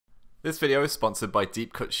This video is sponsored by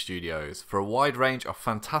Deep Cut Studios. For a wide range of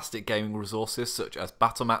fantastic gaming resources such as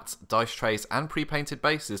battle mats, dice trays and pre-painted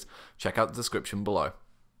bases, check out the description below.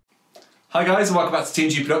 Hi guys and welcome back to Team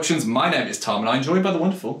G Productions. My name is Tom and I'm joined by the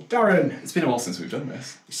wonderful Darren. It's been a while since we've done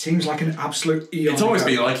this. It seems like an absolute eon. It's always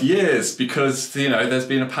been like years because, you know, there's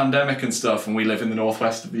been a pandemic and stuff and we live in the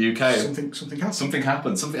northwest of the UK. Something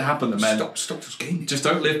happened. Something happened that meant... Stopped us gaming. Just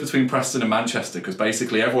don't live between Preston and Manchester because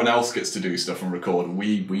basically everyone else gets to do stuff and record and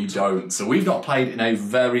we don't. So we've not played in a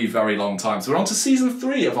very, very long time. So we're on to Season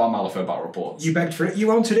 3 of our Malifaux Battle Reports. You begged for it, you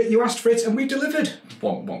wanted it, you asked for it and we delivered.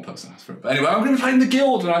 One person asked for it. But anyway, I'm going to be playing the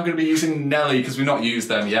Guild and I'm going to be using Nellie because we've not used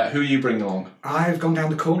them yet. Who are you bringing along? I've gone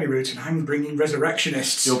down the Courtney route and I'm bringing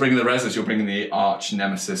Resurrectionists. You're bringing the Rezzers, you're bringing the arch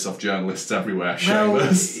nemesis of journalists everywhere, Well,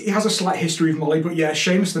 Seamus. he has a slight history of Molly, but yeah,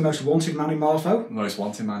 Seamus, the most wanted man in Malifaux. Most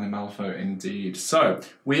wanted man in Malifaux, indeed. So,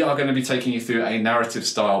 we are going to be taking you through a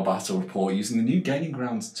narrative-style battle report using the new Gaining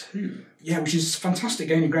Grounds 2. Yeah, which is fantastic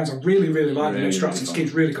gaming grounds. I really like the new strats. This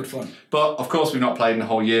game's really good fun. But, of course, we've not played in a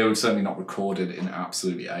whole year. We've certainly not recorded in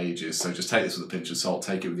absolutely ages. So just take this with a pinch of salt.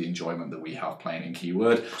 Take it with the enjoyment that we have playing in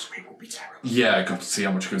Keyword. Because we will be terrible. Yeah, got to see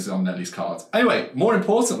how much goes on Nellie's cards. Anyway, more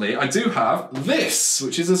importantly, I do have this,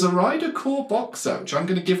 which is a Zoraida Core box set, which I'm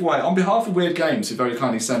going to give away on behalf of Weird Games, who very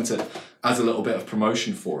kindly sent it as a little bit of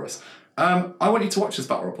promotion for us. I want you to watch this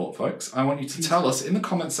battle report, folks. I want you to tell us in the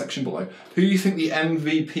comments section below who you think the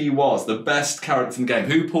MVP was, the best character in the game,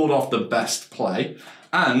 who pulled off the best play,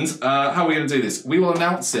 and how are we going to do this? We will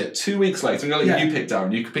announce it 2 weeks later. I'm going to let you pick,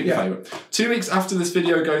 Darren. You can pick your favourite. 2 weeks after this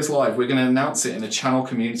video goes live, we're going to announce it in the channel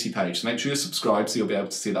community page. So make sure you're subscribed so you'll be able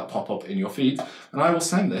to see that pop up in your feed. And I will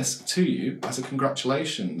send this to you as a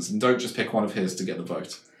congratulations. And don't just pick one of his to get the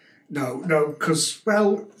vote. No, because,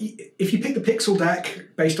 well, if you pick the Pixel deck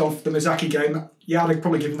based off the Miyazaki game, yeah, I'd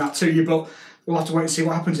probably give him that to you, but we'll have to wait and see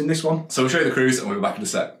what happens in this one. So we'll show you the crews and we'll be back in a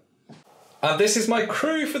sec. And this is my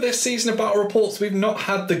crew for this season of Battle Reports. We've not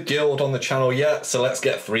had the Guild on the channel yet, so let's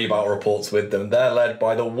get 3 Battle Reports with them. They're led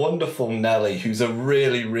by the wonderful Nellie, who's a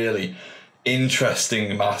really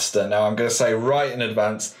interesting master. Now, I'm going to say right in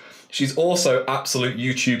advance, she's also absolute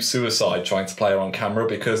YouTube suicide trying to play her on camera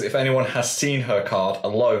because if anyone has seen her card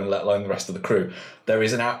alone, let alone the rest of the crew, there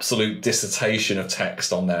is an absolute dissertation of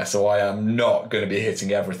text on there. So I am not going to be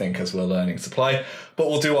hitting everything because we're learning to play, but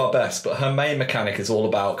we'll do our best. But her main mechanic is all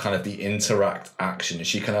about kind of the interact action.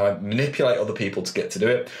 She can either manipulate other people to get to do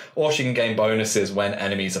it, or she can gain bonuses when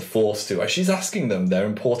enemies are forced to, as she's asking them their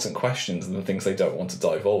important questions and the things they don't want to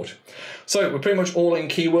divulge. So we're pretty much all in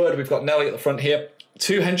Keyword. We've got Nellie at the front here.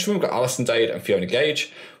 2 henchmen, we've got Alison Dade and Fiona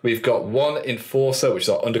Gage. We've got 1 enforcer, which is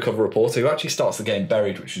our undercover reporter, who actually starts the game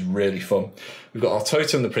buried, which is really fun. We've got our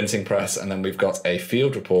totem, the printing press, and then we've got a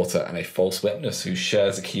field reporter and a false witness who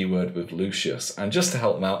shares a keyword with Lucius. And just to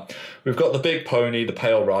help them out, we've got the big pony, the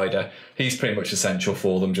pale rider. He's pretty much essential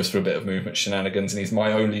for them just for a bit of movement shenanigans, and he's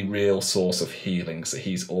my only real source of healing, so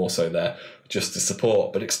he's also there just to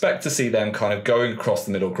support. But expect to see them kind of going across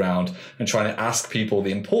the middle ground and trying to ask people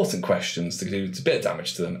the important questions to do a bit of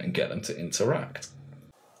damage to them and get them to interact.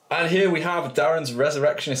 And here we have Darren's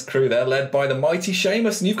Resurrectionist crew. They're led by the mighty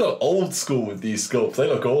Seamus, and you've got old school with these sculpts. They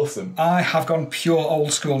look awesome. I have gone pure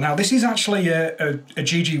old school. Now, this is actually a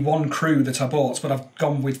GG1 crew that I bought, but I've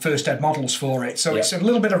gone with First Ed models for it. So it's a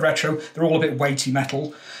little bit of retro. They're all a bit weighty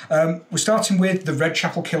metal. We're starting with the Red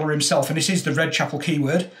Chapel Killer himself, and this is the Red Chapel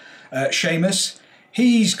keyword. Seamus,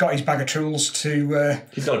 he's got his bag of tools to...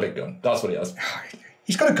 He's got a big gun. That's what he has.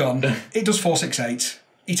 He's got a gun. It does 468.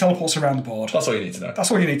 He teleports around the board. That's all you need to know.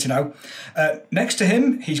 That's all you need to know. Next to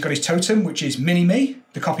him, he's got his totem, which is Mini-Me,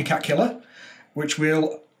 the copycat killer, which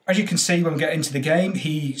will, as you can see when we get into the game,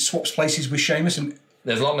 he swaps places with Seamus. And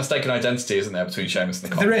there's a lot of mistaken identity, isn't there, between Seamus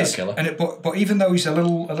and the copycat killer? And but even though he's a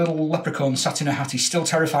little leprechaun sat in a hat, he's still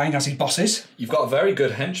terrifying as his boss is. You've got a very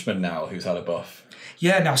good henchman now who's had a buff.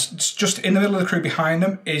 Yeah, now just in the middle of the crew behind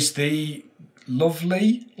them is the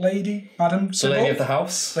lovely lady, Madam Sybil. The lady of the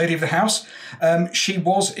house. Lady of the house. She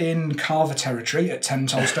was in Carver territory at 10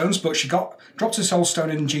 soulstones, but she dropped a soulstone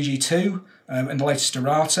in GG2 in the latest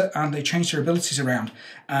errata, and they changed her abilities around.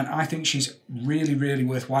 And I think she's really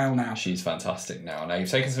worthwhile now. She's fantastic now. Now, you've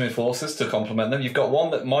taken some enforcers to complement them. You've got one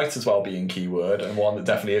that might as well be in Keyword and one that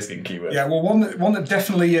definitely is in Keyword. Yeah, well, one that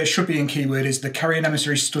definitely should be in Keyword is the Carrion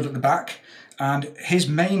Emissary stood at the back. And his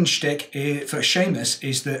main shtick for Seamus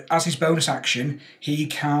is that as his bonus action, he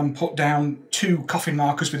can put down 2 coffin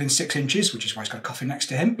markers within 6 inches, which is why he's got a coffin next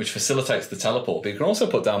to him. Which facilitates the teleport, but you can also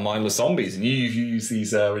put down mindless zombies, and you've used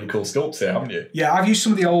these really cool sculpts here, haven't you? Yeah, I've used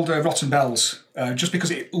some of the old Rotten Bells. just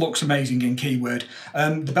because it looks amazing in keyword.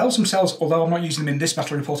 The bells themselves, although I'm not using them in this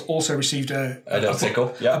battle report, also received a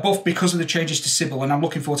buff because of the changes to Sybil, and I'm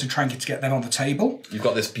looking forward to trying to get them on the table. You've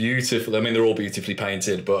got this beautiful, I mean, they're all beautifully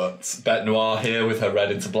painted, but Bete Noire here with her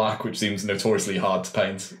red into black, which seems notoriously hard to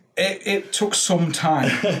paint. It took some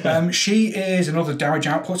time. She is another damage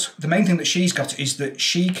output. The main thing that she's got is that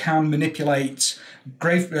she can manipulate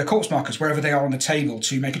corpse markers wherever they are on the table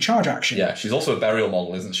to make a charge action. Yeah, she's also a burial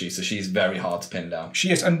model, isn't she? So she's very hard to pin down.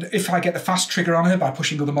 She is, and if I get the fast trigger on her by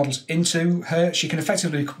pushing other models into her, she can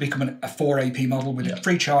effectively become a 4 AP model with a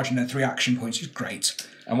 3 charge and then 3 action points. It's great.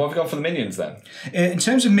 And what have we got for the minions then? In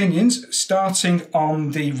terms of minions, starting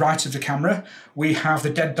on the right of the camera, we have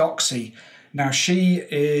the Dead Doxy. Now, she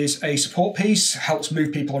is a support piece, helps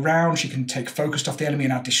move people around. She can take focused off the enemy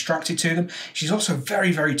and add distracted to them. She's also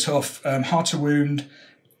very, very tough, hard to wound.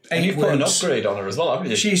 And you've put an upgrade on her as well, haven't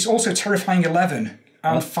you? She's also terrifying 11.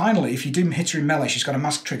 And finally, if you do hit her in melee, she's got a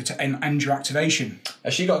mask trigger to end your activation.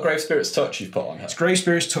 Has she got Grave Spirit's Touch you've put on her? It's Grave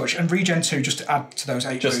Spirit's Touch and Regen 2 just to add to those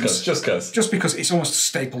 8 wounds. Just because it's almost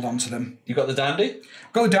stapled onto them. You got the Dandy?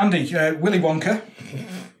 Got the Dandy, Willy Wonka.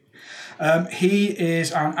 He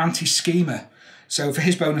is an anti-schemer. So for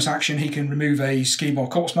his bonus action, he can remove a scheme or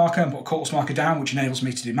corpse marker and put a corpse marker down, which enables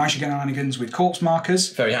me to do my shenanigans with corpse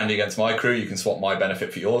markers. Very handy against my crew. You can swap my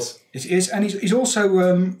benefit for yours. It is, and he's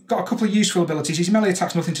also got a couple of useful abilities. His melee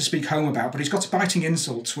attack's nothing to speak home about, but he's got a biting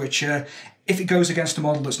insult, which, if it goes against a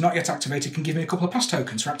model that's not yet activated, can give me a couple of pass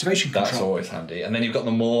tokens for activation control. That's always handy. And then you've got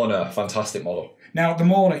the Mourner, fantastic model. Now, the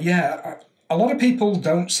Mourner, yeah... A lot of people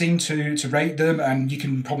don't seem to rate them, and you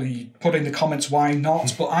can probably put in the comments why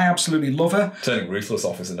not, but I absolutely love her. Turning Ruthless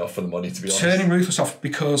off is enough for the money, to be honest. Turning Ruthless off,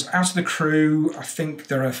 because out of the crew, I think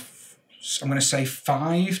there are, I'm going to say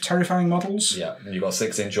 5 terrifying models. Yeah, and you've got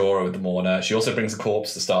 6-inch Aura with the Mourner. She also brings a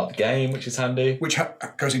corpse to start the game, which is handy. Which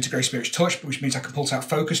goes into Grey Spirit's Touch, which means I can pulse out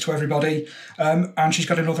focus to everybody. And she's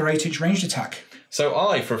got another 8-inch ranged attack. So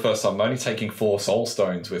for a first time, I'm only taking 4 Soul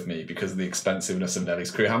Stones with me because of the expensiveness of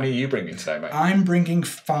Nellie's crew. How many are you bringing today, mate? I'm bringing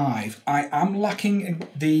 5. I am lacking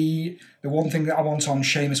the one thing that I want on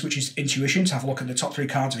Seamus, which is Intuition, to have a look at the top 3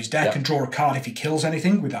 cards of his deck and draw a card if he kills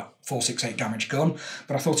anything with that 4/6/8 damage gun.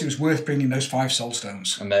 But I thought it was worth bringing those 5 Soul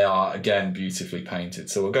Stones. And they are, again, beautifully painted.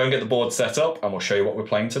 So we'll go and get the board set up and we'll show you what we're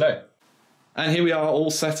playing today. And here we are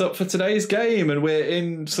all set up for today's game, and we're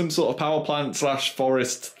in some sort of power plant /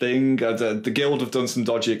 forest thing. The guild have done some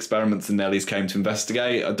dodgy experiments and Nellie's came to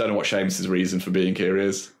investigate. I don't know what Seamus' reason for being here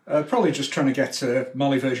is. Probably just trying to get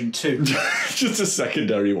Molly version 2. Just a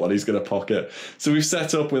secondary one he's going to pocket. So we've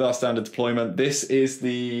set up with our standard deployment. This is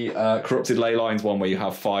the Corrupted Ley Lines one where you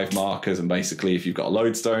have 5 markers, and basically if you've got a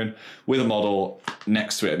lodestone with a model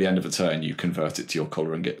next to it at the end of a turn, you convert it to your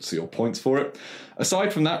colour and get your points for it.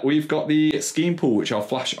 Aside from that, we've got the scheme pool, which I'll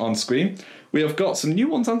flash on screen. We have got some new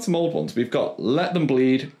ones and some old ones. We've got Let Them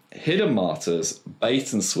Bleed, Hidden Martyrs,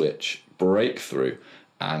 Bait and Switch, Breakthrough,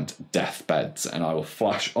 and Deathbeds. And I will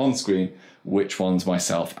flash on screen which ones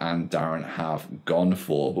myself and Darren have gone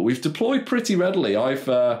for. But we've deployed pretty readily. I've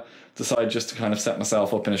decided just to kind of set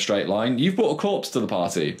myself up in a straight line. You've brought a corpse to the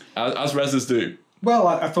party, as Rezzers do. Well,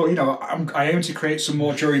 I thought, I aim to create some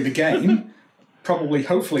more during the game. Probably,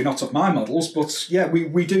 hopefully not of my models, but yeah,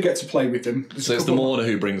 we do get to play with them. So it's the Mourner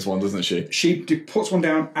who brings one, doesn't she? She puts one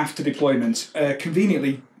down after deployment,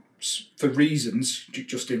 conveniently for reasons,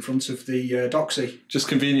 just in front of the Doxy. Just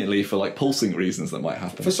conveniently for pulsing reasons that might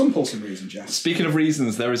happen. For some pulsing reasons, yes. Speaking of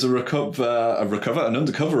reasons, there is an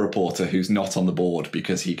undercover reporter who's not on the board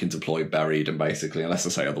because he can deploy buried, and basically, unless I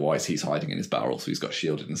say otherwise, he's hiding in his barrel, so he's got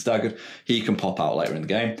shielded and staggered. He can pop out later in the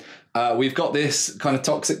game. We've got this kind of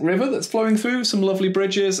toxic river that's flowing through, some lovely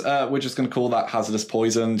bridges. We're just going to call that hazardous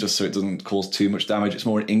poison, just so it doesn't cause too much damage. It's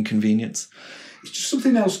more an inconvenience. It's just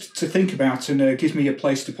something else to think about, and gives me a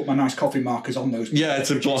place to put my nice coffee markers on those bridges. Yeah,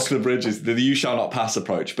 to block the bridges, the you shall not pass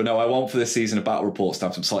approach. But no, I want for this season of battle reports to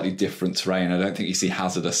have some slightly different terrain. I don't think you see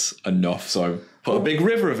hazardous enough, so put a big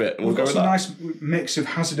river of it. We'll go with that. We've got some nice mix of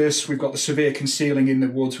hazardous. We've got the severe concealing in the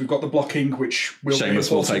woods. We've got the blocking, which will be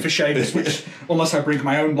important for Seamus, which, unless I bring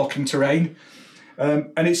my own blocking terrain.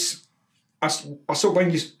 And it's... I saw when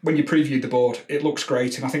you previewed the board, it looks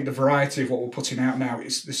great, and I think the variety of what we're putting out now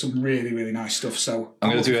there's some really, really nice stuff. So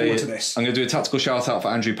I'm looking forward to this. I'm going to do a tactical shout out for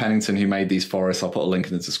Andrew Pennington, who made these for us. I'll put a link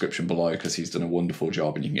in the description below because he's done a wonderful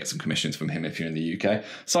job, and you can get some commissions from him if you're in the UK.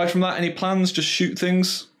 Aside from that, any plans? Just shoot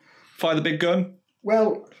things, fire the big gun.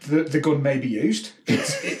 Well, the gun may be used.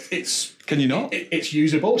 It's can you not? It's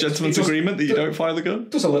usable. Gentleman's agreement that you don't fire the gun.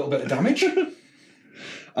 Does a little bit of damage.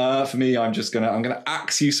 For me, I'm gonna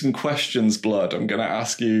ask you some questions, Blood. I'm gonna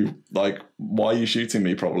ask you why are you shooting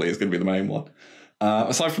me? Probably is gonna be the main one.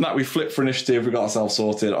 Aside from that, we flipped for initiative. We got ourselves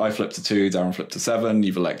sorted. I flipped to 2, Darren flipped to 7.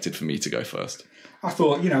 You've elected for me to go first. I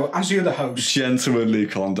thought, as you're the host. Gentlemanly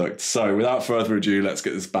conduct. So without further ado, let's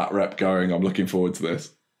get this bat rep going. I'm looking forward to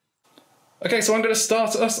this. Okay, so I'm going to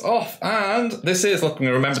start us off, and this is, look, I'm going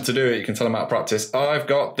to remember to do it, you can tell I'm out of practice. I've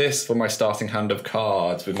got this for my starting hand of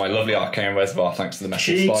cards with my lovely Arcane Reservoir, thanks to the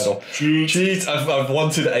Metal Spider. Cheat! I've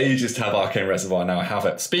wanted ages to have Arcane Reservoir, now I have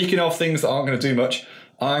it. Speaking of things that aren't going to do much,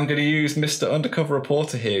 I'm going to use Mr. Undercover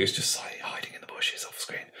Reporter here, who's just hiding in the bushes off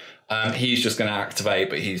screen. He's just going to activate,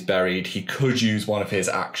 but he's buried. He could use one of his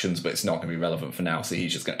actions, but it's not going to be relevant for now, so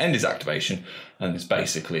he's just going to end his activation, and it's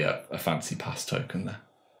basically a fancy pass token there.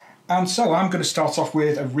 And so I'm going to start off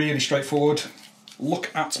with a really straightforward look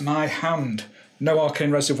at my hand. No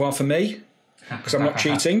Arcane Reservoir for me, because I'm not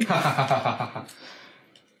cheating. I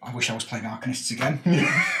wish I was playing Arcanists again.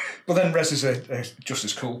 But then Res is just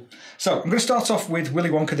as cool. So I'm going to start off with Willy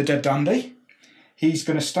Wonka the Dead Dandy. He's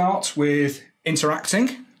going to start with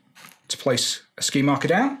interacting to place a ski marker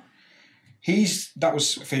down. That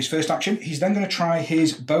was for his first action. He's then going to try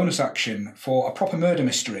his bonus action for a proper murder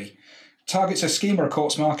mystery. Targets a scheme or a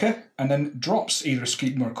corpse marker, and then drops either a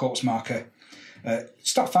scheme or a corpse marker.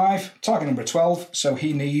 Stat 5, target number 12, so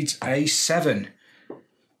he needs a 7.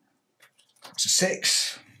 That's a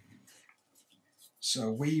 6.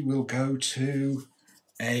 So we will go to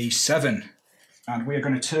a 7. And we are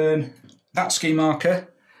going to turn that scheme marker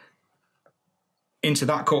into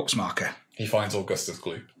that corpse marker. He finds Augustus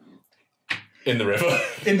glue. In the river.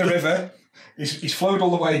 In the river. He's flowed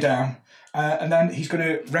all the way down. And then he's going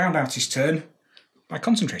to round out his turn by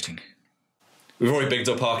concentrating. We've already bigged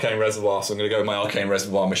up Arcane Reservoir, so I'm going to go with my Arcane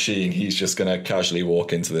Reservoir machine. He's just going to casually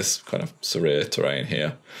walk into this kind of surreal terrain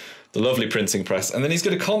here. The lovely printing press. And then he's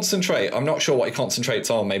going to concentrate. I'm not sure what he concentrates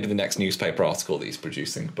on. Maybe the next newspaper article that he's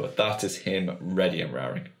producing. But that is him ready and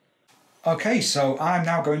raring. Okay, so I'm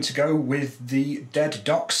now going to go with the Dead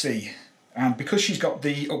Doxy. And because she's got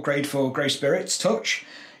the upgrade for Grey Spirit's Touch,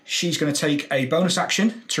 she's going to take a bonus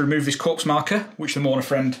action to remove this corpse marker, which the Mourner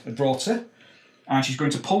friend had brought her. And she's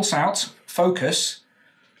going to pulse out, focus,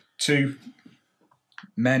 to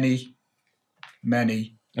many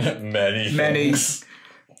things.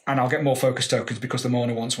 And I'll get more focus tokens because the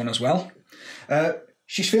Mourner wants one as well.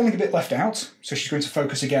 She's feeling a bit left out, so she's going to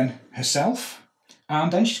focus again herself.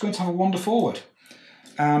 And then she's going to have a wander forward.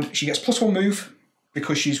 And she gets +1 move,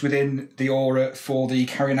 because she's within the aura for the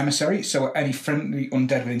Carrion Emissary, so any friendly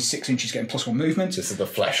undead within 6 inches getting +1 movement. This is the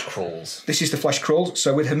flesh crawls. This is the flesh crawl.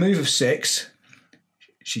 So with her move of 6,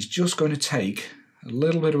 she's just going to take a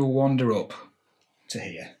little bit of a wander up to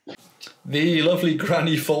here. The lovely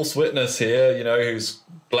Granny False Witness here, who's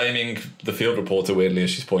blaming the field reporter weirdly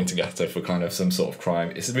as she's pointing at her for kind of some sort of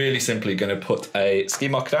crime, is really simply going to put a ski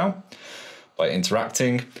marker down by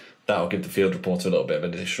interacting. That'll give the field reporter a little bit of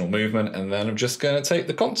additional movement, and then I'm just going to take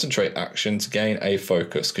the concentrate action to gain a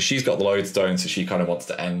focus, because she's got the lodestone, so she kind of wants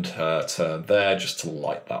to end her turn there just to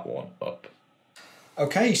light that one up.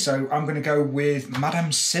 Okay, so I'm going to go with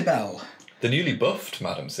Madame Sybil. The newly buffed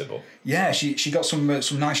Madame Sybil. Yeah, she got some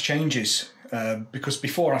nice changes, because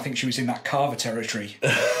before I think she was in that Carver territory.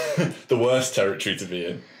 The worst territory to be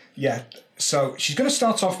in. Yeah, so she's going to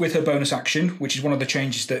start off with her bonus action, which is one of the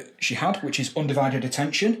changes that she had, which is Undivided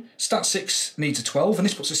Attention. Stat 6 needs a 12, and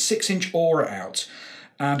this puts a 6-inch aura out.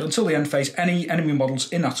 And until the end phase, any enemy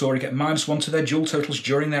models in that aura get -1 to their duel totals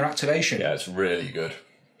during their activation. Yeah, it's really good.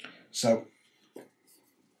 So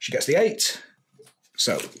she gets the 8.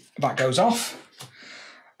 So that goes off.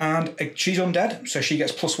 And she's undead, so she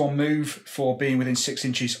gets +1 move for being within 6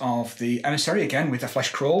 inches of the emissary, again with her flesh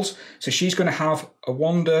crawls. So she's going to have a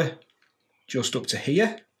wander just up to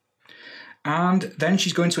here. And then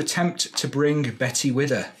she's going to attempt to bring Betty with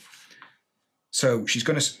her. So she's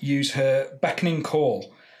going to use her Beckoning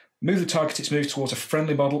Call. Move the target its move towards a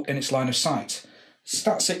friendly model in its line of sight.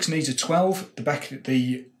 Stat 6 needs a 12.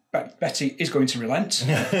 Betty is going to relent,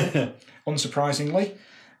 unsurprisingly.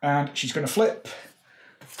 And she's going to flip.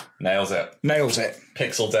 Nails it. Nails it.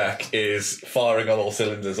 Pixel Deck is firing on all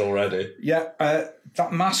cylinders already. Yeah,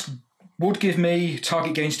 that mask would give me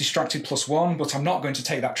target gains distracted +1, but I'm not going to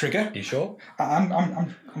take that trigger. Are you sure?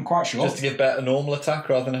 I'm quite sure. Just to give Bet a normal attack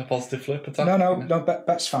rather than a positive flip attack? No,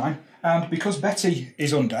 Bet's fine. And because Betty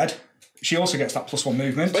is undead, she also gets that +1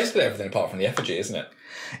 movement. It's basically everything apart from the effigy, isn't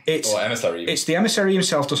it? Or emissary. It's the emissary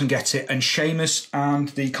himself doesn't get it, and Seamus and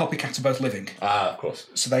the copycat are both living. Ah, of course.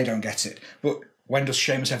 So they don't get it. But when does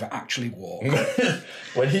Seamus ever actually walk?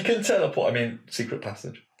 When he can teleport, secret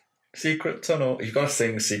passage. Secret tunnel. You've got to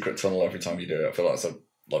sing Secret Tunnel every time you do it. I feel like that's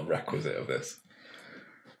a requisite of this.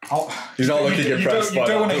 You're not looking impressed by that.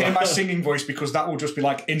 You don't want to hear my singing voice because that will just be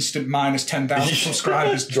like instant minus 10,000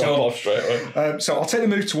 subscribers. Drop off straight away. So I'll take the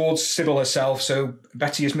move towards Sybil herself. So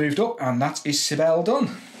Betty has moved up, and that is Sybil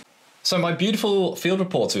done. So my beautiful field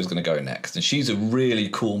reporter is going to go next, and she's a really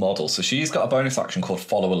cool model. So she's got a bonus action called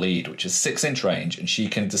Follow a Lead, which is 6-inch range, and she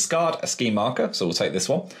can discard a scheme marker, so we'll take this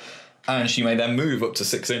one, and she may then move up to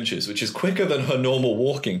 6 inches, which is quicker than her normal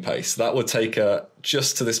walking pace. That would take her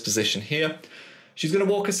just to this position here. She's going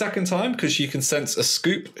to walk a second time because she can sense a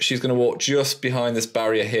scoop. She's going to walk just behind this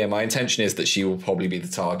barrier here. My intention is that she will probably be the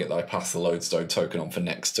target that I pass the lodestone token on for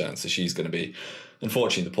next turn, so she's going to be,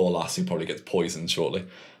 unfortunately, the poor lass who probably gets poisoned shortly.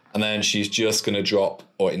 And then she's just going to drop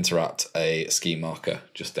or interact a scheme marker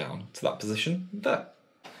just down to that position there.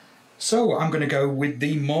 So I'm going to go with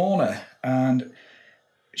the Mourner. And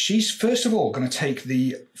she's first of all going to take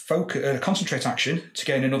the concentrate action to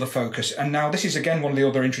gain another focus. And now this is again one of the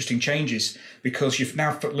other interesting changes because you've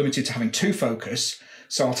now limited to having 2 focus.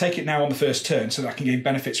 So I'll take it now on the first turn so that I can gain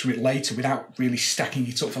benefits from it later without really stacking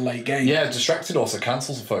it up for late game. Yeah, Distracted also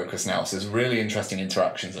cancels the focus now, so there's really interesting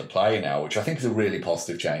interactions at play now, which I think is a really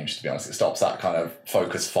positive change, to be honest. It stops that kind of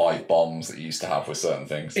focus 5 bombs that you used to have with certain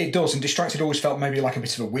things. It does, and Distracted always felt maybe like a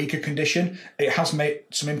bit of a weaker condition. It has made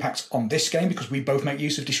some impact on this game because we both make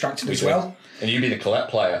use of Distracted as well. And you being a Colette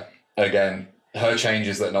player, again, her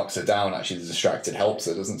changes that knocks her down, actually the Distracted helps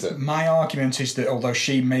her, doesn't it? My argument is that although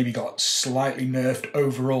she maybe got slightly nerfed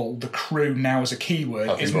overall, the crew now as a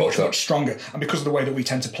keyword is much stronger. And because of the way that we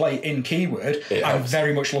tend to play in keyword, I'm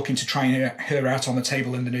very much looking to try her out on the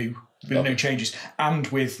table in the new changes. And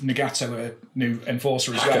with Nagato, a new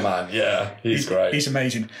enforcer as well. Man, yeah, he's great. He's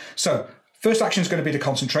amazing. So first action is going to be to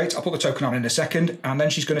concentrate. I'll put the token on in a second, and then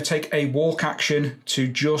she's going to take a walk action to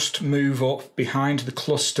just move up behind the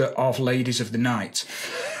cluster of Ladies of the Night.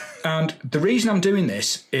 And the reason I'm doing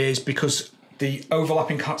this is because the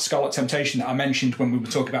overlapping Scarlet Temptation that I mentioned when we were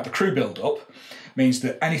talking about the crew build-up means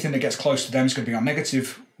that anything that gets close to them is going to be on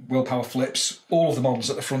negative willpower flips. All of the models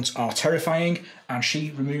at the front are terrifying, and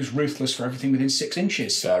she removes Ruthless for everything within 6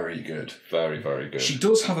 inches. Very good. Very, very good. She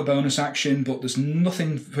does have a bonus action, but there's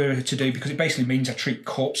nothing for her to do because it basically means I treat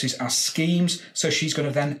corpses as schemes, so she's going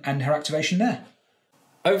to then end her activation there.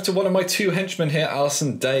 Over to one of my 2 henchmen here,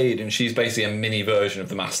 Alison Dade, and she's basically a mini version of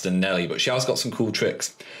the Master Nellie, but she has got some cool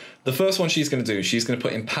tricks. The first one she's going to do, she's going to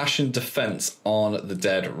put Impassioned Defense on the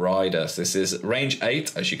dead rider. So this is range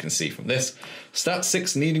 8, as you can see from this. Stat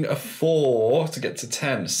 6 needing a 4 to get to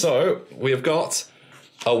 10. So we have got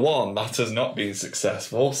a 1. That has not been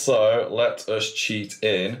successful. So let us cheat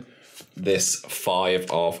in this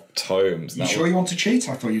 5 of tomes. You sure you want to cheat?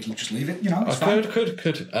 I thought you'd just leave it, I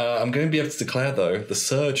could. I'm going to be able to declare, though, the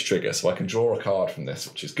Surge trigger, so I can draw a card from this,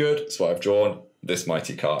 which is good. So I've drawn this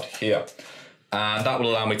mighty card here. And that will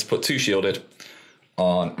allow me to put 2 shielded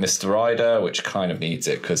on Mr. Ryder, which kind of needs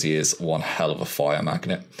it because he is one hell of a fire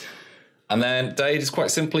magnet. And then Dade is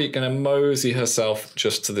quite simply going to mosey herself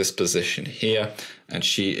just to this position here. And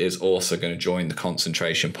she is also going to join the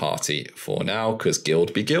concentration party for now because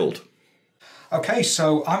guild be guild. Okay,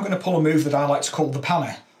 so I'm going to pull a move that I like to call the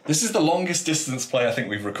Panner. This is the longest distance play I think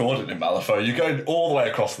we've recorded in Malifaux. You're going all the way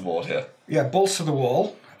across the board here. Yeah, balls to the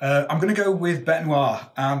wall. I'm going to go with Bête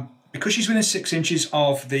Noire. Because she's within 6 inches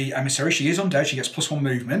of the emissary, she is undead, she gets +1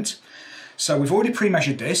 movement. So we've already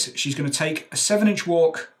pre-measured this. She's going to take a 7-inch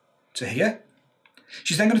walk to here.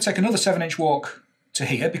 She's then going to take another 7-inch walk to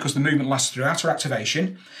here because the movement lasts throughout her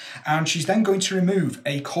activation. And she's then going to remove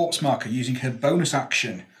a corpse marker using her bonus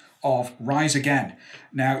action of Rise Again.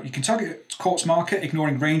 Now, you can target corpse marker,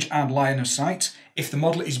 ignoring range and line of sight. If the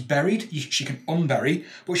model is buried, she can unbury,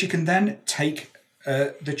 but she can then take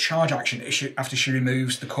the charge action after she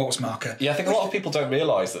removes the corpse marker. Yeah, I think a lot of people don't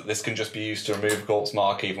realise that this can just be used to remove a corpse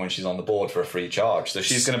marker even when she's on the board for a free charge. So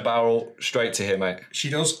she's going to barrel straight to here, mate.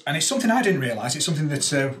 She does, and it's something I didn't realise. It's something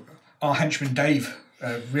that our henchman Dave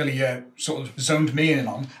really sort of zoned me in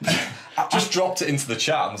on. Just dropped it into the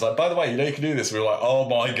chat and was like, by the way, you can do this. We were like, oh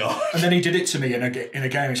my God. And then he did it to me in a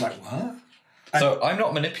game. He's like, what? So I'm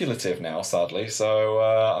not manipulative now, sadly, so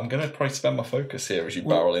I'm going to probably spend my focus here as you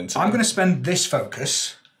barrel into I'm going to spend this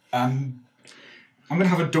focus, I'm going to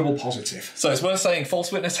have a double positive. So it's worth saying False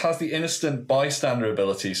Witness has the instant bystander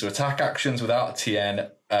ability, so attack actions without a TN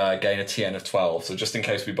gain a TN of 12, so just in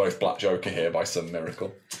case we both Black Joker here by some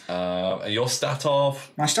miracle. Your stat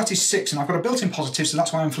of? My stat is 6, and I've got a built-in positive, so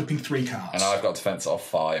that's why I'm flipping 3 cards. And I've got defense of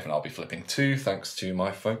 5, and I'll be flipping 2 thanks to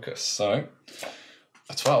my focus. So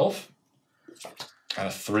a 12. And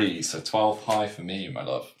a 3, so 12 high for me, my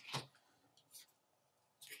love.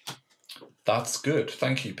 That's good.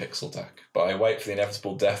 Thank you, Pixel Deck. But I wait for the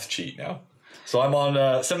inevitable death cheat now. So I'm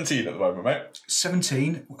on 17 at the moment, mate.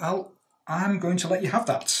 17. Well, I'm going to let you have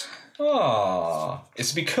that. Ah,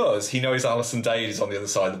 it's because he knows Alison Dade is on the other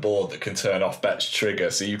side of the board that can turn off Bet's trigger,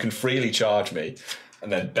 so you can freely charge me and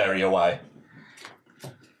then bury away.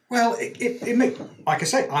 Well, it may, like I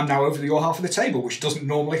say, I'm now over your half of the table, which doesn't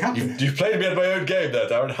normally happen. You've played me at my own game there,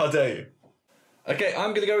 Darren. How dare you? Okay,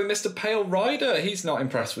 I'm going to go with Mr. Pale Rider. He's not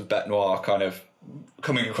impressed with Bet Noir kind of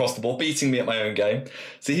coming across the board, beating me at my own game.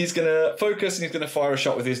 So he's going to focus and he's going to fire a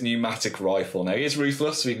shot with his pneumatic rifle. Now, he is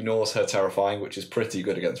ruthless, so he ignores her terrifying, which is pretty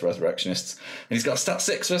good against Resurrectionists. And he's got a stat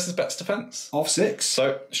 6 versus Bet's defense. Of 6.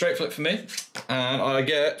 So, straight flip for me. And I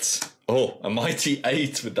get, a mighty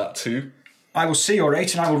 8 with that 2. I will see your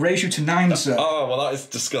 8 and I will raise you to 9, sir. Oh, well, that is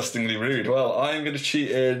disgustingly rude. Well, I'm going to cheat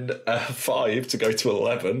in 5 to go to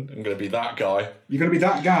 11. I'm going to be that guy. You're going to be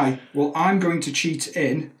that guy? Well, I'm going to cheat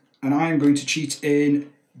in, and I'm going to cheat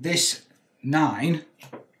in this 9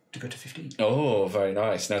 to go to 15. Oh, very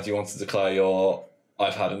nice. Now, do you want to declare your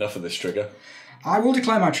I've had enough of this trigger? I will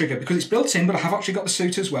declare my trigger because it's built in, but I have actually got the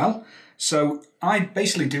suit as well. So I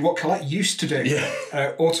basically do what Colette used to do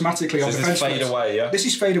automatically on the defense. This is fade away, yeah? This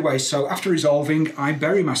is fade away. So after resolving, I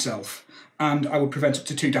bury myself, and I would prevent up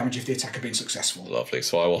to 2 damage if the attack had been successful. Lovely.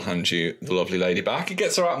 So I will hand you the lovely lady back. It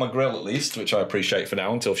gets her out of my grill at least, which I appreciate for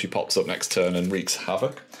now until she pops up next turn and wreaks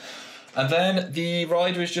havoc. And then the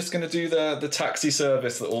rider is just going to do the taxi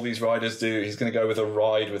service that all these riders do. He's going to go with a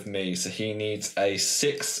ride with me. So he needs a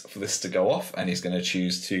 6 for this to go off, and he's going to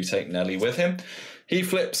choose to take Nellie with him. He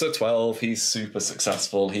flips a 12. He's super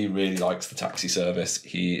successful. He really likes the taxi service.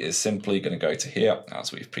 He is simply going to go to here,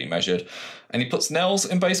 as we've pre-measured. And he puts Nels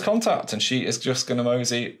in base contact, and she is just going to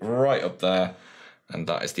mosey right up there. And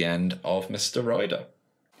that is the end of Mr. Rider.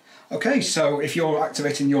 Okay, so if you're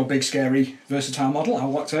activating your big, scary, versatile model, I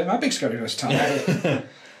will activate my big, scary, versatile model.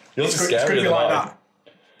 It's going to be like that.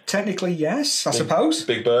 Technically, yes, I suppose.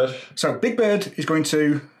 Big Bird. So Big Bird is going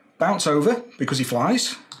to bounce over because he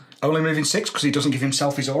flies. Only moving 6 because he doesn't give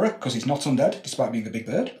himself his aura because he's not undead, despite being a big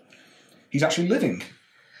bird. He's actually living.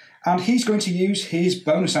 And he's going to use his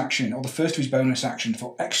bonus action, or the first of his bonus action,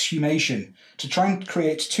 for exhumation, to try and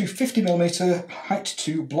create 2 50mm height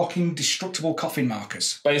to blocking destructible coffin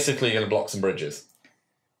markers. Basically, you're going to block some bridges.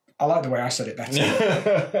 I like the way I said it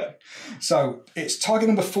better. So, it's target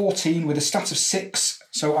number 14 with a stat of 6,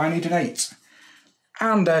 so I need an 8.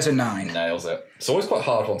 And there's a 9. Nails it. It's always quite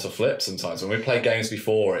hard one to flip sometimes. When we play games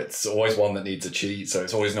before, it's always one that needs a cheat, so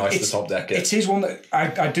it's always nice to top deck it. It is one that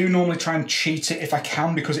I do normally try and cheat it if I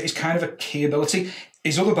can, because it is kind of a key ability.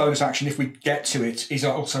 His other bonus action, if we get to it, is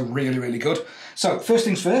also really, really good. So, first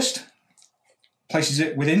things first, places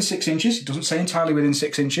it within 6 inches. It doesn't say entirely within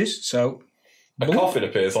 6 inches, so... A coffin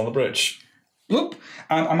appears on the bridge. Bloop.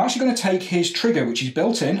 And I'm actually going to take his trigger, which is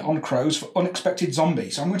built in on crows for unexpected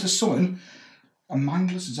zombies. So I'm going to summon a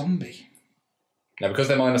mindless zombie. Now, because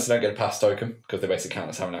they're mindless, they don't get a pass token, because they basically count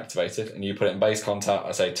as having activated, and you put it in base contact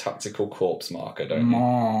as a tactical corpse marker, don't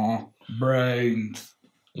you? Brains.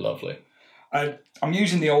 Lovely. I'm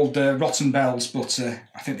using the old rotten bells, but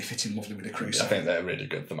I think they fit in lovely with the crew. I think they're a really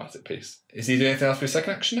good thematic piece. Is he doing anything else for his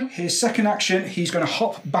second action now? His second action, he's going to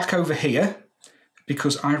hop back over here,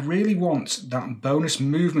 because I really want that bonus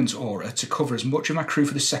movement aura to cover as much of my crew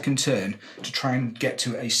for the second turn to try and get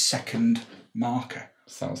to a second marker.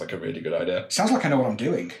 Sounds like a really good idea. Sounds like I know what I'm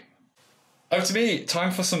doing. Over to me.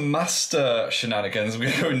 Time for some master shenanigans. We're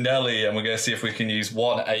going to go with Nellie, and we're going to see if we can use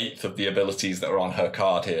 1/8 of the abilities that are on her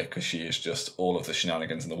card here, because she is just all of the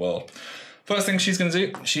shenanigans in the world. First thing she's going to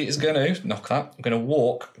do, she is going to knock that. I'm going to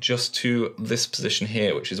walk just to this position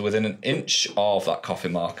here, which is within 1 inch of that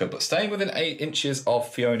coffin marker, but staying within 8 inches of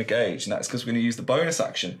Fiona Gage, and that's because we're going to use the bonus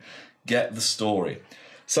action, Get the Story.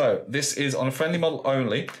 So this is on a friendly model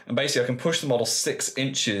only, and basically I can push the model 6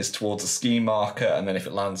 inches towards a scheme marker, and then if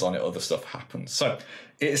it lands on it, other stuff happens. So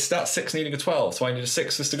it is stat 6 needing a 12, so I need a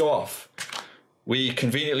 6 for this to go off. We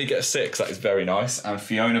conveniently get a 6, that is very nice, and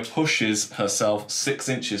Fiona pushes herself 6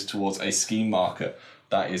 inches towards a scheme marker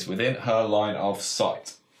that is within her line of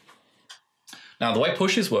sight. Now, the way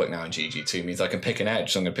pushes work now in GG2 means I can pick an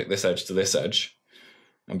edge, so I'm going to pick this edge to this edge,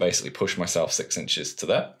 and basically push myself 6 inches to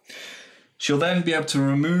there. She'll then be able to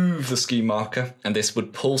remove the scheme marker, and this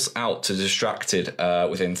would pulse out to distracted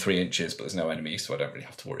within 3 inches, but there's no enemy, so I don't really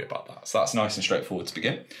have to worry about that. So that's nice and straightforward to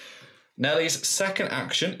begin. Nellie's second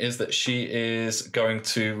action is that she is going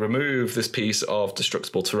to remove this piece of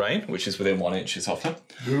destructible terrain, which is within 1 inch of her.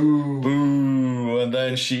 Boo. Boo. And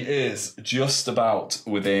then she is just about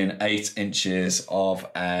within 8 inches of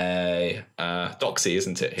a doxy,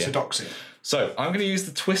 isn't it? Here? It's a doxy. So I'm going to use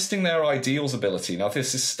the Twisting Their Ideals ability. Now,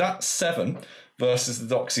 this is stat 7 versus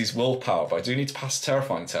the Doxy's willpower. But I do need to pass a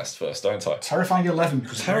terrifying test first, don't I? Terrifying 11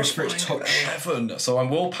 because there is spirit touch. 11. So I'm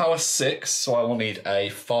willpower 6, so I will need a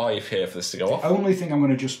 5 here for this to go off. Only thing I'm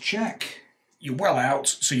going to just check. You're well out,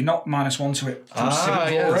 so you're not -1 to it.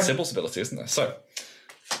 Yeah, Sybil's ability, isn't there? So,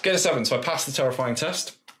 get a 7, so I pass the terrifying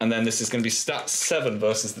test, and then this is going to be stat 7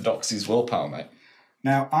 versus the Doxy's willpower, mate.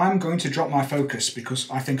 Now, I'm going to drop my focus because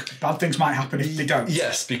I think bad things might happen if they don't.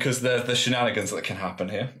 Yes, because there's the shenanigans that can happen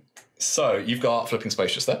here. So, you've got flipping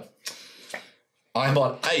space just there. I'm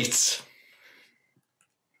on 8.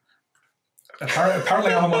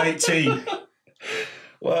 Apparently I'm on 18.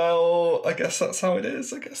 Well, I guess that's how it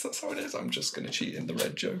is. I'm just going to cheat in the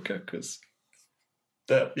red Joker because...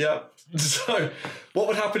 yeah. So, what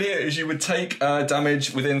would happen here is you would take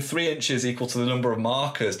damage within 3 inches equal to the number of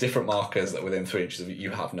markers, different markers that are within 3 inches of you.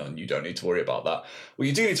 You have none. You don't need to worry about that. What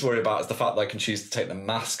you do need to worry about is the fact that I can choose to take the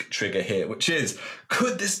mask trigger here, which is,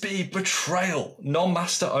 could this be betrayal?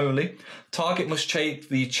 Non-master only. Target must take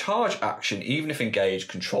the charge action, even if engaged,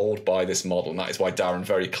 controlled by this model. And that is why Darren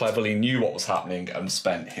very cleverly knew what was happening and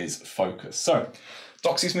spent his focus. So,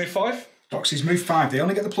 Doxy's move 5. Doxy's move 5. They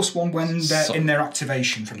only get the +1 when they're in their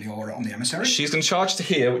activation from the aura on the emissary. She's going to charge to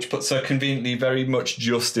here, which puts her conveniently very much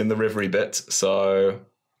just in the rivery bit. So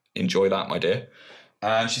enjoy that, my dear.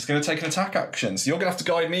 And she's going to take an attack action. So you're going to have to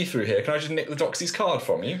guide me through here. Can I just nick the Doxy's card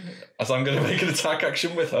from you? As I'm going to make an attack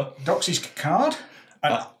action with her. Doxy's card?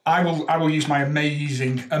 I will use my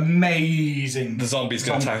amazing... The zombie's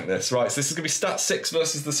going to tank this. Right, so this is going to be stat 6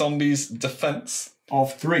 versus the zombie's defense.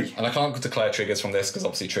 Of 3. And I can't declare triggers from this because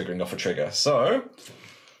obviously triggering off a trigger. So,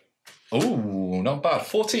 ooh, not bad.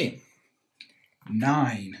 14.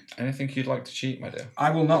 9. Anything you'd like to cheat, my dear?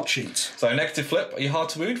 I will not cheat. So negative flip. Are you hard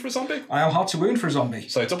to wound for a zombie? I am hard to wound for a zombie.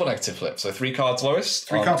 So double negative flip. So 3 cards lowest.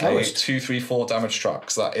 3 cards lowest. 2, 3, 4 damage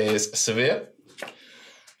tracks. That is severe,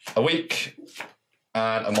 a weak,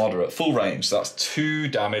 and a moderate. Full range. So that's 2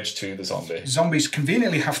 damage to the zombie. Zombies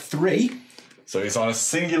conveniently have 3. So he's on a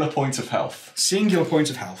singular point of health. Singular point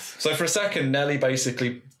of health. So for a second, Nellie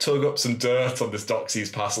basically took up some dirt on this Doxy's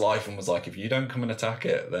past life and was like, if you don't come and attack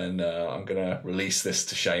it, then I'm going to release this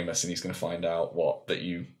to Seamus and he's going to find out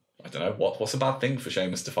I don't know, what's a bad thing for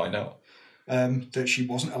Seamus to find out? That she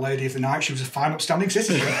wasn't a lady of the night, she was a fine upstanding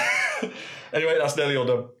citizen. Anyway, that's Nellie all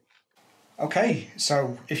done. Okay,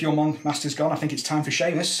 so if your master's gone, I think it's time for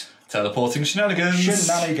Seamus. Teleporting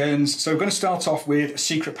shenanigans. So we're going to start off with a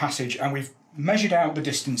secret passage, and we've measured out the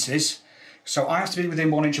distances. So I have to be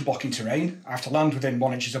within 1 inch of blocking terrain. I have to land within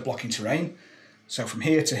 1 inch of blocking terrain. So from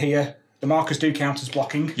here to here, the markers do count as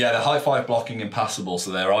blocking. Yeah, they're high 5 blocking impassable,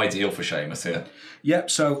 so they're ideal for Seamus here. Yep,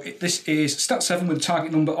 so this is stat 7 with a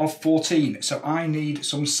target number of 14. So I need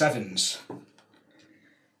some 7s.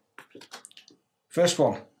 First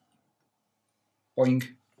one. Boing.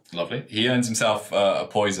 Lovely. He earns himself a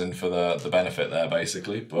poison for the benefit there,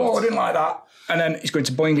 basically. But... Oh, I didn't like that. And then he's going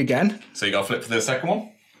to boing again. So you got to flip for the second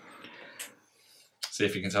one. See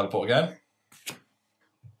if you can teleport again.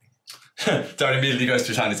 Darren immediately goes to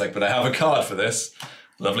his hand. He's like, but I have a card for this.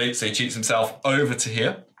 Lovely. So he cheats himself over to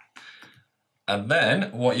here. And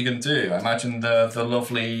then what you're going to do, I imagine the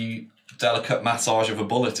lovely delicate massage of a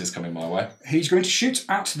bullet is coming my way. He's going to shoot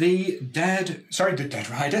at the dead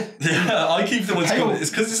rider. Yeah, I keep the ones called.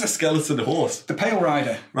 It's because it's a skeleton horse. The pale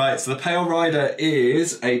rider. Right, so the pale rider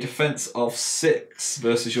is a defense of 6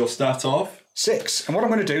 versus your stat of 6. And what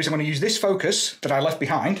I'm going to do is I'm going to use this focus that I left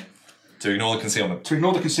behind to ignore the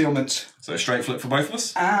concealment. So a straight flip for both of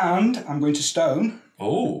us. And I'm going to stone.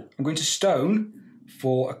 Oh. I'm going to stone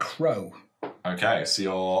for a crow. Okay, so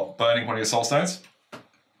you're burning one of your soul stones.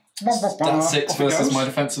 That's 6 versus my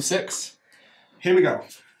defense of 6. Here we go.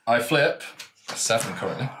 I flip 7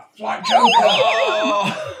 currently. Like Joker.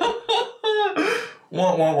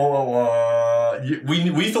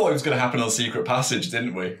 We thought it was going to happen on Secret Passage,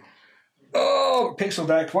 didn't we? Oh, Pixel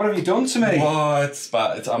Deck, what have you done to me? What?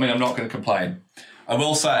 But I'm not going to complain. I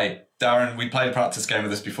will say, Darren, we played a practice game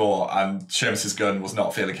of this before, and Seamus' gun was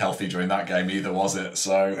not feeling healthy during that game either, was it?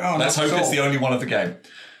 So let's hope it's the only one of the game.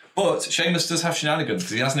 But Seamus does have shenanigans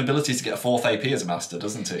because he has an ability to get a 4th AP as a master,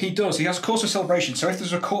 doesn't he? He does. He has a course of celebration. So if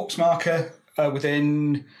there's a corpse marker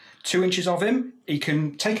within 2 inches of him, he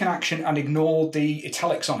can take an action and ignore the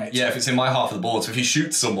italics on it. Yeah, if it's in my half of the board. So if he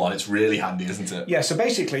shoots someone, it's really handy, isn't it? Yeah, so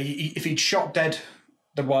basically, if he'd shot dead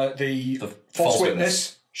the false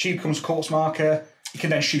witness, she becomes corpse marker. He can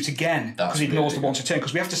then shoot again because he ignores the once a turn.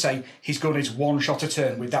 Because we have to say his gun is 1 shot a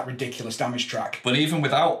turn with that ridiculous damage track. But even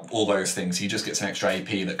without all those things, he just gets an extra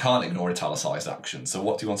AP that can't ignore italicised action. So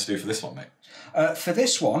what do you want to do for this one, mate? For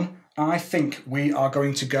this one, I think we are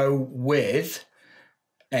going to go with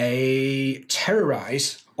a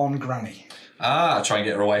Terrorise on Granny. Ah, try and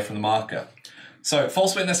get her away from the marker. So,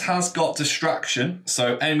 False Witness has got Distraction,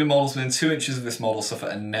 so enemy models within 2 inches of this model suffer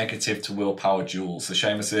a negative to willpower duels. So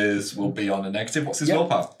Seamus's will be on a negative. What's his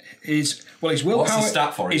willpower? His willpower... What's his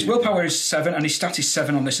stat for it? His willpower is 7, and his stat is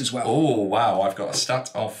 7 on this as well. Oh, wow, I've got a stat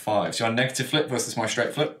of 5. So, on negative flip versus my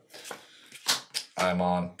straight flip. I'm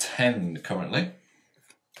on 10 currently.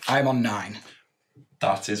 I'm on 9.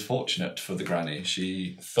 That is fortunate for the Granny.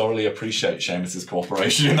 She thoroughly appreciates Seamus's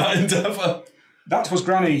cooperation in that endeavour. That was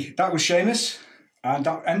Granny. That was Seamus. And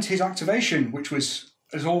that ends his activation, which was,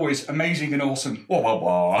 as always, amazing and awesome. Wah, wah,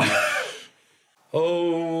 wah.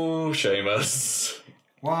 Oh, Seamus.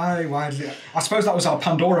 Why did it... I suppose that was our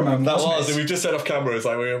Pandora moment, and we've just set off camera. It's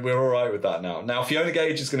like, we're all right with that now. Now, Fiona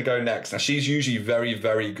Gage is going to go next. Now, she's usually very,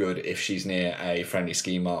 very good if she's near a friendly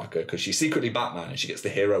scheme marker, because she's secretly Batman and she gets the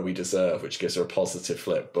hero we deserve, which gives her a positive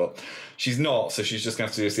flip. But she's not, so she's just going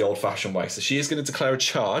to have to do this the old-fashioned way. So she is going to declare a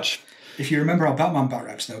charge. If you remember our Batman bat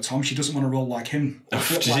reps, though, Tom, she doesn't want to roll like him.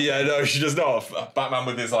 Yeah, no, she does not. Batman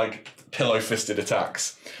with his, like, pillow-fisted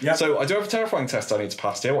attacks. Yep. So I do have a terrifying test I need to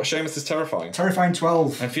pass here. What Seamus is terrifying? Terrifying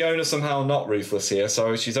 12. And Fiona's somehow not ruthless here,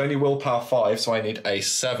 so she's only willpower 5, so I need a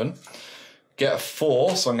 7. Get a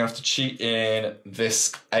 4, so I'm going to have to cheat in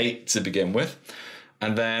this 8 to begin with.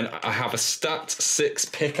 And then I have a stat 6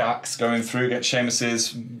 pickaxe going through against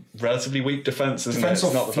Seamus's relatively weak defence, isn't defense it?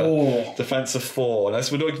 It's not 4. Defence of 4. Now,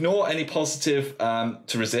 this would ignore any positive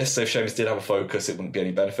to resist, so if Seamus did have a focus, it wouldn't be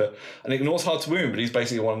any benefit. And it ignores hard to wound, but he's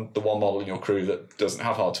basically the one model in your crew that doesn't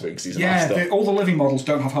have hard to wound because he's a master. Yeah, all the living models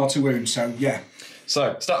don't have hard to wound, so yeah.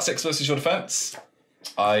 So, stat 6 versus your defence.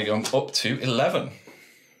 I go up to 11.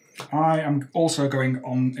 I am also going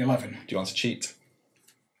on 11. Do you want to cheat?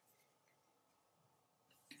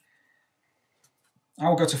 I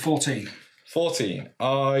will go to 14. 14.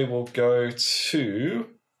 I will go to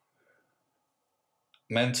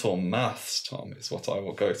mental maths, Tom, is what I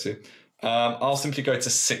will go to. I'll simply go to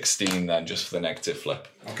 16 then, just for the negative flip.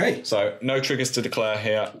 Okay. So no triggers to declare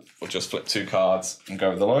here. We'll just flip 2 cards and go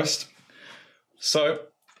with the lowest. So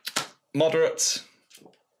moderate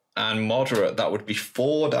and moderate. That would be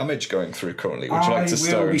 4 damage going through currently. Would you like to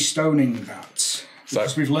stone? I will be stoning that.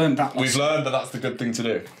 Because we've learned that. We've learned that that's the good thing to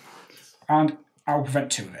do. And I'll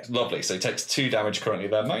prevent 2 of it. Lovely. So he takes 2 damage currently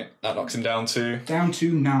there, mate. That knocks him down to... Down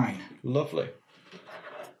to 9. Lovely.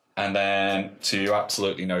 And then, to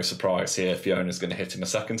absolutely no surprise here, Fiona's going to hit him a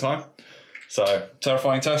second time. So,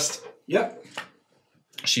 terrifying test. Yep.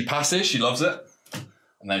 She passes, she loves it.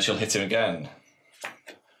 And then she'll hit him again.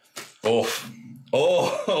 Oof.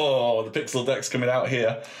 Oh, the pixel deck's coming out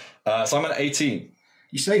here. So I'm at 18.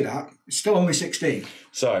 You say that, it's still only 16.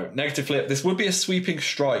 So, negative flip. This would be a sweeping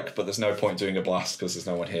strike, but there's no point doing a blast because there's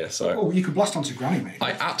no one here. So, oh, you could blast onto Granny, maybe.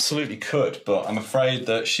 I absolutely could, but I'm afraid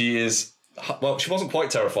that she is... Well, she wasn't quite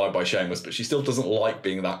terrified by Seamus, but she still doesn't like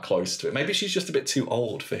being that close to it. Maybe she's just a bit too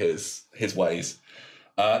old for his ways.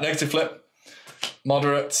 Negative flip.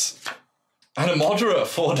 Moderate. And a moderate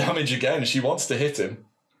 4 damage again. She wants to hit him.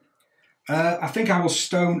 I think I will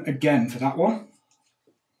stone again for that one.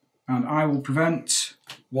 And I will prevent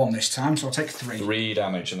 1 this time, so I'll take 3. 3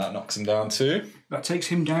 damage, and that knocks him down to... That takes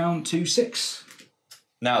him down to 6.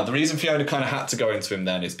 Now, the reason Fiona kind of had to go into him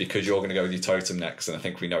then is because you're going to go with your totem next, and I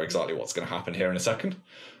think we know exactly what's going to happen here in a second.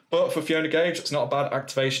 But for Fiona Gage, it's not a bad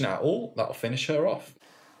activation at all. That'll finish her off.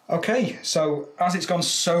 Okay, so as it's gone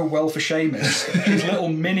so well for Seamus, his little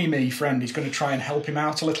mini-me friend is going to try and help him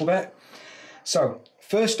out a little bit. So,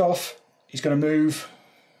 first off, he's going to move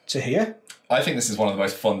to here. I think this is one of the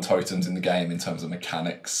most fun totems in the game in terms of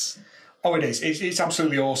mechanics. Oh, it is. It's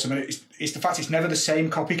absolutely awesome. And it's the fact it's never the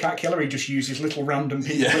same copycat killer. He just uses little random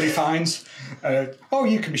people that he finds. Oh,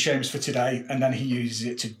 you can be Seamus for today. And then he uses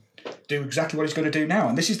it to do exactly what he's going to do now.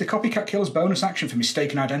 And this is the copycat killer's bonus action for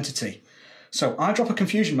mistaken identity. So I drop a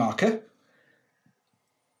confusion marker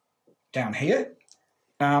down here.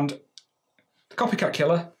 And the copycat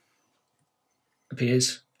killer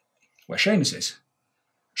appears where Seamus is.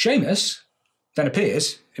 Seamus then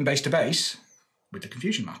appears in base to base with the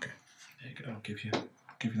confusion marker. There you go, I'll give you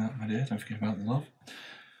that, my dear. Don't forget about the love.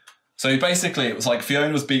 So basically, it was like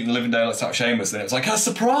Fiona was beating the living daylights out of Seamus, and it was like, a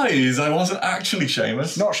surprise! I wasn't actually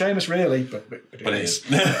Seamus. Not Seamus, really, but it is.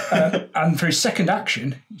 And for his second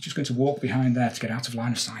action, he's just going to walk behind there to get out of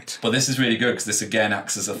line of sight. But this is really good, because this again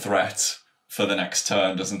acts as a threat for the next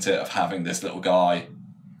turn, doesn't it, of having this little guy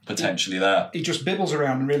potentially there. He just bibbles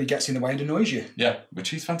around and really gets in the way and annoys you. Yeah, which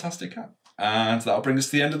he's fantastic at. And that'll bring us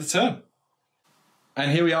to the end of the turn.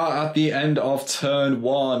 And here we are at the end of turn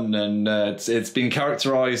 1, and it's been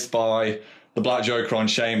characterised by the Black Joker on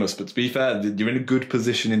Seamus, but to be fair, you're in a good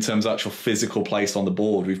position in terms of actual physical place on the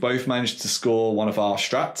board. We've both managed to score one of our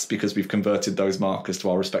strats because we've converted those markers to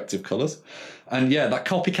our respective colours. And yeah, that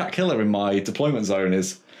copycat killer in my deployment zone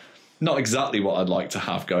is not exactly what I'd like to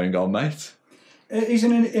have going on, mate. He's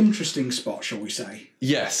in an interesting spot, shall we say?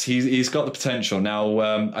 Yes, he's got the potential. Now,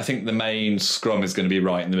 I think the main scrum is going to be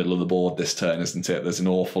right in the middle of the board this turn, isn't it? There's an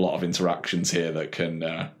awful lot of interactions here that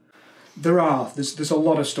can... There's a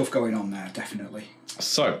lot of stuff going on there, definitely.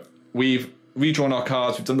 So, we've redrawn our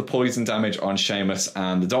cards. We've done the poison damage on Seamus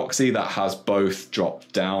and the Doxy. That has both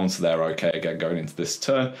dropped down, so they're okay again going into this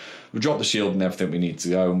turn. We've dropped the shield and everything we need to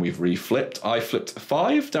go, and we've reflipped. I flipped a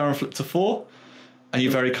 5, Darren flipped a 4. And you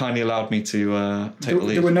very kindly allowed me to take the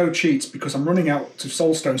lead. There were no cheats because I'm running out of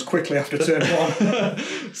soul stones quickly after turn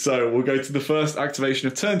 1. So we'll go to the first activation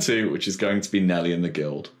of turn 2, which is going to be Nellie and the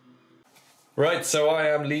Guild. Right, so I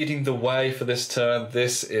am leading the way for this turn.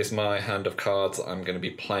 This is my hand of cards that I'm going to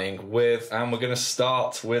be playing with. And we're going to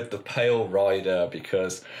start with the Pale Rider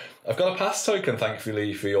because I've got a pass token,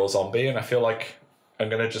 thankfully, for your zombie. And I feel like I'm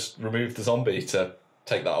going to just remove the zombie to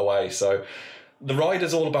take that away. So... the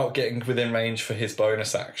Rider's all about getting within range for his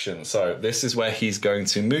bonus action. So this is where he's going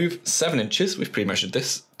to move 7 inches. We've pre-measured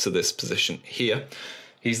this to this position here.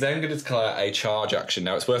 He's then going to declare a charge action.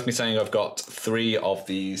 Now, it's worth me saying I've got 3 of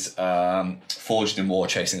these Forged in War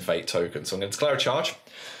Chasing Fate tokens. So I'm going to declare a charge,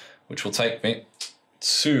 which will take me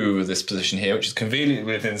to this position here, which is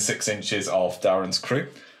conveniently within 6 inches of Darren's crew.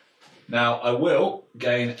 Now, I will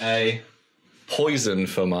gain a poison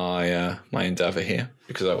for my my endeavour here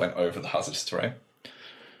because I went over the hazardous terrain.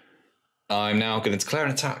 I'm now going to declare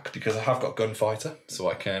an attack because I have got Gunfighter, so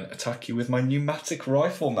I can attack you with my pneumatic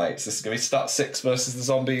rifle, mates. This is going to be stat 6 versus the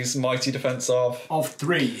zombies' mighty defence of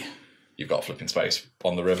 3. You've got flipping space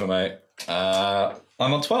on the river, mate. I'm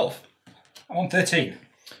on 12. I'm on 13.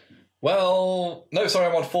 Well, no, sorry,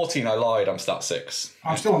 I'm on 14. I lied. I'm stat 6.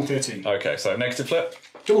 I'm still on 13. Okay, so negative flip.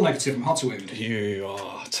 Double negative, I'm hard to wound. You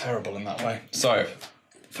are terrible in that way. So,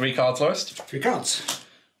 3 cards lowest. 3 cards.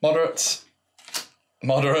 Moderate.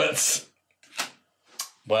 Moderate.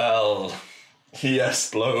 Well, he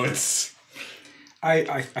explodes.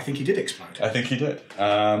 I think he did explode. I think he did.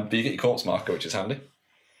 But you get your corpse marker, which is handy.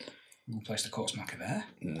 We'll place the corpse marker there.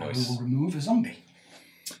 Nice. And we will remove a zombie.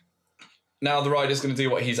 Now the Rider's going to do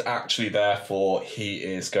what he's actually there for. He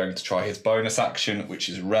is going to try his bonus action, which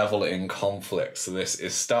is Revel in Conflict. So this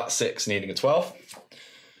is stat 6, needing a 12.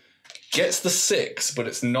 Gets the 6, but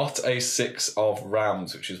it's not a 6 of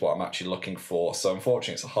rams, which is what I'm actually looking for. So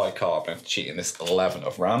unfortunately, it's a high card. I'm going to have to cheat in this 11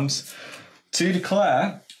 of rams to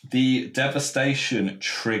declare the Devastation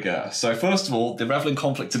trigger. So first of all, the Revel in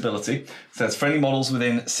Conflict ability says friendly models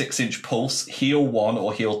within 6-inch pulse heal 1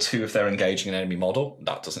 or heal 2 if they're engaging an enemy model.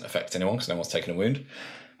 That doesn't affect anyone because no one's taken a wound.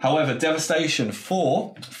 However, Devastation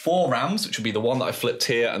for 4 rams, which would be the one that I flipped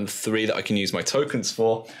here and the 3 that I can use my tokens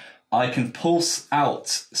for, I can pulse out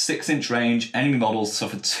 6-inch range enemy models,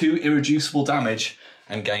 suffer 2 irreducible damage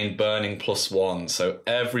and gain burning +1. So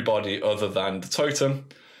everybody other than the totem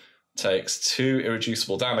takes 2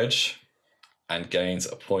 irreducible damage and gains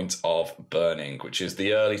a point of burning, which is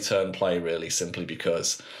the early turn play really, simply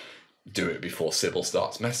because do it before Sybil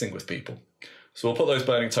starts messing with people. So we'll put those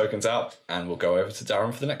burning tokens out and we'll go over to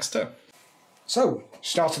Darren for the next turn. So,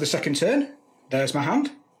 start of the second turn. There's my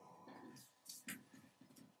hand.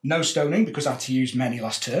 No stoning because I had to use many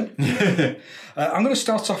last turn. I'm going to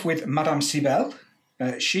start off with Madame Sibel.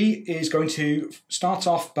 She is going to start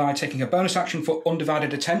off by taking a bonus action for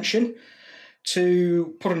Undivided Attention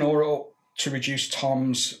to put an aura up to reduce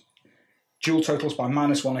Tom's dual totals by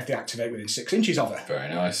 -1 if they activate within 6 inches of her. Very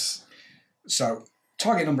nice. So,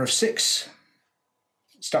 target number of 6.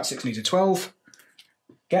 Stat 6 needs a 12.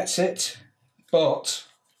 Gets it, but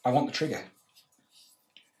I want the trigger.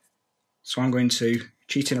 So I'm going to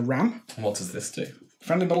cheat in a ram. And what does this do?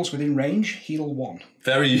 Friendly models within range, heal 1.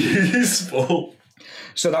 Very useful.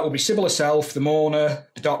 So that will be Sybil herself, the Mourner,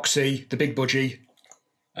 the Doxy, the Big Budgie.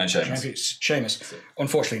 And Seamus. It's Seamus.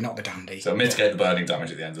 Unfortunately, not the Dandy. So mitigate the burning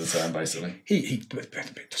damage at the end of the turn, basically. It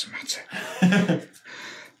doesn't matter.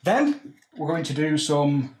 Then we're going to do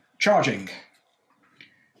some charging.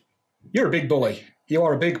 You're a big bully. You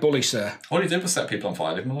are a big bully, sir. All he did was set people on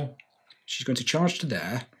fire, leave him alone. She's going to charge to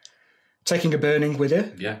there, taking a burning with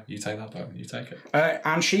her. Yeah, you take that burn. You take it.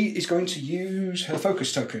 And she is going to use her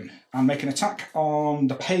focus token and make an attack on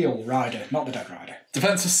the Pale Rider, not the Dead Rider.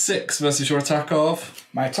 Defense of 6 versus your attack of?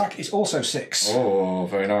 My attack is also 6. Oh,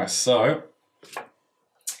 very nice. So,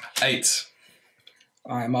 8.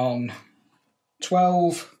 I'm on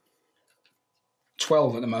 12,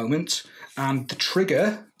 12 at the moment. And the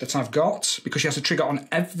trigger that I've got, because she has a trigger on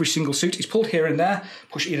every single suit, is pulled here and there,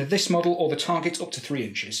 push either this model or the target up to 3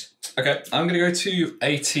 inches. Okay, I'm going to go to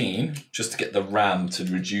 18 just to get the ram to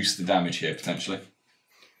reduce the damage here, potentially.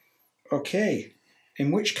 Okay,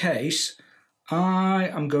 in which case, I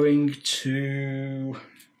am going to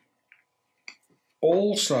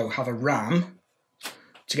also have a ram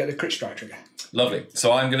to get the crit strike trigger. Lovely.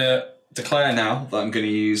 So I'm going to declare now that I'm going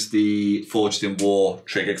to use the Forged in War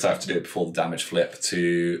trigger because I have to do it before the damage flip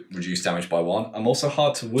to reduce damage by 1. I'm also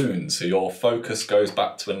hard to wound, so your focus goes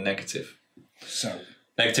back to a negative. So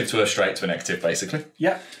negative to a straight to a negative, basically.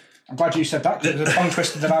 Yeah, I'm glad you said that, because it was a tongue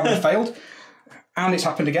twister that I would have failed. And it's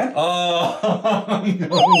happened again. Oh, no.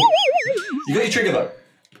 You got your trigger, though.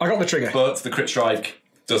 I got the trigger. But the crit strike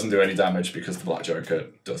doesn't do any damage because the Black Joker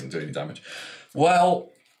doesn't do any damage. Well,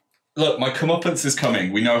 look, my comeuppance is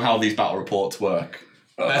coming. We know how these battle reports work.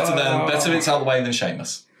 Better it's out of the way than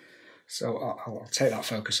Seamus. So I'll take that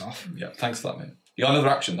focus off. Yeah, thanks for that, mate. You got another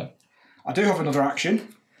action, though? I do have another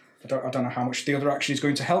action. I don't know how much the other action is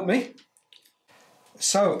going to help me.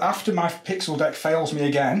 So after my pixel deck fails me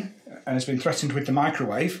again and has been threatened with the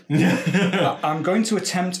microwave, I'm going to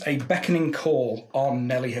attempt a beckoning call on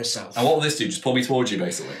Nellie herself. And what will this do? Just pull me towards you,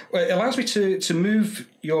 basically? Well, it allows me to move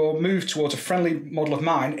your move towards a friendly model of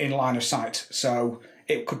mine in line of sight. So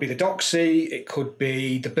it could be the Doxy, it could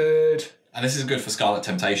be the bird. And this is good for Scarlet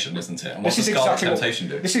Temptation, isn't it? And what does Scarlet Temptation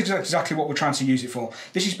do? This is exactly what we're trying to use it for.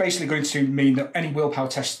 This is basically going to mean that any willpower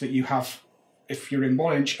test that you have, if you're in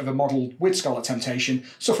 1 inch of a model with Scarlet Temptation,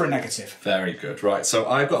 suffer a negative. Very good. Right, so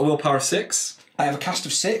I've got a willpower of 6. I have a cast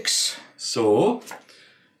of 6. So,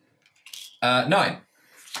 9.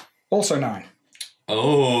 Also 9.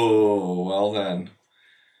 Oh, well then.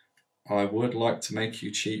 I would like to make you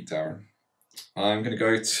cheat, Darren. I'm going to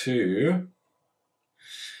go to...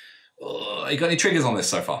 you got any triggers on this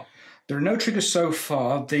so far? There are no triggers so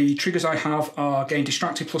far. The triggers I have are gain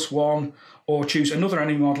distracted +1, or choose another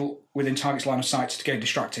enemy model within target's line of sight to gain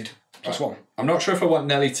distracted +1. I'm not sure if I want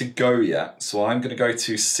Nellie to go yet, so I'm going to go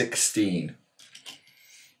to 16.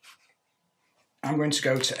 I'm going to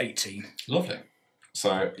go to 18. Lovely.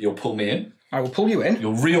 So you'll pull me in. I will pull you in.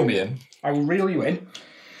 You'll reel me in. I will reel you in.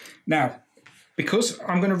 Now, because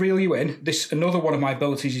I'm going to reel you in, another one of my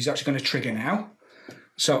abilities is actually going to trigger now.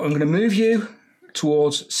 So I'm going to move you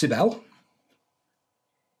towards Sibel.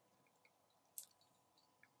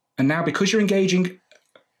 And now, because you're engaging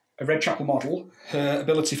a Red Chapel model, her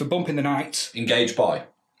ability for Bump in the Night... Engaged by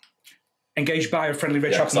a friendly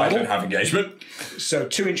Red Chapel model. I don't have engagement. So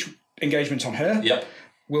 2 inch engagement on her. Yep.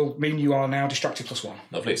 Will mean you are now distracted +1.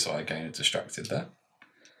 Lovely, so I gain a distracted there.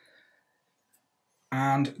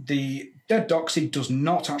 And the Dead Doxy does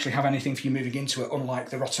not actually have anything for you moving into it, unlike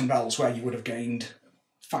the Rotten Bells, where you would have gained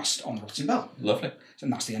fast on the Rotten Bell. Lovely.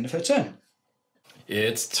 And that's the end of her turn.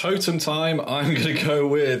 It's totem time. I'm going to go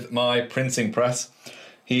with my printing press.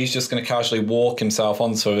 He's just going to casually walk himself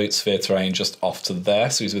onto its sphere terrain just off to there,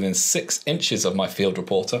 so he's within 6 inches of my field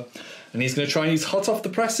reporter. And he's going to try and use Hot Off the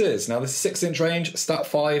Presses. Now, this is 6 inch range, stat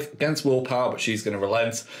 5 against willpower, but she's going to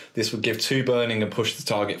relent. This would give 2 burning and push the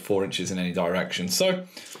target 4 inches in any direction. So,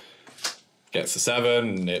 gets a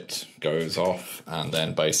 7, it goes off, and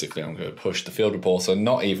then basically I'm going to push the field reporter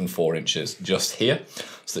not even 4 inches, just here,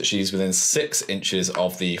 so that she's within 6 inches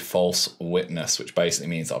of the false witness, which basically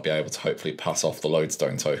means I'll be able to hopefully pass off the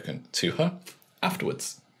lodestone token to her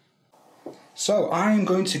afterwards. So I'm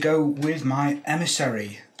going to go with my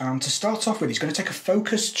emissary. To start off with, he's going to take a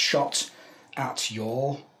focused shot at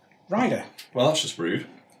your rider. Well, that's just rude.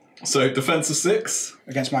 So, defense of 6.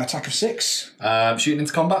 Against my attack of 6. Shooting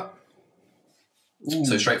into combat. Ooh.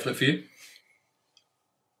 So, straight flip for you.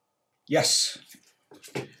 Yes.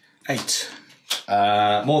 8.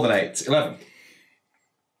 More than 8. 11.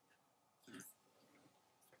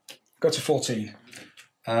 Go to 14.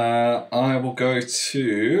 I will go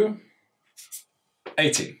to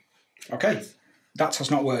 18. Okay. That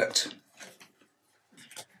has not worked.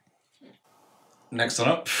 Next one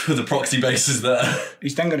up, the proxy base is there.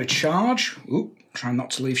 He's then going to charge. Ooh, trying not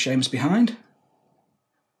to leave Seamus behind.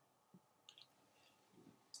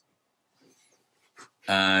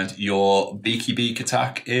 And your beaky beak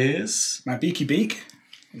attack is? My beaky beak.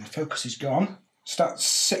 My focus is gone. Stat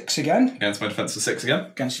 6 again. Against my defense of 6 again.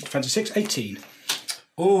 Against your defense of 6, 18.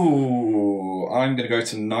 Ooh, I'm going to go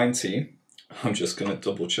to 19. I'm just going to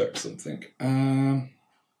double check something.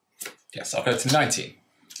 Yes, I'll go to 19.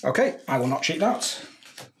 Okay, I will not cheat that.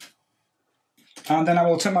 And then I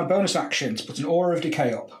will turn my bonus action to put an Aura of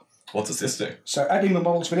Decay up. What does this do? So adding the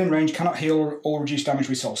models within range cannot heal or reduce damage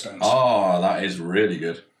with soul stones. Oh, that is really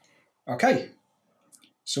good. Okay.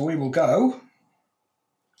 So we will go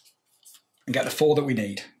and get the 4 that we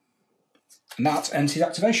need. And that ends his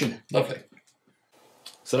activation. Lovely.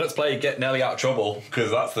 So let's play Get Nellie Out of Trouble,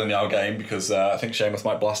 because that's the now game, because I think Seamus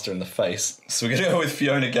might blast her in the face. So we're going to go with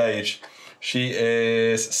Fiona Gage. She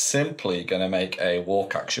is simply going to make a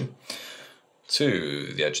walk action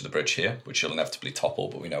to the edge of the bridge here, which she'll inevitably topple,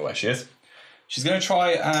 but we know where she is. She's going to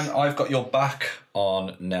try, and I've got your back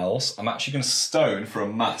on Nels. I'm actually going to stone for a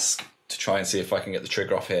mask to try and see if I can get the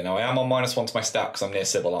trigger off here. Now, I am on -1 to my stat because I'm near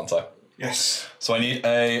Sybil, aren't I? Yes. So I need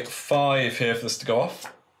a 5 here for this to go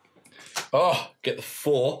off. Oh, get the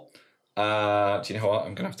 4. Do you know what?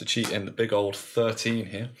 I'm going to have to cheat in the big old 13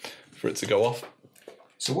 here for it to go off.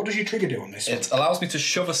 So what does your trigger do on this one? It allows me to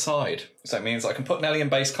shove aside. So that means I can put Nellie in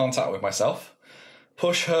base contact with myself,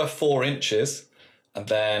 push her 4 inches, and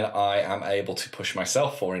then I am able to push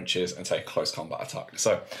myself 4 inches and take a close combat attack.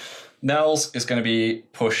 So Nels is going to be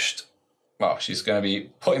pushed, well, she's going to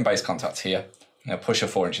be put in base contact here. I'm going to push her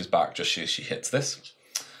 4 inches back just as she hits this.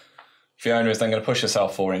 Fiona is then going to push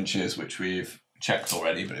herself 4 inches, which we've checked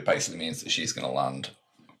already, but it basically means that she's going to land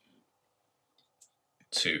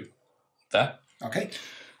to there. Okay.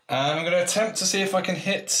 And I'm going to attempt to see if I can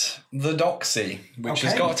hit the Doxy, which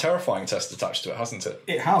has got a terrifying test attached to it, hasn't it?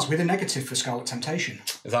 It has, with a negative for Scarlet Temptation.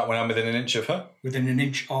 Is that when I'm within an inch of her? Within an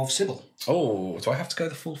inch of Sybil. Oh, do I have to go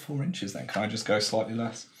the full 4 inches then? Can I just go slightly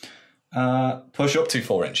less? Push up to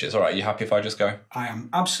 4 inches. All right, you happy if I just go? I am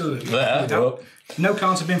absolutely there. No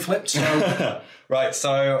cards have been flipped, so... Right,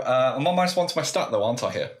 so I'm on -1 to my stat though, aren't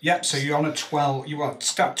I, here? Yep, so you're on a 12. You are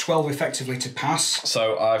stat 12 effectively to pass.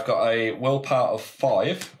 So I've got a willpower of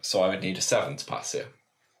 5, so I would need a 7 to pass here.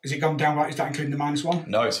 Has it gone down right? Is that including the -1?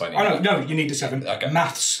 No, so I need... Oh, no, you need a 7. Okay.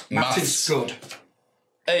 Maths is good.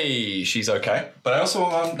 Hey, she's okay. But I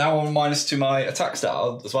also am now on -2 to my attack stat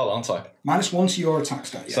as well, aren't I? -1 to your attack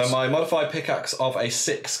stat, yes. So my modified pickaxe of a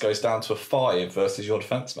 6 goes down to a 5 versus your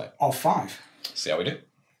defense, mate. Of 5. See how we do.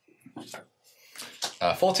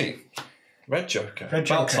 14. Red Joker. Red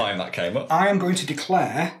Joker. About time that came up. I am going to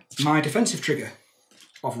declare my defensive trigger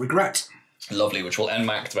of regret. Lovely, which will end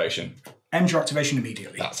my activation. End your activation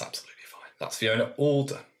immediately. That's absolutely fine. That's Fiona all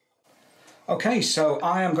done. Okay, so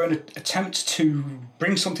I am going to attempt to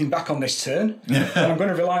bring something back on this turn, and I'm going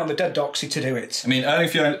to rely on the dead Doxy to do it. I mean,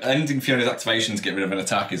 ending Fiona's activation to get rid of an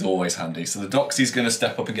attack is always handy, so the Doxy's going to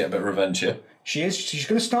step up and get a bit of revenge here. She is. She's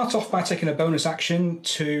going to start off by taking a bonus action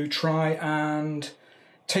to try and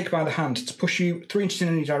take by the hand, to push you 3 inches in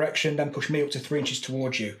any direction, then push me up to 3 inches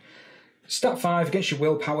towards you. Stat 5 against your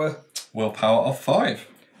willpower. Willpower of 5.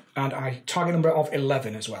 And I target number of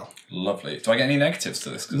 11 as well. Lovely. Do I get any negatives to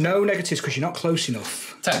this? No negatives because you're not close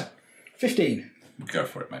enough. 10. 15. Go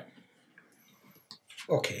for it, mate.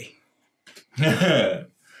 Okay.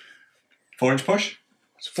 4-inch push?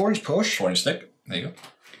 It's a 4-inch push. 4-inch stick. There you go.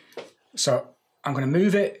 So I'm going to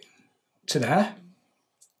move it to there.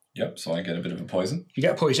 Yep, so I get a bit of a poison. You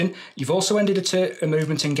get poison. You've also ended a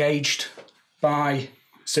movement engaged by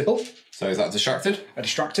Sybil. So is that distracted? A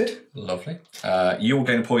distracted. Lovely. You'll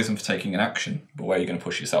gain a poison for taking an action, but where are you going to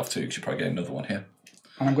push yourself to? Because you probably get another one here.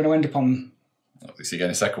 And I'm going to end up on... So you get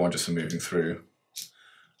a second one just for moving through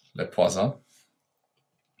Le Poison.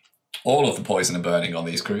 All of the poison and burning on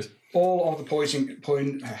these crews. All of the poison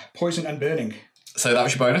and burning. So that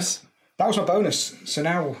was your bonus? That was my bonus. So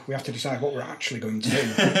now we have to decide what we're actually going to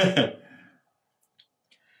do.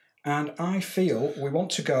 And I feel we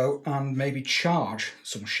want to go and maybe charge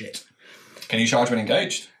some shit. Can you charge when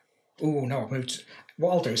engaged? Oh, no, I've moved...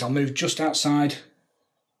 What I'll do is I'll move just outside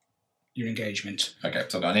your engagement. Okay,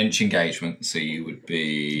 so I've got an inch engagement, so you would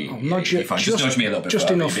be... I'll nudge you. Just nudge me a little bit just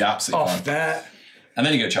further, enough you'd be absolutely off fine. there. And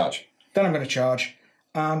then you go charge. Then I'm going to charge.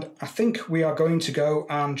 And I think we are going to go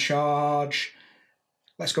and charge...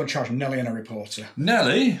 Let's go and charge Nellie and a reporter.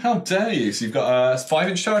 Nellie? How dare you? So you've got a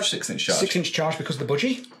 5-inch charge, 6-inch charge? 6-inch charge because of the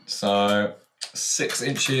budgie. So 6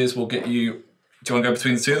 inches will get you... Do you want to go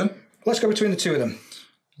between the two of them? Let's go between the two of them.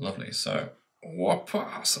 Lovely. So,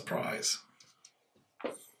 whoppa, surprise.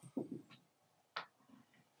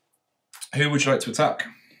 Who would you like to attack?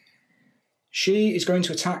 She is going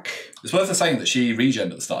to attack... It's worth saying that she regened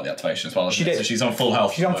at the start of the activation as well, isn't She it? did. So she's on full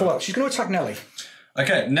health. She's on full health. She's going to attack Nellie.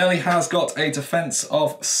 Okay, Nellie has got a defense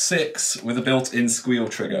of 6 with a built-in squeal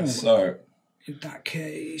trigger, Ooh. So... In that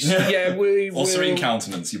case... yeah, we will... Or serene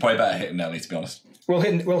countenance. You're probably better hitting Nellie, to be honest. We'll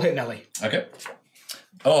hit Nellie. Okay.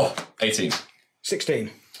 Oh, 18.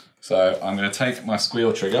 16. So I'm going to take my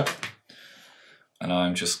squeal trigger and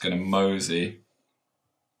I'm just going to mosey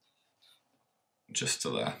just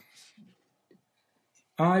to there.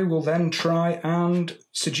 I will then try and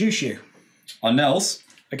seduce you. On Nels.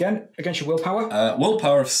 Again, against your willpower.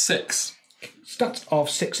 Willpower of 6. Stat of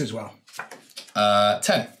 6 as well.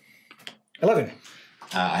 10. 11.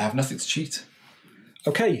 I have nothing to cheat.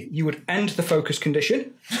 Okay, you would end the focus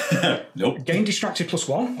condition. Nope. Gain distracted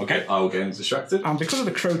 +1. Okay, I will gain distracted. And because of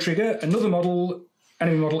the crow trigger, another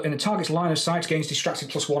enemy model in the target's line of sight gains distracted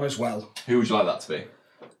 +1 as well. Who would you like that to be?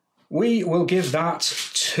 We will give that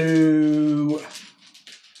to...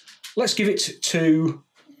 Let's give it to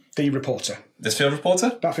the reporter. This field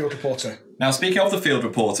reporter? That field reporter. Now, speaking of the field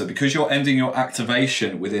reporter, because you're ending your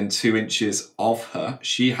activation within 2 inches of her,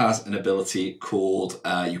 she has an ability called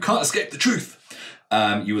You Can't Escape the Truth.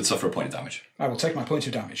 You would suffer a point of damage. I will take my point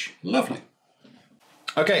of damage. Lovely.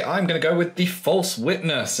 Okay, I'm going to go with the false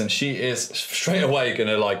witness, and she is straight away going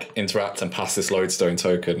to like interact and pass this lodestone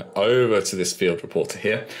token over to this field reporter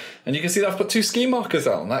here. And you can see that I've put 2 ski markers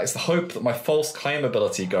out, and that is the hope that my false claim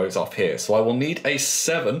ability goes off here. So I will need a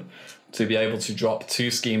 7 to be able to drop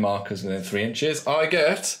 2 ski markers within 3 inches. I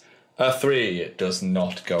get a 3. It does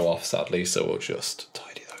not go off, sadly, so we'll just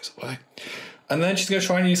tidy those away. And then she's going to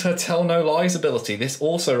try and use her Tell No Lies ability. This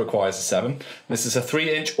also requires a 7. This is a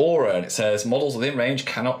 3-inch aura, and it says models within range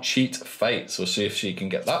cannot cheat fate. So we'll see if she can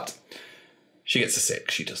get that. She gets a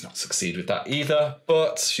 6. She does not succeed with that either,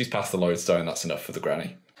 but she's passed the lodestone. That's enough for the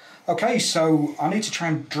granny. Okay, so I need to try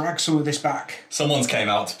and drag some of this back. Someone's came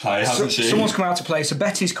out to play, hasn't she? Someone's come out to play, so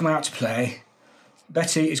Betty's come out to play.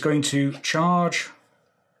 Betty is going to charge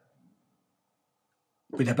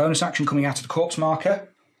with her bonus action coming out of the corpse marker.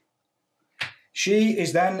 She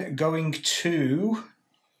is then going to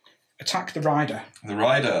attack the rider. The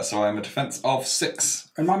rider, so I'm a defense of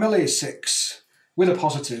 6. And my melee is 6, with a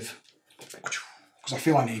positive. Because I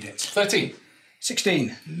feel I need it. 13.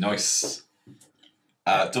 16. Nice.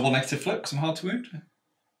 Double negative flip, because I'm hard to wound.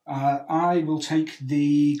 I will take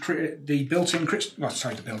the built-in crit... Oh,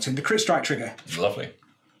 sorry, the crit strike trigger. Lovely.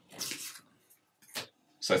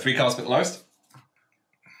 So 3 cards at the lowest.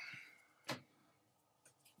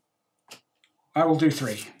 I will do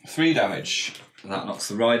 3. 3 damage. That knocks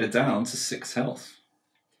the rider down to 6 health.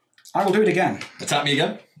 I will do it again. Attack me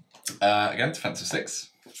again. Again, defense of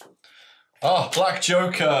 6. Oh, Black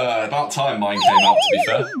Joker. About time mine came out, to be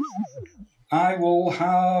fair. I will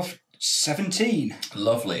have 17.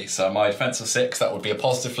 Lovely. So my defense of 6, that would be a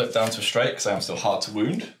positive flip down to a straight, because I am still hard to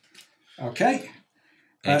wound. Okay.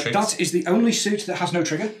 That is the only suit that has no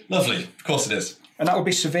trigger. Lovely. Of course it is. And that would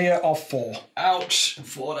be severe of 4. Ouch.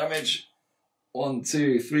 4 damage. 1,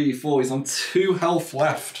 2, 3, 4. He's on 2 health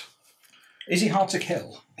left. Is he hard to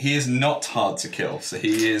kill? He is not hard to kill, so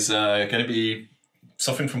he is going to be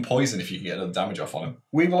suffering from poison if you can get another damage off on him.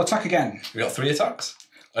 We will attack again. We got 3 attacks.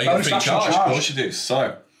 Oh, you got 3 charge. Of course you do.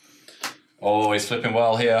 So, oh, he's flipping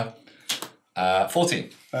well here. 14.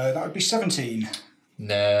 That would be 17.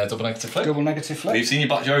 Nah, double negative flip. Double negative flip. You've seen your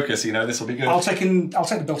Black Joker, so you know this will be good. I'll take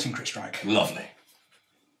the built-in crit strike. Lovely.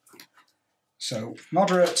 So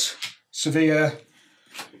moderate, severe.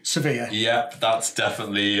 Yep, that's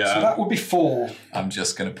definitely... so that would be 4. I'm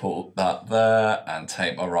just going to put that there and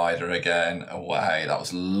take my rider again away. That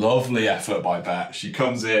was lovely effort by Bet. She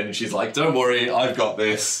comes in and she's like, don't worry, I've got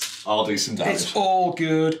this. I'll do some damage. It's all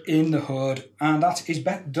good in the hood, and that is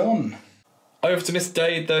Bet done. Over to Miss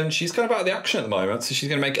Dade then. She's kind of out of the action at the moment, so she's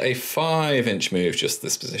going to make a 5-inch move, just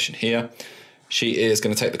this position here. She is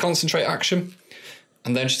going to take the concentrate action.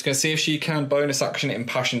 And then she's going to see if she can bonus action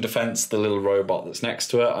Impassioned Defense, the little robot that's next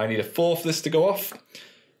to her. I need a 4 for this to go off.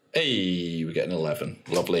 Hey, we get an 11.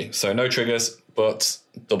 Lovely. So no triggers, but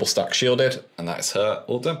double stack shielded, and that is her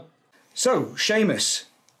all done. So, Seamus.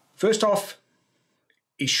 First off,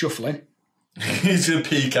 he's shuffling. He's going to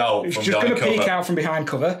peek out He's from just going to behind peek cover. out from behind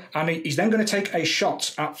cover, and he's then going to take a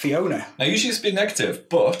shot at Fiona. Now, usually it's been negative,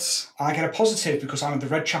 but... I get a positive because I'm the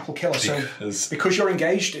Red Chapel Killer. So because you're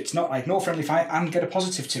engaged, it's not like no friendly fire, and get a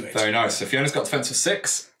positive to it. Very nice. So Fiona's got defense of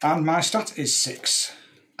 6. And my stat is 6.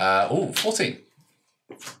 14.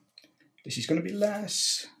 This is going to be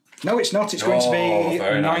less. No, it's not. It's going to be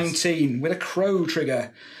 19 nice. with a crow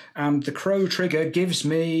trigger. And the crow trigger gives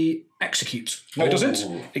me execute. No, it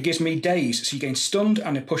doesn't. It gives me daze. So you gain stunned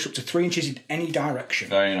and a push up to 3 inches in any direction.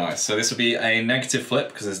 Very nice. So this will be a negative flip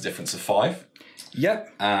because there's a difference of 5.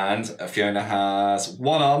 Yep. And Fiona has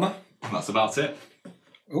 1 armour. And that's about it.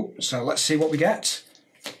 Oh, so let's see what we get.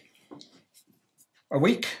 A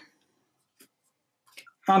weak.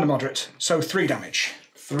 And a moderate. So 3 damage.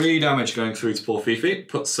 3 damage going through to poor Fifi.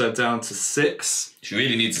 Puts her down to 6. She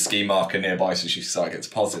really needs a ski marker nearby so she gets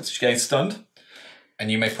positive. So she gains stunned. And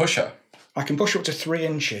you may push her. I can push up to 3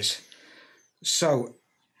 inches. So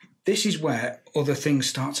this is where other things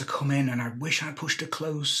start to come in, and I wish I pushed her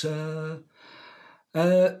closer.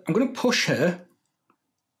 I'm going to push her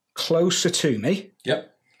closer to me.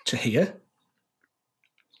 Yep. To here.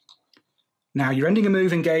 Now, you're ending a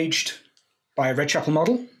move engaged by a Red Chapel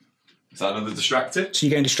model. Is that another distracted? So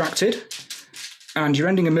you're getting distracted. And you're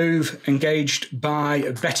ending a move engaged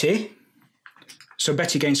by Betty. So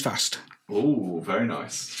Betty gains fast. Oh, very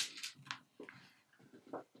nice.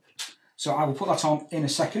 So I will put that on in a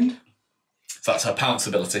second. So that's her pounce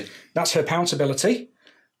ability. That's her pounce ability.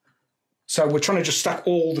 So we're trying to just stack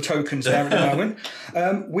all the tokens there at the moment.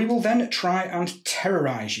 We will then try and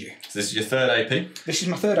terrorise you. So this is your third AP? This is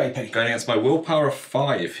my third AP. Going against my willpower of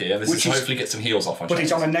 5 here. This is hopefully get some heals off my But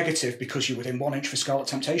chances. it's on a negative because you're within 1 inch for Scarlet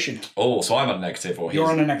Temptation. Oh, so I'm on a negative or You're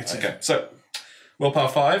on a negative. Okay, so willpower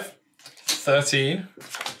 5, 13,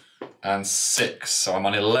 and 6. So I'm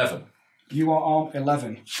on 11. You are on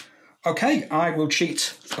 11. Okay, I will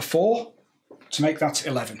cheat a 4 to make that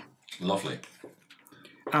 11. Lovely.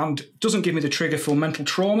 And doesn't give me the trigger for mental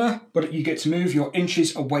trauma, but you get to move your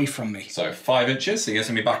inches away from me. So 5 inches, so you're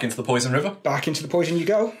getting me back into the poison river. Back into the poison you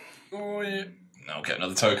go. Oh, yeah. I'll get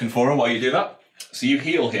another token for him while you do that. So you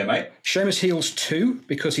heal here, mate. Seamus heals 2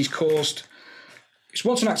 because he's caused... It's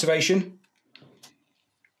once an activation.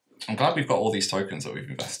 I'm glad we've got all these tokens that we've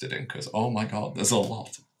invested in, because, oh my god, there's a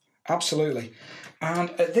lot. Absolutely.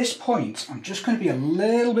 And at this point, I'm just going to be a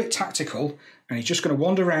little bit tactical, and he's just going to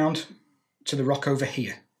wander around to the rock over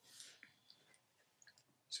here.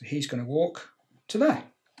 So he's going to walk to there.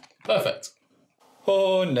 Perfect.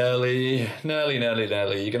 Oh, Nellie. Nellie.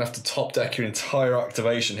 You're going to have to top deck your entire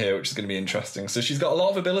activation here, which is going to be interesting. So she's got a lot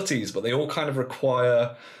of abilities, but they all kind of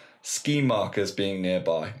require scheme markers being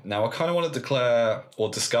nearby. Now, I kind of want to declare, or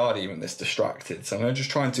discard even this distracted. So I'm going to just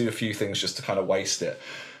try and do a few things just to kind of waste it.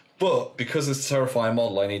 But because it's a terrifying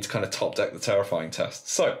model, I need to kind of top deck the terrifying test.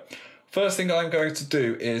 So first thing I'm going to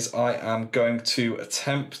do is I am going to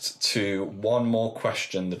attempt to one more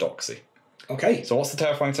question the doxy. Okay. So what's the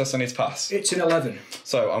terrifying test I need to pass? It's an 11.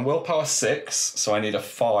 So I'm willpower 6, so I need a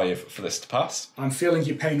 5 for this to pass. I'm feeling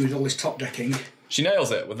your pain with all this top decking. She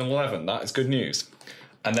nails it with an 11. That is good news.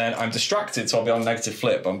 And then I'm distracted, so I'll be on a negative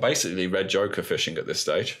flip. I'm basically red Joker fishing at this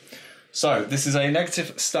stage. So this is a negative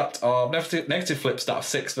flip stat of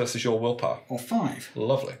 6 versus your willpower. Or 5.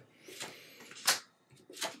 Lovely.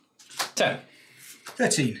 10.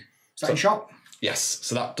 13. Is that in shot? Yes,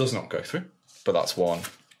 so that does not go through, but that's one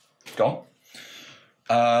gone.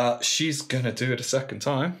 She's going to do it a second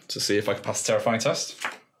time to see if I can pass the terrifying test.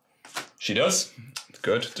 She does.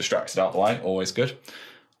 Good. Distracted out the way. Always good.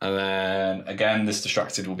 And then, again, this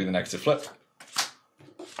distracted will be the negative flip.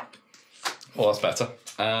 Well, that's better.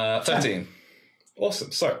 13.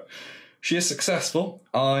 Awesome. So, she is successful.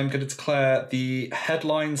 I'm going to declare the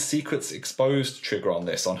headline secrets exposed trigger on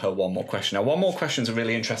this, on her one more question. Now, one more question is a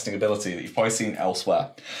really interesting ability that you've probably seen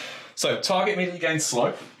elsewhere. So, target immediately gains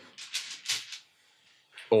slow.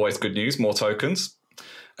 Always good news, more tokens.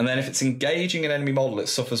 And then if it's engaging an enemy model, it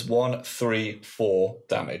suffers 1, 3, 4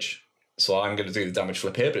 damage. So I'm going to do the damage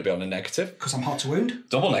flip here, but it'll be on a negative. Because I'm hot to wound.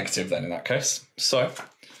 Double negative then in that case. So,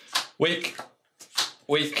 weak,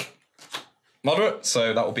 moderate.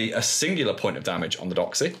 So that will be a singular point of damage on the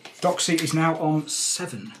doxy. Doxy is now on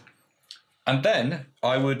 7. And then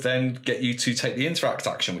I would then get you to take the interact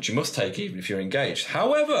action, which you must take even if you're engaged.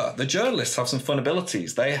 However, the journalists have some fun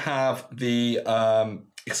abilities. They have the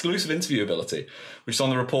exclusive interview ability, which is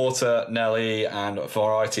on the reporter, Nellie, and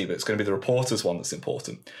Variety, but it's going to be the reporter's one that's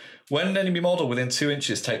important. When an enemy model within 2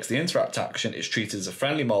 inches takes the interact action, it's treated as a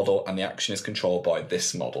friendly model, and the action is controlled by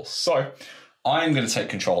this model. So I'm going to take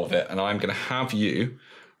control of it, and I'm going to have you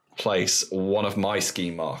place one of my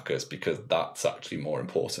scheme markers, because that's actually more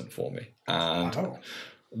important for me. And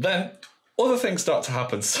then other things start to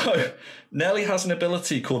happen. So Nellie has an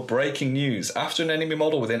ability called Breaking News. After an enemy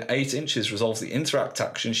model within 8 inches resolves the interact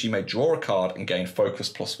action, she may draw a card and gain focus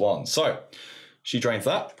 +1. So she drains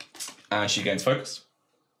that, and she gains focus.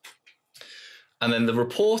 And then the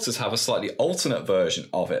reporters have a slightly alternate version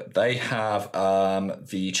of it. They have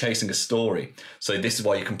the Chasing a Story. So this is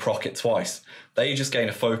why you can proc it twice. They just gain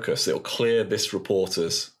a focus. It'll clear this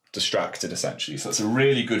reporter's distracted, essentially. So it's a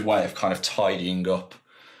really good way of kind of tidying up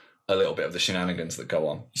a little bit of the shenanigans that go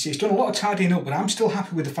on. You see, it's done a lot of tidying up, but I'm still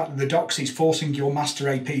happy with the fact that the doxy's forcing your master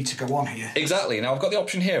AP to go on here. Exactly. Now, I've got the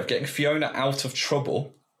option here of getting Fiona out of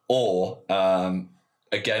trouble, or,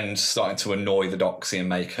 again, starting to annoy the doxy and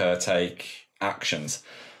make her take actions.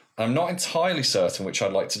 I'm not entirely certain which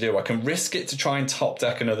I'd like to do. I can risk it to try and top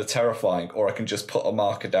deck another terrifying, or I can just put a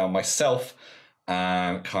marker down myself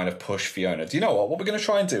and kind of push Fiona. Do you know what? What we're going to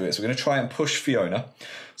try and do is we're going to try and push Fiona.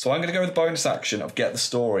 So I'm going to go with the bonus action of Get the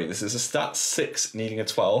Story. This is a stat 6 needing a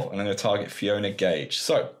 12, and I'm going to target Fiona Gage.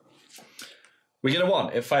 So We get a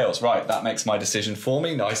 1. It fails. Right, that makes my decision for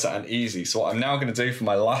me nicer and easy. So what I'm now going to do for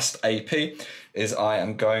my last AP is I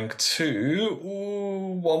am going to...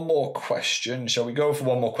 one more question. Shall we go for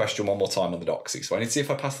one more question one more time on the doxy? So I need to see if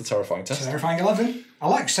I pass the terrifying test. Terrifying 11. I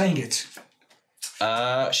like saying it.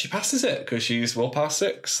 She passes it because she's willpower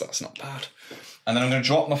 6. That's not bad. And then I'm going to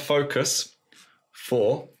drop my focus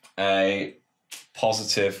for a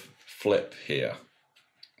positive flip here.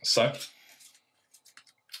 So...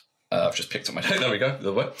 I've just picked up my note. There we go.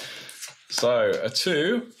 The other way. So a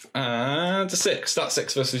 2 and a 6. That's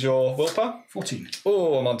 6 versus your willpower. 14.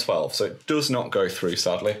 Oh, I'm on 12. So it does not go through,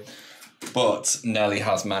 sadly. But Nellie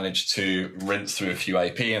has managed to rinse through a few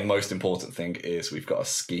AP. And the most important thing is we've got a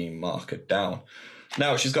scheme marker down.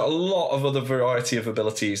 Now, she's got a lot of other variety of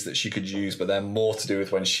abilities that she could use, but they're more to do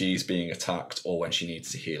with when she's being attacked or when she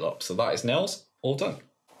needs to heal up. So that is Nell's all done.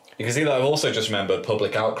 You can see that I've also just remembered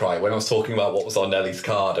public outcry. When I was talking about what was on Nellie's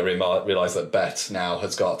card, I realised that Bet now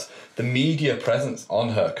has got the media presence on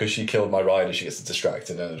her because she killed my rider. She gets a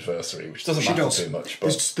distracted an adversary, which doesn't matter too much.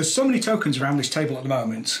 But... There's so many tokens around this table at the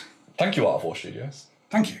moment. Thank you, Art of War Studios.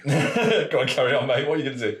 Thank you. Go on, carry on, mate. What are you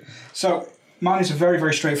going to do? So mine is a very,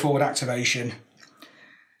 very straightforward activation.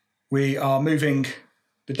 We are moving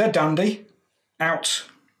the dead dandy out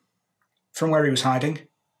from where he was hiding.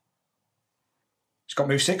 He's got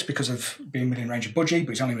move 6 because of being within range of Budgie,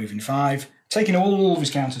 but he's only moving 5. Taking all of his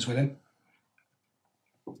counters with him.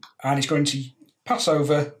 And he's going to pass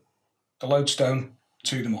over the lodestone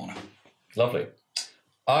to the mourner. Lovely.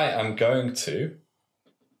 I am going to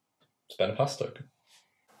spend a pass token.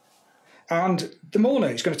 And the mourner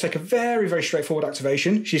is going to take a very, very straightforward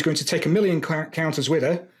activation. She's going to take 1,000,000 counters with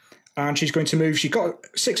her. And she's going to move. She's got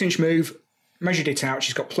a 6-inch move, measured it out.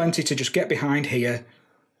 She's got plenty to just get behind here.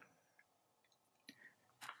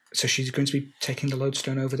 So she's going to be taking the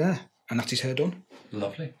lodestone over there. And that is her done.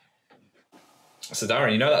 Lovely. So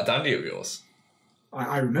Darren, you know that dandy of yours?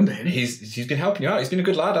 I remember him. He's been helping you out. He's been a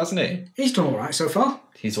good lad, hasn't he? He's done all right so far.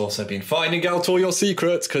 He's also been finding out all your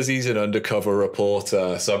secrets because he's an undercover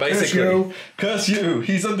reporter. So basically... Curse you!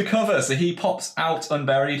 He's undercover. So he pops out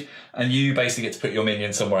unburied and you basically get to put your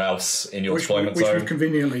minion somewhere else in your deployment zone. Which we've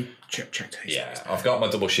conveniently checked. Yeah, I've got my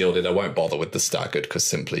double shielded. I won't bother with the staggered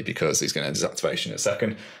simply because he's going to end his activation in a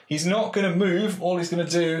second. He's not going to move. All he's going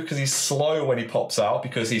to do, because he's slow when he pops out,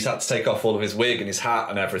 because he's had to take off all of his wig and his hat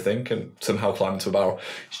and everything and somehow climb into a barrel,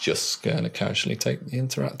 he's just going to casually take the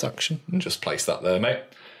interact action and just place that there, mate.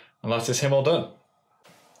 And that is him all done.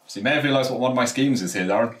 So you may have realised what one of my schemes is here,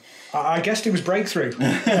 Darren. I guessed it was breakthrough.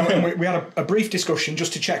 And we had a brief discussion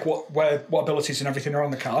just to check what abilities and everything are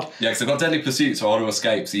on the card. Yeah, because I've got Deadly Pursuit, so auto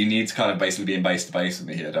escape, so you need to kind of basically be in base to base with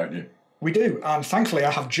me here, don't you? We do, and thankfully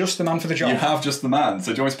I have just the man for the job. You have just the man,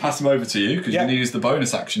 so do you want to pass him over to you? Because you're going to use the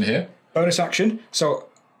bonus action here. Bonus action. So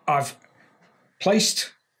I've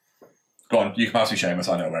placed... Go on, you can pass me Seamus,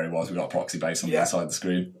 I know where he was. We've got a proxy base on the other side of the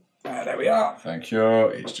screen. There we are. Thank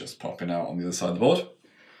you. He's just popping out on the other side of the board.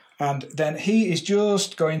 And then he is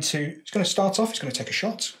just going to... He's going to start off, he's going to take a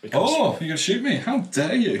shot. Oh, you're going to shoot me? How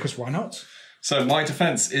dare you? Because why not? So my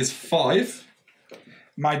defence is 5.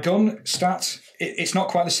 My gun stat... It's not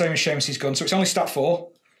quite the same as Seamus's gun, so it's only stat 4.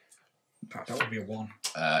 That would be a 1.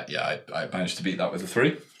 Yeah, I managed to beat that with a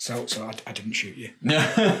 3. So I didn't shoot you.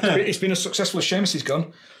 It's been as successful as Seamus's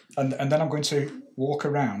gun. And then I'm going to walk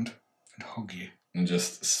around and hug you. And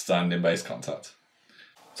just stand in base contact.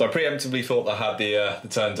 So I preemptively thought I had the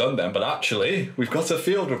turn done then, but actually we've got a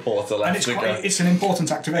field reporter left to go. It's an important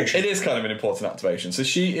activation. It is kind of an important activation. So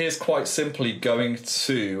she is quite simply going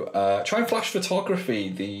to try and flash photography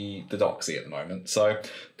the doxy at the moment. So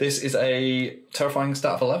this is a terrifying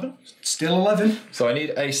stat of 11. Still 11. So I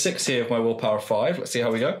need a 6 here with my willpower 5. Let's see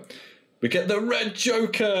how we go. We get the red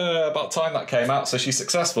joker. About time that came out, so she's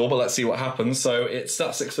successful, but let's see what happens. So it's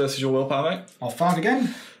stat 6 versus your willpower, mate. I'll fire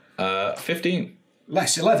again. 15.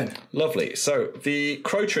 Less, 11. Lovely. So the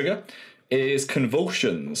crow trigger is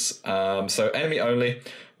convulsions. So enemy only.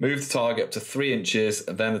 Move the target up to 3 inches.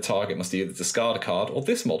 Then the target must either discard a card or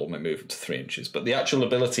this model may move up to 3 inches. But the actual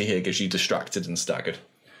ability here gives you distracted and staggered.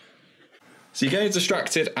 So you get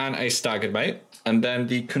distracted and a staggered, mate. And then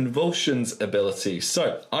the convulsions ability.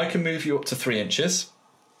 So I can move you up to 3 inches.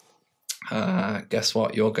 Guess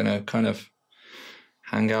what? You're going to kind of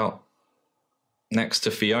hang out next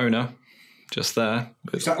to Fiona. Just there.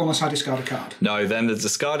 Is that unless I discard a card? No, then the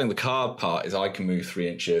discarding the card part is I can move 3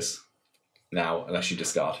 inches now, unless you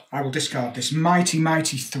discard. I will discard this mighty,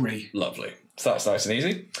 mighty 3. Lovely. So that's nice and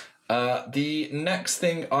easy. The next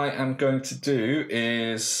thing I am going to do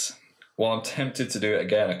is, well, I'm tempted to do it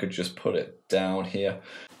again. I could just put it down here.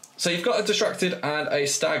 So you've got a distracted and a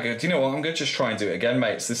staggered. Do you know what? I'm going to just try and do it again,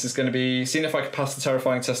 mates. This is going to be seeing if I can pass the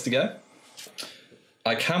terrifying test again.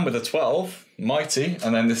 I can with a 12, mighty,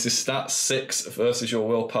 and then this is stat 6 versus your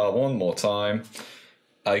willpower one more time.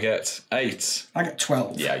 I get 8. I get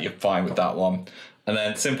 12. Yeah, you're fine with that one. And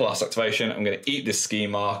then simple ass activation, I'm going to eat this ski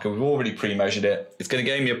marker. We've already pre-measured it. It's going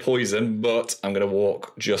to give me a poison, but I'm going to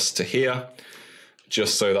walk just to here,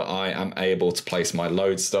 just so that I am able to place my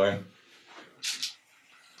lodestone.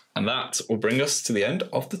 And that will bring us to the end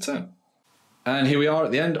of the turn. And here we are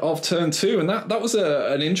at the end of turn 2, and that was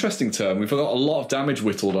an interesting turn. We've got a lot of damage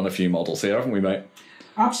whittled on a few models here, haven't we, mate?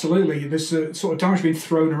 Absolutely. There's sort of damage being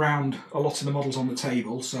thrown around a lot of the models on the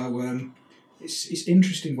table, so it's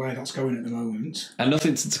interesting where that's going at the moment. And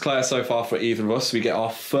nothing to declare so far for either of us. We get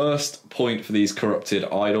our first point for these corrupted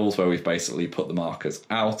idols, where we've basically put the markers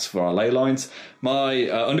out for our ley lines. My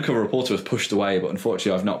undercover reporter was pushed away, but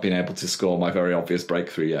unfortunately I've not been able to score my very obvious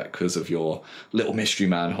breakthrough yet because of your little mystery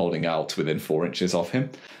man holding out within 4 inches of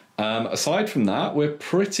him. Aside from that, we're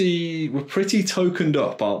pretty tokened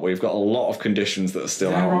up, aren't we? We've got a lot of conditions that are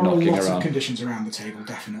still out knocking around. There are lots of conditions around the table,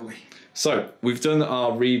 definitely. So, we've done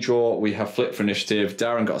our redraw, we have flipped for initiative,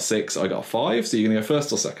 Darren got a 6, I got a 5, so you're going to go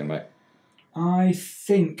first or second, mate? I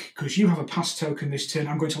think, because you have a pass token this turn,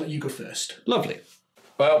 I'm going to let you go first. Lovely.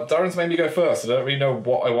 Well, Darren's made me go first. I don't really know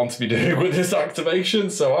what I want to be doing with this activation,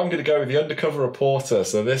 so I'm going to go with the undercover reporter.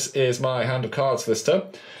 So this is my hand of cards for this turn.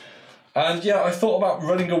 And yeah, I thought about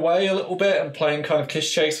running away a little bit and playing kind of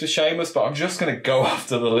kiss chase with Seamus, but I'm just going to go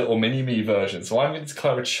after the little mini-me version. So I'm going to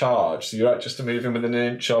declare a charge. So you're right, just to move in within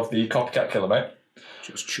an inch of the copycat killer, mate.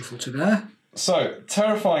 Just shuffle to there. So,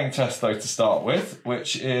 terrifying test though to start with,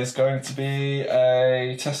 which is going to be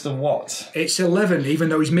a test of what? It's 11, even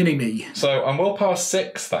though he's mini-me. So I'm willpower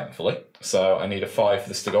 6, thankfully. So I need a 5 for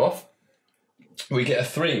this to go off. We get a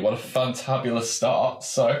 3. What a fantabulous start.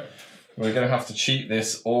 So we're going to have to cheat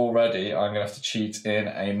this already. I'm going to have to cheat in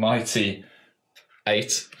a mighty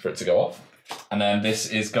 8 for it to go off. And then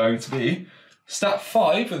this is going to be stat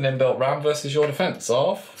 5 with an inbuilt ram versus your defense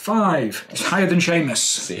of 5. It's higher than Seamus.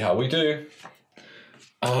 See how we do.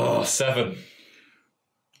 Oh, 7.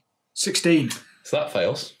 16. So that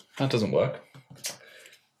fails. That doesn't work.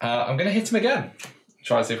 I'm going to hit him again.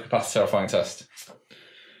 Try and see if we can pass the terrifying test.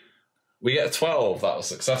 We get a 12. That was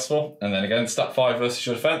successful. And then again, stat 5 versus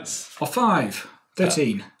your defense. Or 5.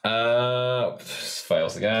 13.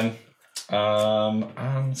 Fails again.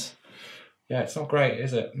 And yeah, it's not great,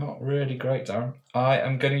 is it? Not really great, Darren. I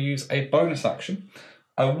am going to use a bonus action.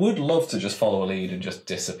 I would love to just follow a lead and just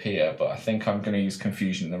disappear, but I think I'm going to use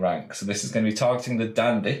confusion in the ranks. So this is going to be targeting the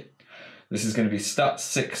dandy. This is going to be stat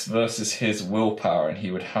 6 versus his willpower, and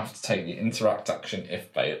he would have to take the interact action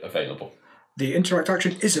if available. The interact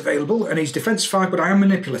action is available, and he's defense 5, but I am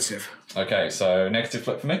manipulative. Okay, so negative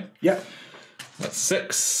flip for me. Yep. That's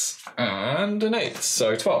 6 and an 8,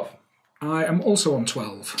 so 12. I am also on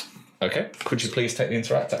 12. Okay, could you please take the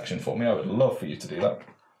interact action for me? I would love for you to do that.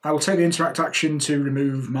 I will take the interact action to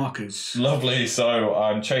remove markers. Lovely, so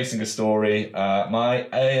I'm chasing a story.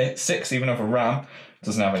 My 6, even over ram,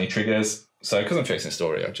 doesn't have any triggers. So because I'm chasing a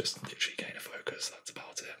story, I just literally gain a focus. That's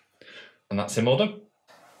about it. And that's him all done.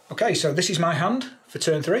 Okay, so this is my hand for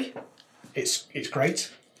turn 3. It's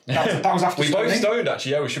great. That was after we both stoned,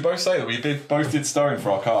 actually. Yeah, we should both say that we both did stone for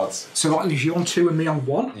our cards. So that leaves you on 2 and me on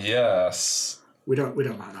 1? Yes. We don't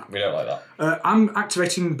like that. We don't like that. I'm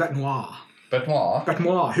activating Bête Noire. Bête Noire? Bête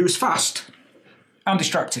Noire, who's fast and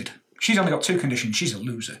distracted. She's only got 2 conditions. She's a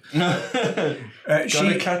loser.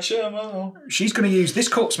 Gotta catch her. She's going to use this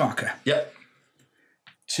corpse marker. Yep.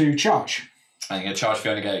 To charge. And you're going to charge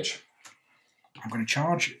Fiona Gage. I'm going to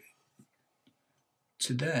charge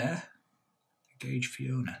to there. Gauge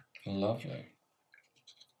Fiona. Lovely.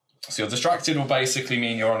 So you're distracted will basically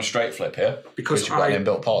mean you're on a straight flip here. Because you've got an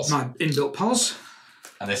inbuilt pause. My inbuilt pause.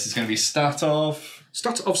 And this is going to be stat of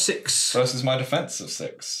 6. Versus my defense of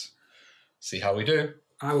 6. See how we do.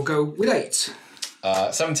 I will go with 8.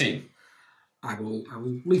 17. I will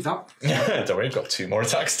leave that. Don't worry, you've got 2 more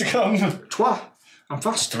attacks to come. Trois. I'm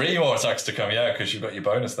fast. 3 more attacks to come, yeah, because you've got your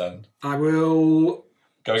bonus then. I will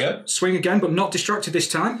go again. Swing again, but not distracted this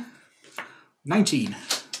time. 19.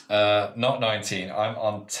 Not 19. I'm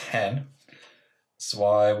on 10. So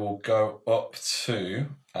I will go up to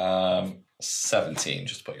 17.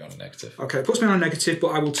 Just put you on a negative. Okay, it puts me on a negative, but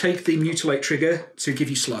I will take the mutilate trigger to give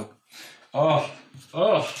you slow. Oh,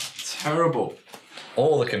 terrible.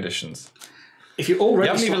 All the conditions. If you're already...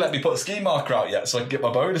 You haven't even let me put a ski marker out yet, so I can get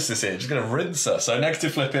my bonuses here. Just going to rinse her. So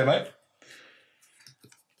negative flip here, mate.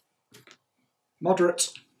 Moderate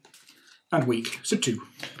and weak. So 2.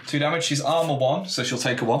 2 damage. She's armor 1, so she'll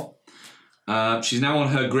take a 1. She's now on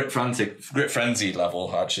her grit frenzied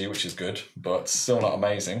level, actually, which is good, but still not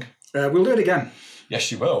amazing. We'll do it again. Yes,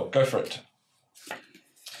 she will. Go for it.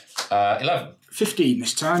 11. 15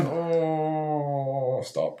 this time. Oh,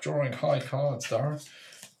 stop drawing high cards, Darren.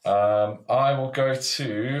 I will go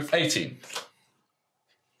to 18.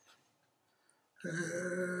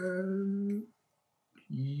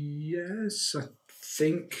 Yes, I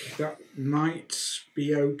think that might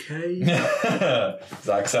be okay. Is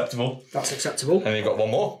that acceptable? That's acceptable. And you've got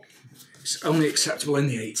one more. It's only acceptable in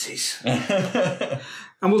the 80s.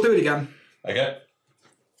 And we'll do it again. Okay.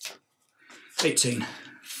 18.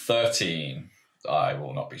 13. I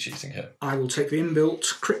will not be cheating here. I will take the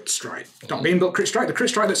inbuilt crit strike. Not the inbuilt crit strike, the crit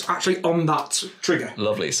strike that's actually on that trigger.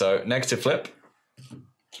 Lovely. So, negative flip.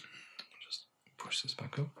 Just push this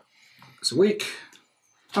back up. It's a weak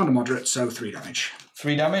and a moderate, so 3 damage.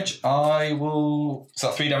 3 damage. I will... Is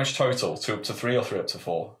that 3 damage total? 2 up to 3 or 3 up to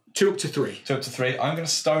 4? 2 up to 3. 2 up to 3. I'm going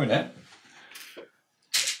to stone it.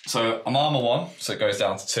 So I'm armor 1, so it goes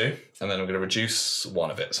down to 2, and then I'm going to reduce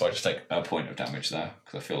 1 of it. So I just take a point of damage there,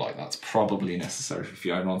 because I feel like that's probably necessary for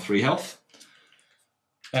Fiona on 3 health.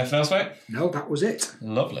 Anything else, mate? No, that was it.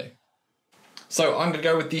 Lovely. So I'm going to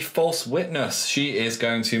go with the false witness. She is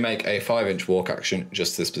going to make a 5-inch walk action,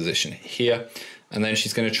 just this position here. And then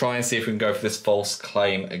she's going to try and see if we can go for this false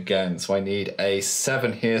claim again. So I need a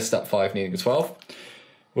 7 here, step 5 needing a 12.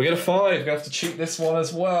 We get a 5. We're going to have to cheat this one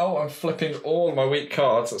as well. I'm flipping all of my weak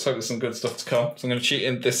cards. Let's hope there's some good stuff to come. So I'm going to cheat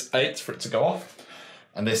in this 8 for it to go off.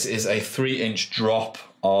 And this is a 3-inch drop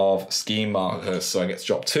of scheme markers. So I get to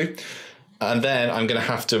drop 2. And then I'm going to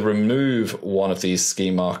have to remove one of these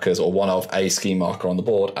scheme markers, or one of a scheme marker on the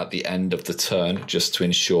board at the end of the turn, just to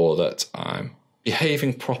ensure that I'm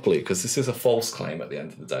behaving properly, because this is a false claim at the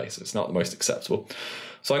end of the day. So it's not the most acceptable.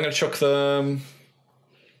 So I'm going to chuck them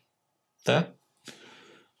there.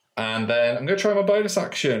 And then I'm going to try my bonus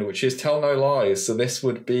action, which is Tell No Lies. So this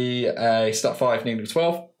would be a step 5 needing a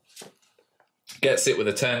 12. Gets it with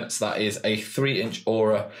a 10. So that is a 3-inch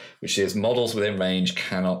aura, which is models within range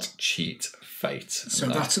cannot cheat fate. So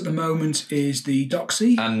that at the moment is the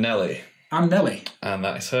Doxy. And Nellie. And Nellie. And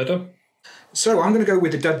that is her done. So I'm going to go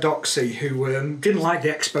with the dead Doxy, who didn't like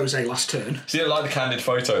the expose last turn. She didn't like the candid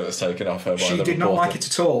photo that's taken off her by She the did not reporter. like it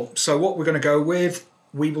at all. So what we're going to go with,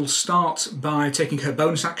 we will start by taking her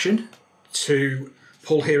bonus action to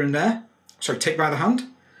pull here and there. Sorry, take by the hand.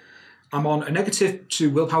 I'm on a negative to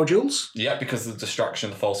willpower jewels. Yeah, because of the distraction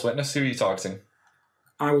of the false witness. Who are you targeting?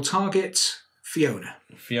 I will target Fiona.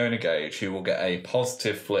 Fiona Gage, who will get a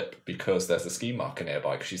positive flip because there's a scheme marker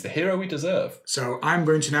nearby, because she's the hero we deserve. So I'm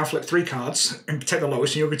going to now flip 3 cards and take the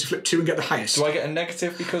lowest, and you're going to flip 2 and get the highest. Do I get a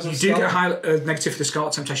negative because of You do get a negative for the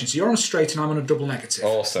Scarlet Temptation. So you're on a straight and I'm on a double negative.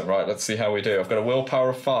 Awesome, right, let's see how we do. I've got a willpower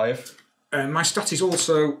of 5. My stat is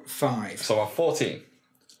also 5. So I'm 14.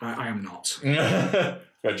 I am not.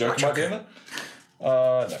 Got a joke about doing that?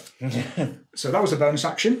 No. So that was a bonus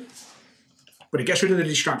action. But it gets rid of the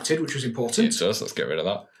distracted, which was important. It does, let's get rid of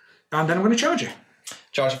that. And then I'm going to charge her.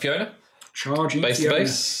 Charge Fiona. Charging Base Fiona. to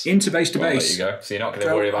base. Into base to Well, base. there you go. So you're not going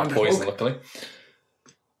to worry about poison, luckily.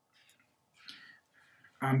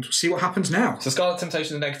 And see what happens now. So Scarlet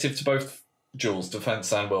Temptation is negative to both Jules,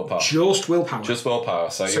 defense and willpower. Just willpower. Just willpower.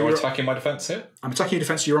 So you're attacking my defense here? I'm attacking your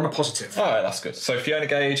defense, so you're on a positive. Alright, that's good. So Fiona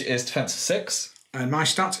Gage is defense of 6. And my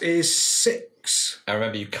stat is 6. And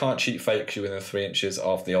remember, you can't cheat fate because you're within 3 inches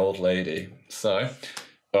of the old lady. So,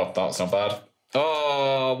 oh, that's not bad.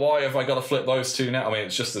 Oh, why have I got to flip those 2 now? I mean,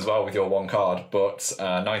 it's just as well with your 1 card, but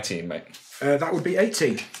 19, mate. That would be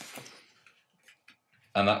 18.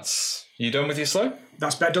 And that's... You done with your slow?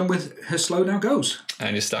 That's bet done with her slow now goes.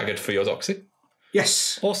 And you're staggered for your doxy?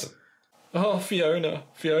 Yes. Awesome. Oh, Fiona.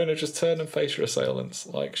 Fiona just turned and faced her assailants.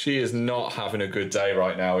 Like, she is not having a good day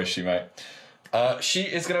right now, is she, mate? She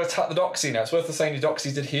is going to attack the Doxy now. It's worth the saying your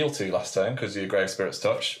Doxy did heal 2 last turn because of your Grave Spirit's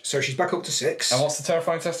touch. So she's back up to 6. And what's the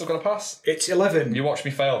terrifying test I've got to pass? It's 11. You watch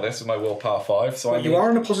me fail this with my willpower 5. So you are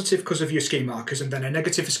on a positive because of your scheme markers, and then a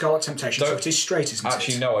negative for Scarlet Temptation, so it is straight, isn't it?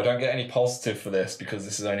 Actually, no, I don't get any positive for this because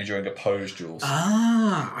this is only during opposed duels.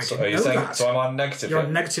 Ah, I didn't know that. So I'm on negative. You're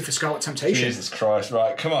on negative for Scarlet Temptation. Jesus Christ,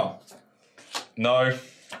 right, come on. No.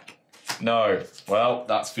 No. Well,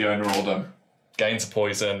 that's Fiona all done. Gains a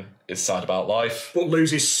poison, is sad about life. But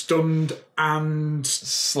loses stunned and...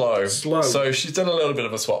 Slow. So she's done a little bit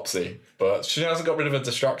of a swapsy, but she hasn't got rid of her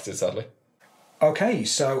distracted, sadly. Okay,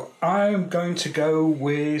 so I'm going to go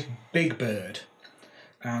with Big Bird.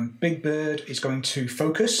 And Big Bird is going to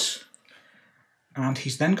focus, and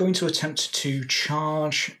he's then going to attempt to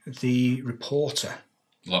charge the reporter.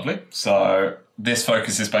 Lovely. So this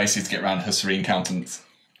focus is basically to get around her serene countenance.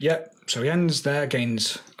 Yep, so he ends there,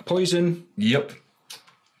 gains Poison. Yep.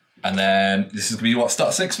 And then this is going to be what?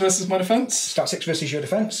 Stat 6 versus my defence? Stat 6 versus your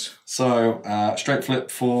defence. So, straight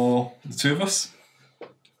flip for the two of us.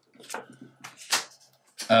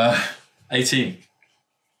 18.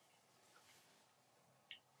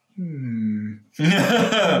 The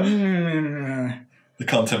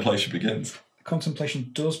contemplation begins.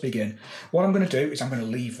 Contemplation does begin. What I'm going to do is I'm going to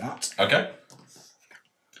leave that. Okay.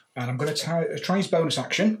 And I'm going to try his bonus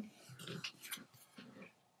action.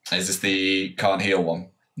 Is this the can't heal one?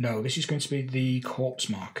 No, this is going to be the corpse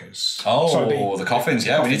markers. Oh, Sorry, the coffins.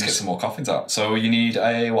 Yeah, we need to coffins. get some more coffins out. So you need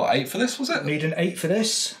a, what, 8 for this, was it? Need an 8 for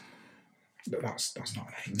this. But that's not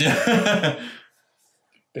an 8. Yeah.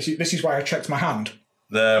 This is why I checked my hand.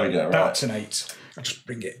 There we go, right. That's an 8. I'll just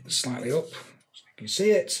bring it slightly up so you can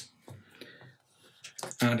see it.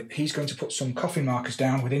 And he's going to put some coffin markers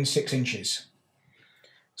down within 6 inches.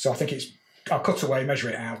 So I think I'll cut away, measure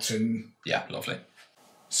it out, and... Yeah, lovely.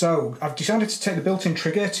 So I've decided to take the built-in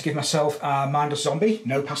trigger to give myself a mindless zombie.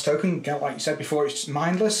 No pass token, like you said before, it's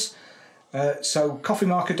mindless. So coffin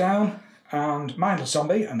marker down and mindless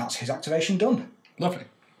zombie, and that's his activation done. Lovely.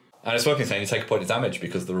 And it's worth me saying you take a point of damage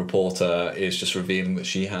because the reporter is just revealing that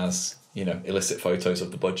she has, illicit photos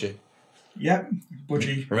of the budgie. Yep,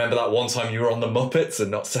 budgie. Remember that one time you were on the Muppets and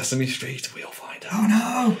not Sesame Street? We'll find out. Oh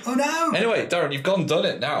no! Oh no! Anyway, Darren, you've gone done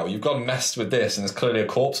it now. You've gone messed with this, and there's clearly a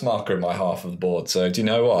corpse marker in my half of the board. So do you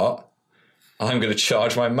know what? I'm going to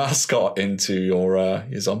charge my mascot into your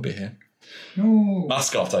zombie here. No.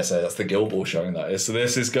 Mascot, I say. That's the Guild Ball showing that is. So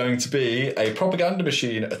this is going to be a propaganda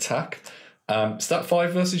machine attack. Stat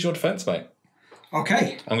 5 versus your defense, mate.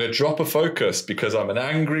 Okay. I'm going to drop a focus because I'm an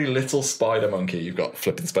angry little spider monkey. You've got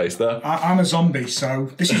flipping space there. I'm a zombie,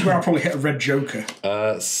 so this is where I'll probably hit a red joker.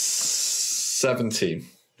 17.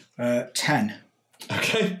 10.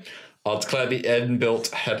 Okay. I'll declare the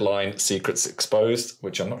inbuilt headline Secrets Exposed,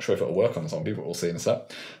 which I'm not sure if it'll work on a zombie, but we'll see in a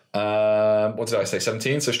sec. What did I say?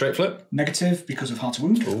 17, so straight flip? Negative because of heart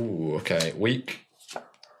wound. Ooh, okay. Weak.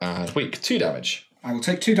 And weak. 2 damage. I will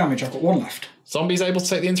take 2 damage. I've got 1 left. Zombies able to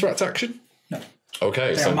take the interact action? No.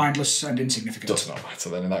 Okay, They so are mindless and insignificant. does not matter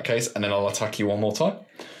then in that case. And then I'll attack you one more time.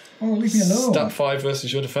 Oh, leave me alone. Stat 5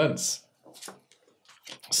 versus your defense.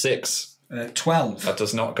 6. 12. That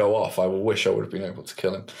does not go off. I wish I would have been able to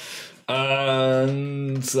kill him.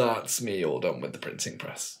 And that's me all done with the printing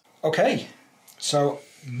press. Okay. So,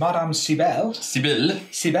 Madame Cybele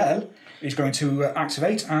is going to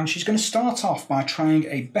activate, and she's going to start off by trying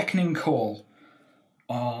a beckoning call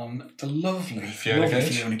on the lovely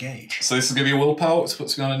Fiona Gage. So this is going to be a willpower, which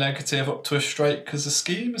puts me on a negative up to a straight because of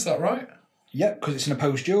scheme, is that right? Yep, because it's an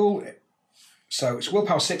opposed duel. So it's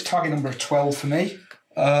willpower 6, target number of 12 for me.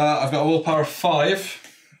 I've got a willpower of 5.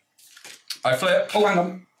 I flip. Oh, hang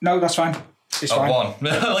on. No, that's fine. It's fine. 1.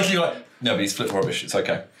 No, but he's flip rubbish. It's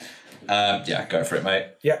okay. Yeah, go for it, mate.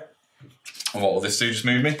 Yep. And what will this do? Just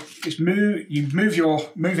move me? You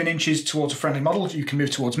move in inches towards a friendly model. You can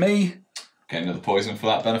move towards me. Get another poison for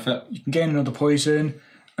that benefit. You can gain another poison.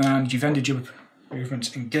 And you've ended your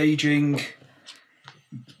movement engaging.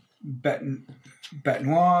 Bête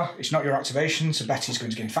Noire. It's not your activation, so Betty's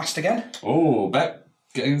going to gain fast again. Oh, Bet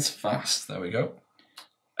gains fast. There we go.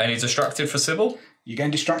 Any distracted for Sybil? You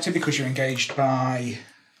gain distracted because you're engaged by...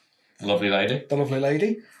 The lovely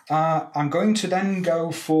lady. I'm going to then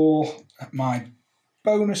go for my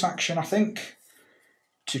bonus action, I think,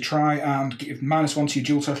 to try and give -1 to your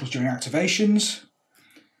dual totals during activations.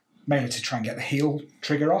 Mainly to try and get the heal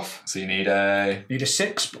trigger off. So you need a... Need a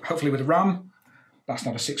 6, but hopefully with a ram. That's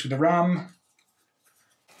not a 6 with a ram.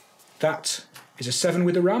 That is a 7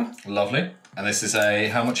 with a ram. Lovely. And this is a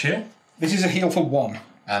how much heal? This is a heal for 1.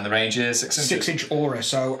 And the range is 6 inches? 6-inch aura,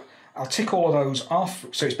 so I'll tick all of those off.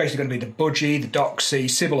 So it's basically going to be the Budgie, the Doxy,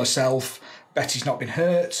 Sybil herself, Betty's not been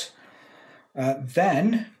hurt.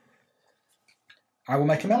 Then I will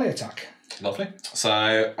make a melee attack. Lovely.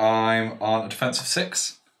 So I'm on a defense of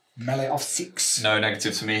 6. Melee of 6. No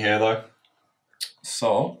negative to me here, though.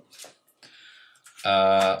 So,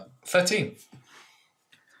 13.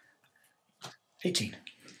 18.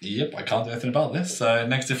 Yep, I can't do anything about this. So,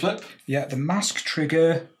 negative flip. Yeah, the mask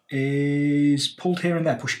trigger is pulled here and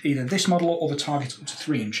there. Push either this model or the target up to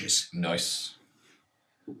 3 inches. Nice.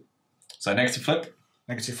 So, negative flip.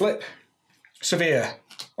 Negative flip. Severe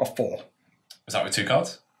of 4. Is that with 2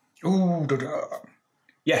 cards? Ooh,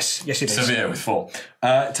 yes, it is. Severe with 4.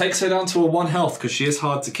 It takes her down to a 1 health because she is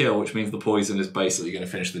hard to kill, which means the poison is basically going to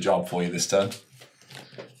finish the job for you this turn.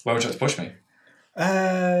 Where would you like to push me?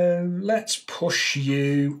 Let's push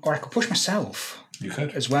you, or I could push myself. You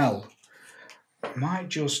could. As well. I might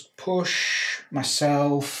just push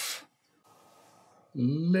myself a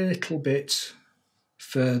little bit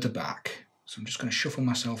further back. So I'm just going to shuffle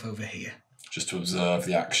myself over here. Just to observe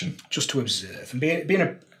the action. Just to observe and be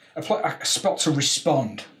in a spot to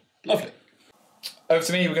respond. Lovely. Over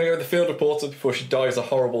to me, we're going to go with the field reporter before she dies a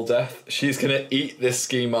horrible death. She's going to eat this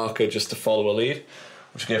ski marker just to follow a lead,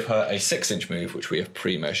 which will give her a 6-inch move, which we have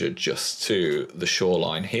pre-measured just to the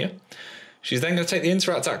shoreline here. She's then going to take the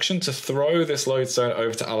interact action to throw this lodestone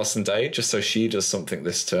over to Alison Day, just so she does something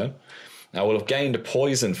this turn. Now, we'll have gained a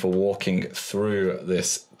poison for walking through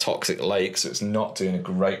this toxic lake, so it's not doing a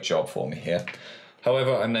great job for me here.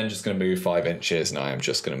 However, I'm then just going to move 5 inches, and I am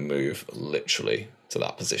just going to move literally to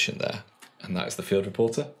that position there. And that is the field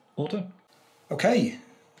reporter all done. Okay,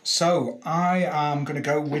 so I am going to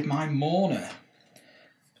go with my Mourner.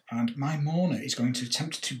 And my Mourner is going to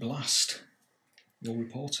attempt to blast your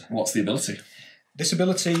reporter. What's the ability? This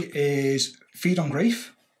ability is Feed on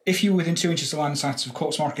Grief. If you're within 2 inches of line of sight of a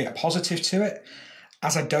corpse marker, get a positive to it.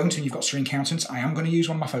 As I don't, and you've got Serene Countenance, I am going to use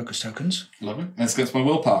one of my focus tokens. Lovely. And it's against my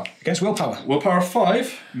willpower. Against willpower. Willpower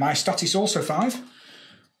 5. My stat is also 5.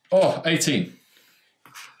 Oh, 18.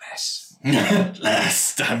 Less.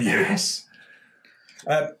 Less, damn you. Yes.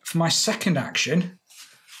 For my second action,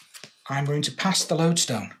 I'm going to pass the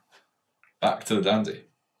lodestone. Back to the dandy.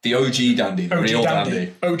 The OG dandy. The real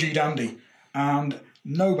dandy. OG dandy. And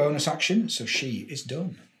no bonus action, so she is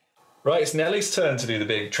done. Right, it's Nellie's turn to do the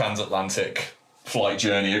big transatlantic flight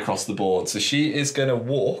journey across the board. So she is going to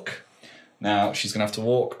walk. Now, she's going to have to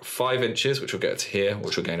walk 5 inches, which will get her to here,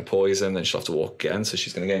 which will gain a poison. Then she'll have to walk again, so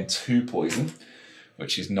she's going to gain 2 poison,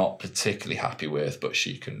 which she's not particularly happy with, but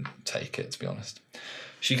she can take it, to be honest.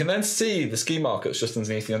 She can then see the ski marker that's just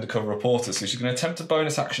underneath the undercover reporter, so she's going to attempt a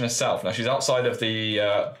bonus action herself. Now, she's outside of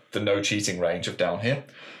the no cheating range of down here,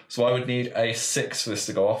 so I would need a 6 for this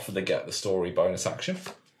to go off for the get the story bonus action.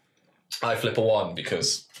 I flip a 1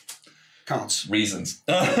 because... Can't. Reasons.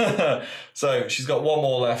 So she's got 1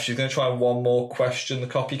 more left. She's going to try one more question the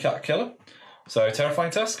copycat killer. So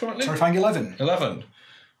terrifying test currently? Terrifying 11. 11.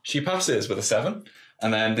 She passes with a 7.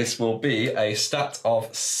 And then this will be a stat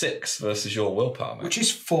of 6 versus your willpower, mate. Which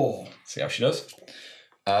is 4. See how she does.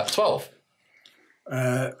 12.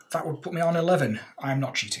 That would put me on 11. I'm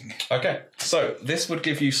not cheating. Okay, so this would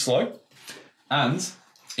give you slow. And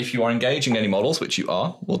if you are engaging any models, which you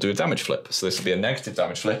are, we'll do a damage flip. So this will be a negative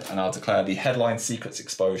damage flip, and I'll declare the headline secrets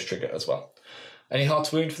exposed trigger as well. Any heart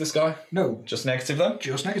to wound for this guy? No. Just negative then?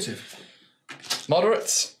 Just negative.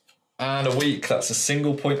 Moderate. And a weak, that's a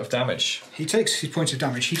single point of damage. He takes his point of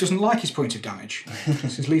damage. He doesn't like his point of damage. He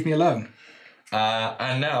says, leave me alone.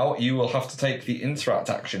 And now you will have to take the interact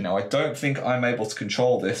action. Now, I don't think I'm able to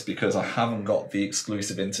control this because I haven't got the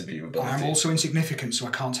exclusive interview ability. I'm also insignificant, so I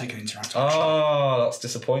can't take an interact action. Oh, that's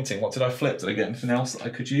disappointing. What did I flip? Did I get anything else that I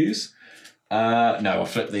could use? No, I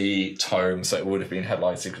flipped the tome, so it would have been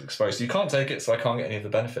headline secret exposed. So you can't take it, so I can't get any of the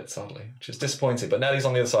benefits, sadly, which is disappointing. But Nellie's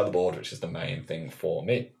on the other side of the board, which is the main thing for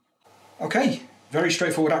me. Okay, very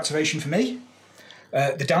straightforward activation for me.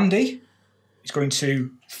 The dandy is going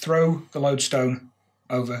to throw the lodestone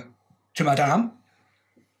over to Madame.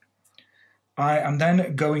 I am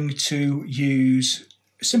then going to use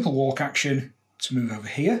a simple walk action to move over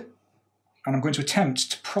here, and I'm going to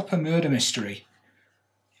attempt to prop a murder mystery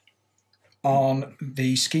on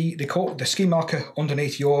the ski marker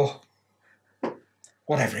underneath your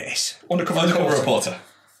whatever it is. Undercover reporter.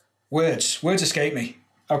 Words escape me.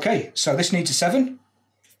 Okay, so this needs a 7.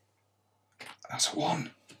 That's a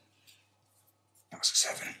 1. That's a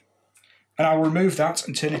 7. And I will remove that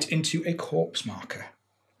and turn it into a corpse marker.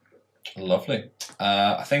 Lovely.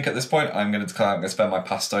 I think at this point I'm going to declare I'm going to spend my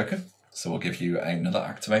pass token. So we'll give you another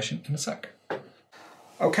activation in a sec.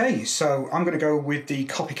 Okay, so I'm going to go with the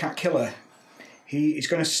copycat killer. He is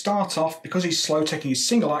going to start off, because he's slow, taking his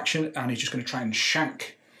single action, and he's just going to try and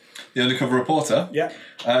shank. The undercover reporter? Yeah.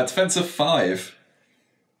 Defensive 5.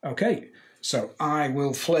 Okay, so I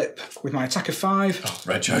will flip with my attack of 5. Oh,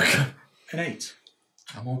 red joker. An 8.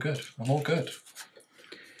 I'm all good.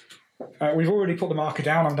 We've already put the marker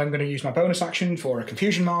down. I'm then going to use my bonus action for a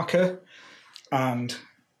confusion marker. And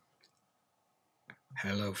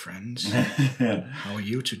hello, friends. How are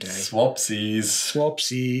you today?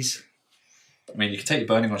 Swapsies. I mean, you can take your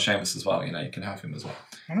burning on Seamus as well. You know, you can have him as well.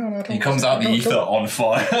 No, he comes out the ether on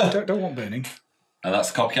fire. Don't want burning. And that's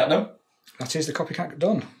the copycat done? That is the copycat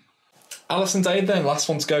done. Alison Day then, last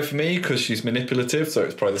one to go for me because she's manipulative, so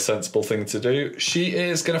it's probably the sensible thing to do. She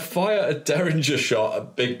is going to fire a Derringer shot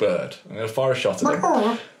at Big Bird. I'm going to fire a shot at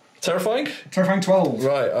him. Terrifying? Terrifying 12.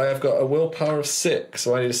 Right, I have got a willpower of 6,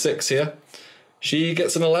 so I need a 6 here. She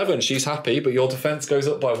gets an 11. She's happy, but your defense goes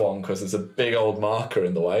up by 1 because there's a big old marker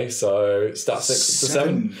in the way. So stat 6 up to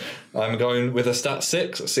 7. I'm going with a stat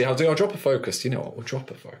 6. Let's see how I do. I'll drop a focus. You know what? We'll drop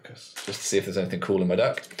a focus just to see if there's anything cool in my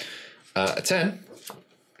deck. A 10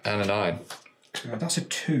 and a 9. That's a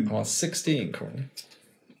 2. I'm on 16 currently.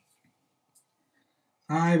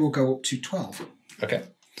 I will go up to 12. Okay.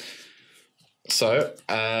 So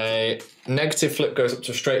a negative flip goes up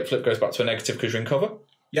to a straight flip, goes back to a negative because you're in cover.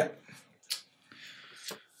 Yep.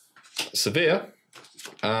 Severe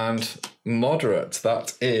and moderate.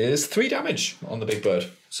 That is 3 damage on the big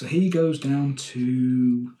bird. So he goes down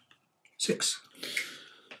to 6.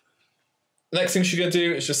 Next thing she's going to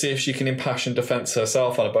do is just see if she can impassion defense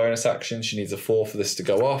herself on a bonus action. She needs a 4 for this to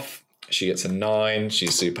go off. She gets a 9.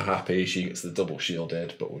 She's super happy. She gets the double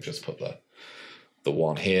shielded, but we'll just put the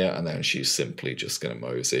 1 here, and then she's simply just going to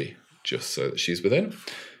mosey just so that she's within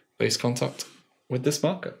base contact with this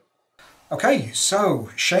marker. Okay, so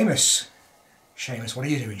Seamus. Seamus, what are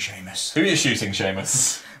you doing, Seamus? Who are you shooting,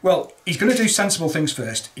 Seamus? Well, he's going to do sensible things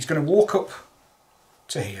first. He's going to walk up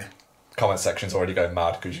to here. Comment section's already going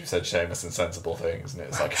mad because you said Seamus and sensible things, and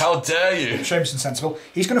it's like, how dare you? Seamus and sensible.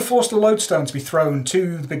 He's going to force the lodestone to be thrown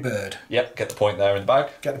to the big bird. Yep, get the point there in the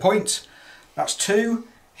bag. Get the point. That's 2.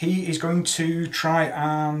 He is going to try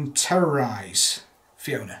and terrorise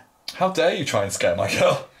Fiona. How dare you try and scare my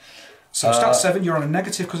girl? So stat 7, you're on a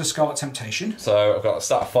negative because of Scarlet Temptation. So I've got a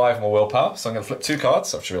stat of 5 on my willpower, so I'm going to flip 2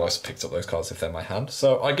 cards. I've just realised I picked up those cards if they're in my hand.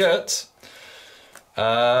 So I get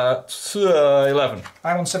 11.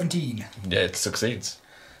 I'm on 17. Yeah, it succeeds.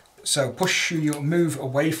 So push your move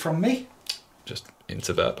away from me. Just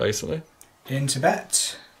into bet, basically. Into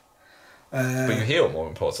bet. But you heal, more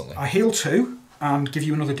importantly. I heal 2 and give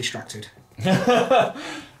you another distracted.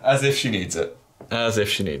 As if she needs it. As if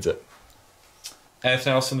she needs it.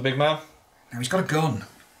 Anything else from the big man? Now he's got a gun.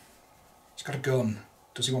 He's got a gun.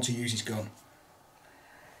 Does he want to use his gun?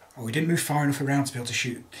 Oh, we didn't move far enough around to be able to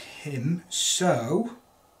shoot him, so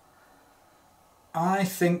I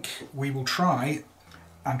think we will try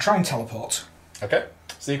and teleport. Okay.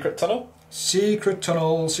 Secret tunnel? Secret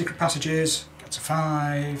tunnel, secret passages. Gets a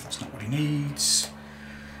 5. That's not what he needs.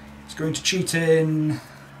 He's going to cheat in.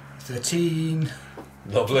 13.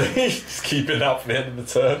 Lovely. Just keep it out for the end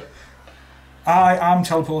of the turn. I am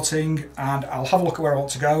teleporting, and I'll have a look at where I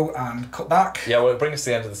want to go and cut back. Yeah, well, it'll bring us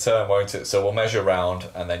to the end of the turn, won't it? So we'll measure around,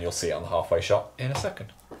 and then you'll see it on the halfway shot in a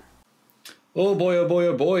second. Oh boy, oh boy,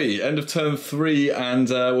 oh boy. End of turn 3, and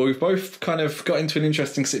well, we've both kind of got into an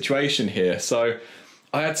interesting situation here. So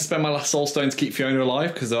I had to spend my last soul stone to keep Fiona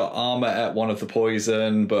alive because her armour ate one of the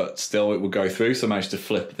poison, but still it would go through, so I managed to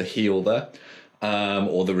flip the heal there,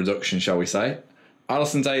 or the reduction, shall we say.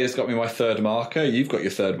 Alison Day has got me my 3rd marker. You've got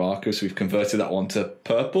your 3rd marker, so we've converted that one to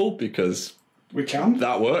purple because we can.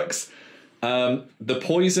 That works. The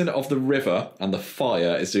poison of the river and the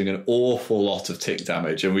fire is doing an awful lot of tick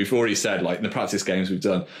damage, and we've already said, like in the practice games we've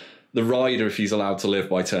done, the rider, if he's allowed to live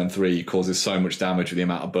by turn 3, causes so much damage with the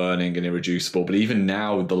amount of burning and irreducible. But even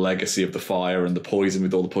now, with the legacy of the fire and the poison,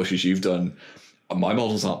 with all the pushes you've done, my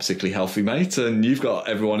models aren't particularly healthy, mate, and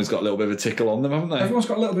everyone has got a little bit of a tickle on them, haven't they? Everyone's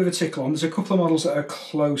got a little bit of a tickle on. There's a couple of models that are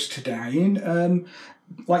close to dying.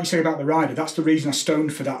 Like you said about the rider, that's the reason I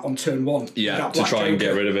stoned for that on turn 1. Yeah, to try and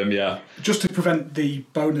get rid of him, yeah. Just to prevent the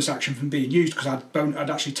bonus action from being used, because I'd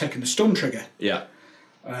actually taken the stun trigger. Yeah.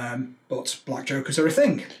 But Black Jokers are a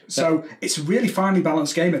thing. So it's a really finely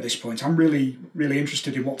balanced game at this point. I'm really, really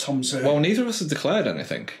interested in what Tom's... Well, neither of us have declared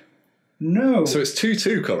anything. No. So it's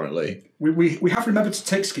 2-2 currently. We have remembered to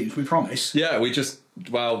take schemes, we promise. Yeah,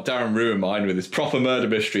 Darren ruined mine with his proper murder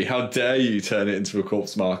mystery. How dare you turn it into a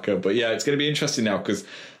corpse marker? But yeah, it's going to be interesting now because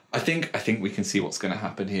I think we can see what's going to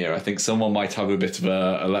happen here. I think someone might have a bit of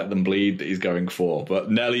a let them bleed that he's going for.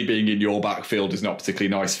 But Nellie being in your backfield is not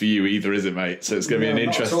particularly nice for you either, is it, mate? So it's going to be an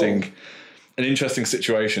interesting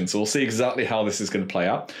situation. So we'll see exactly how this is going to play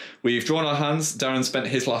out. We've drawn our hands. Darren spent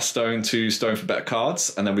his last stone to stone for better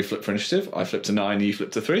cards, and then we flipped for initiative. I flipped to 9, you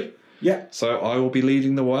flipped to 3. Yeah. So I will be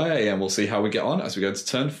leading the way, and we'll see how we get on as we go into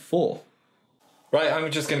turn 4. Right, I'm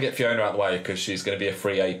just going to get Fiona out of the way because she's going to be a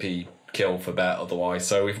free AP kill for bet otherwise.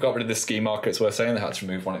 So we've got rid of this scheme marker, it's worth saying. They had to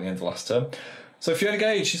remove one at the end of the last turn. So Fiona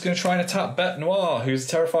Gage, she's going to try and attack Bet Noir, who's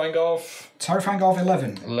terrifying of... Terrifying of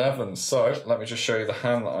 11. 11. So let me just show you the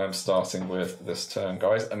hand that I'm starting with this turn,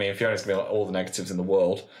 guys. I mean, Fiona's going to be like all the negatives in the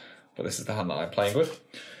world, but this is the hand that I'm playing with.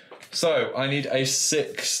 So I need a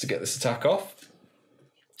 6 to get this attack off.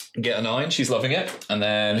 Get a 9, she's loving it. And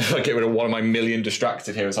then if I get rid of one of my million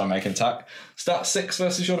distracted here as I make an attack. Stat 6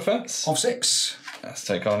 versus your defense. Of 6. Let's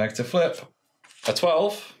take our negative flip. A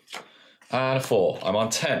 12 and a 4. I'm on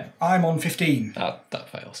 10. I'm on 15. That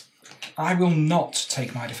fails. I will not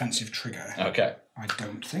take my defensive trigger. Okay. I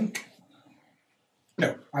don't think.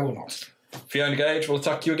 No, I will not. Fiona Gage will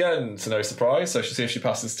attack you again. It's no surprise. So she'll see if she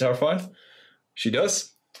passes Terrified. She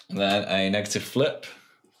does. And then a negative flip.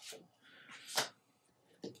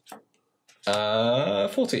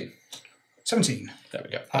 14. 17. There we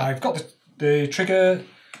go. I've got the trigger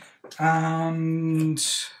and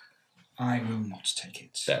I will not take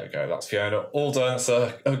it. There we go. That's Fiona. All done.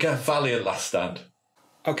 So again, valiant last stand.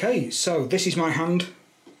 Okay, so this is my hand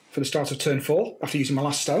for the start of turn 4 after using my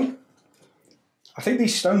last stone. I think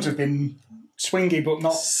these stones have been swingy, but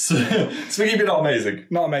not... Swingy, but not amazing.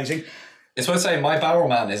 Not amazing. It's worth saying my barrel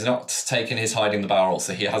man is not taking his hiding the barrel,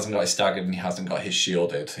 so he hasn't got his staggered and he hasn't got his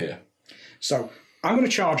shielded here. So I'm going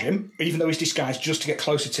to charge him, even though he's disguised, just to get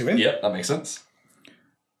closer to him. Yep, that makes sense.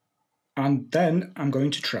 And then I'm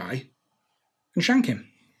going to try and shank him.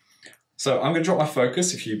 So I'm going to drop my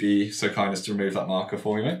focus, if you'd be so kind as to remove that marker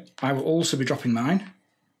for me, mate. I will also be dropping mine.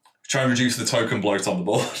 Try and reduce the token bloat on the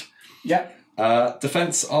board. Yeah.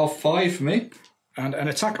 Defense of 5 for me. And an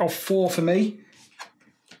attack of 4 for me.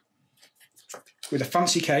 With a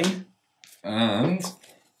fancy cane. And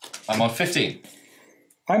I'm on 15.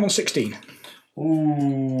 I'm on 16.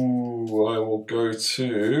 Ooh, I will go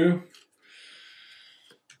to...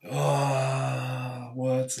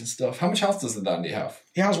 words and stuff. How much health does the dandy have?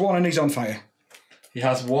 He has 1 and he's on fire. He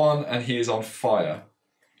has 1 and he is on fire.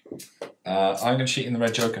 I'm going to cheat in the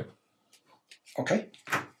red joker. Okay.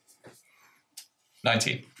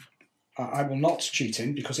 19. I will not cheat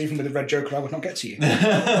in, because even with the red joker I would not get to you.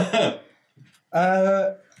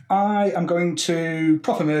 I am going to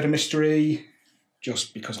proper murder mystery,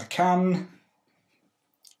 just because I can.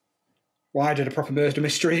 Why did a proper murder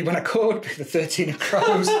mystery when I could? The 13 of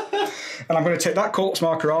crows. And I'm going to take that corpse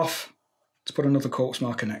marker off to put another corpse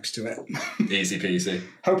marker next to it. Easy peasy.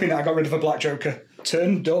 Hoping that I got rid of a black joker.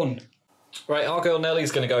 Turn done. Right, our girl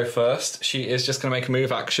Nellie's going to go first. She is just going to make a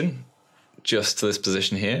move action just to this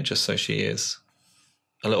position here, just so she is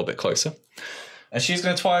a little bit closer. And she's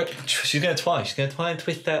going to try and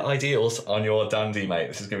twist their ideals on your dandy, mate.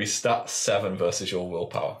 This is going to be stat 7 versus your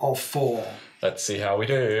willpower. Of 4. Let's see how we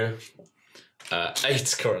do.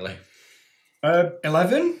 8 currently.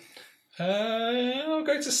 11? I'll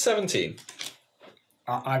go to 17.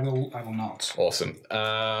 I will not. Awesome.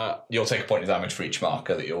 You'll take a point of damage for each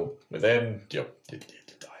marker that you're within. You'll die,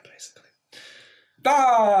 basically.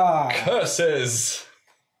 Ah! Curses!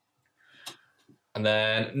 And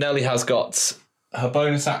then Nellie has got her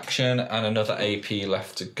bonus action and another AP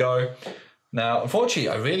left to go. Now, unfortunately,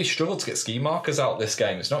 I really struggled to get ski markers out this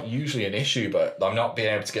game. It's not usually an issue, but I'm not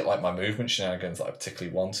being able to get like my movement shenanigans that I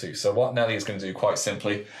particularly want to. So what Nellie is going to do quite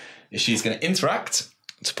simply is she's going to interact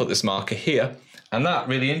to put this marker here. And that,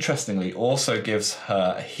 really interestingly, also gives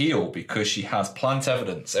her a heal because she has plant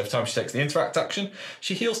evidence. Every time she takes the interact action,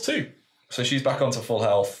 she heals too. So she's back onto full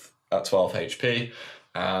health at 12 HP.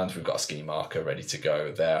 And we've got a ski marker ready to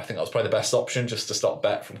go there. I think that was probably the best option just to stop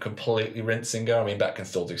Bet from completely rinsing her. I mean, Bet can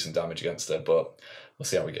still do some damage against her, but we'll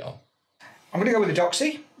see how we get on. I'm going to go with the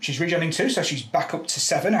Doxy. She's regenerating 2, so she's back up to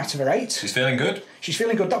 7 out of her 8. She's feeling good. She's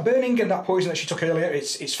feeling good. That burning and that poison that she took earlier,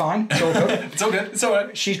 it's fine. It's all good. It's all good. It's all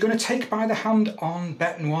right. She's going to take by the hand on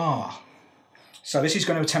Bet Noir. So this is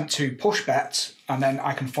going to attempt to push Bet, and then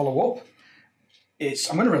I can follow up.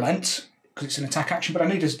 I'm going to relent, because it's an attack action, but I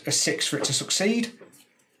need a 6 for it to succeed.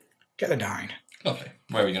 Get the 9. Lovely.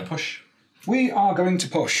 Where are we going to push? We are going to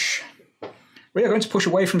push. We are going to push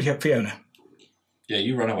away from Fiona. Yeah,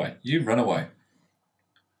 you run away. You run away.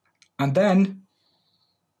 And then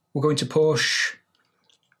we're going to push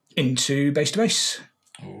into base to base.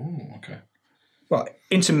 Oh, okay. Well,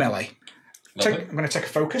 into melee. Lovely. I'm going to take a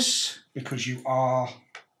focus because you are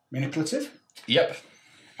manipulative. Yep.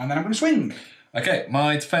 And then I'm going to swing. Okay,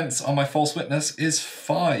 my defense on my false witness is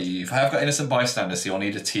 5. I have got innocent bystander, so you'll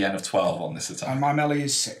need a TN of 12 on this attack. And my melee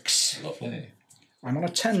is 6. Lovely. I'm on a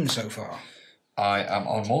 10 so far. I am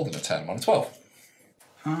on more than a 10. I'm on a 12.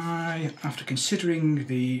 After considering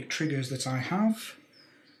the triggers that I have,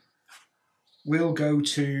 will go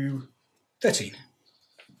to 13.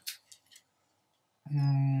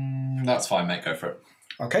 That's fine, mate. Go for it.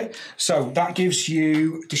 Okay, so that gives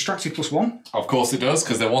you distracted +1. Of course it does,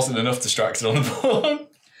 because there wasn't enough distracted on the board.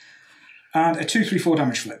 And a 2, 3, 4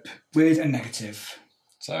 damage flip with a negative.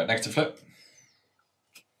 So, negative flip.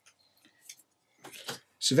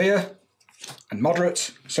 Severe and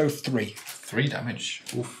moderate, so 3. 3 damage.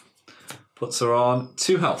 Oof. Puts her on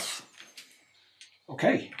 2 health.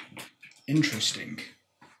 Okay, interesting.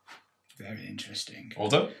 Very interesting. All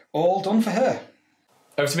done? All done for her.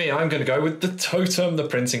 Over to me, I'm going to go with the totem, the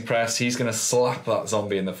printing press. He's going to slap that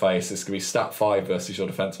zombie in the face. It's going to be stat 5 versus your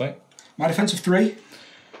defense, mate. My defense of 3.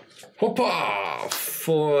 Hoppa!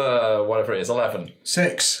 For whatever it is, 11.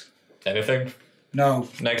 6. Anything? No.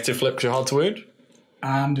 Negative flip because you're hard to wound.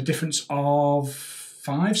 And a difference of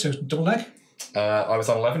 5, so double neg. I was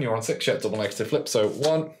on 11, you were on 6, yeah, double negative flip. So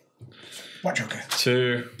 1. Black Joker.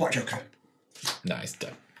 2. Black Joker. Nice,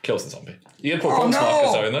 done. Kills the zombie. You're going to put a corpse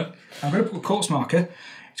marker though in there? I'm going to put a corpse marker.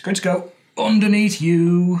 It's going to go underneath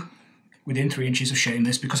you, within 3 inches of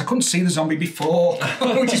Seamus, because I couldn't see the zombie before,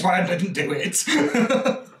 which is why I didn't do it.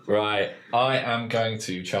 Right, I am going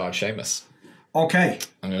to charge Seamus. Okay.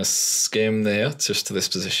 I'm going to skim there, just to this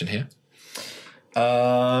position here.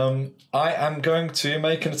 I am going to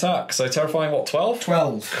make an attack. So terrifying, what, 12?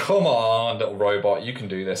 12. Come on, little robot, you can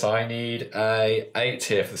do this. I need a 8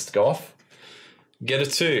 here for this to go off. Get a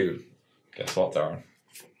 2. Guess what, Darren?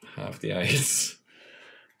 Have the 8s.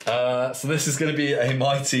 So this is going to be a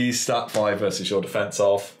mighty stat 5 versus your defense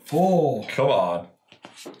of 4. Come on.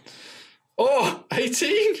 Oh,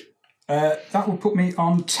 18. That will put me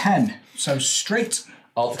on 10. So straight.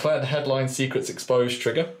 I'll declare the headline secrets exposed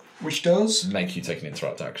trigger. Which does? Make you take an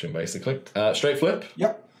interact action, basically. Straight flip.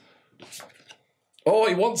 Yep. Oh,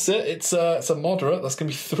 he wants it. It's a moderate. That's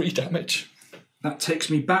going to be 3 damage. That takes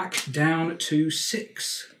me back down to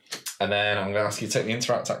 6. And then I'm going to ask you to take the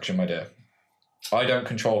interact action, my dear. I don't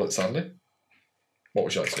control it, sadly. What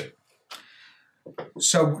would you like to do?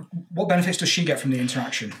 So what benefits does she get from the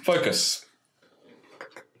interaction? Focus.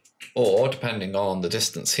 Or, depending on the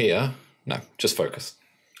distance here, no, just focus.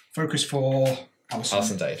 Focus for Alison.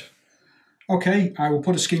 Alison Dade. Okay, I will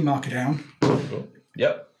put a scheme marker down. Cool.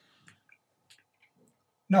 Yep.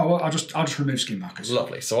 No, I'll just remove scheme markers.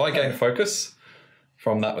 Lovely. So I gain focus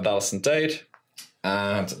from that with Alison Dade.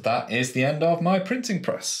 And that is the end of my printing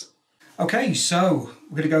press. Okay, so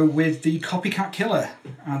we're going to go with the Copycat Killer.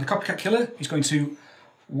 And the Copycat Killer is going to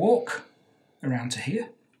walk around to here.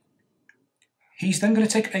 He's then going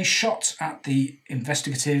to take a shot at the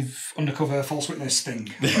investigative, undercover, false witness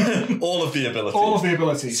thing. All of the abilities. All of the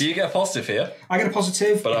abilities. So you get a positive here. I get a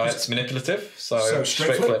positive. But it's manipulative, so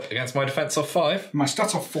straight flip against my defense of 5. My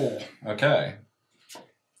stats are 4. Okay.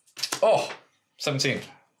 Oh, 17.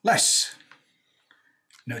 Less.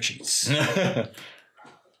 No cheats.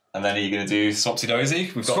 And then are you going to do Swapsy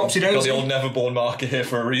Dozy? We've got the old Neverborn marker here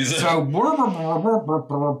for a reason. So...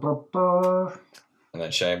 And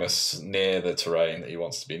then Seamus near the terrain that he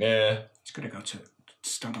wants to be near. He's going to go to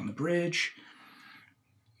stand on the bridge.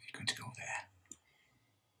 He's going to go there.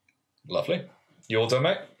 Lovely. You all done,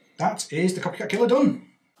 mate? That is the Copycat Killer done.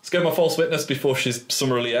 Let's go my false witness before she's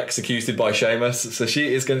summarily executed by Seamus. So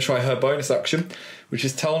she is going to try her bonus action, which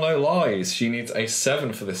is tell no lies. She needs a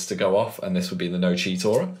 7 for this to go off, and this would be the no cheat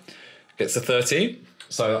aura. Gets a 13.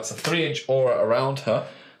 So that's a 3-inch aura around her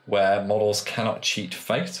where models cannot cheat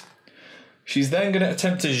fate. She's then going to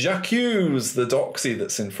attempt to j'accuse the doxy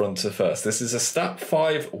that's in front of her. This is a stat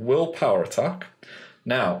 5 willpower attack.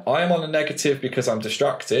 Now, I am on a negative because I'm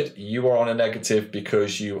distracted. You are on a negative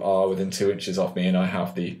because you are within 2 inches of me and I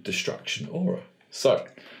have the distraction aura. So,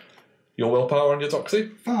 your willpower on your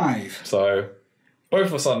doxy? 5. So, both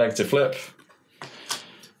of us on negative flip.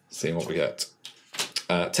 Seeing what we get.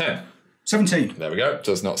 10. 17. There we go.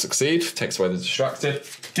 Does not succeed. Takes away the distracted.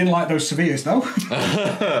 Didn't like those severes, though.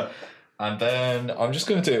 And then I'm just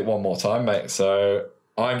going to do it one more time, mate. So,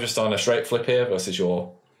 I'm just on a straight flip here versus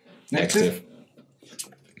your negative.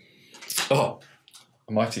 Oh,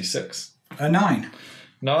 a mighty 6. 9.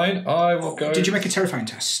 9, I will go... Did you make a terrifying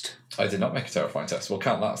test? I did not make a terrifying test. We'll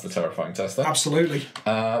count that as the terrifying test then. Absolutely.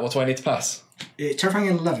 What do I need to pass? Terrifying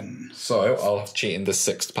 11. So, I'll cheat in the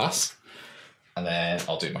 6th pass. And then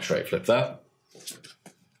I'll do my straight flip there.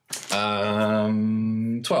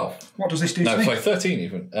 12. What does this do to me? No, sorry, 13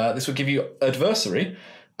 even. This will give you adversary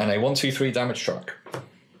and a 1, 2, 3 damage track.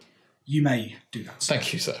 You may do that.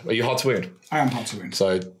 Thank you, sir. Are you hard to wound? I am hard to wound.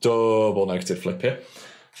 So, double negative flip here.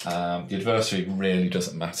 The adversary really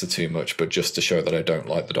doesn't matter too much, but just to show that I don't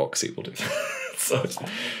like the doxy will do. So,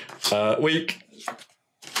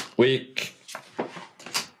 weak,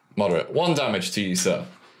 moderate. 1 damage to you, sir.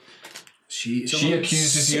 She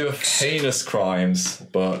accuses you of heinous crimes,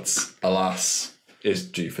 but alas, is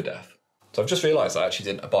due for death. So I've just realised I actually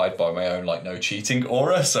didn't abide by my own no cheating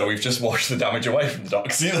aura, so we've just washed the damage away from the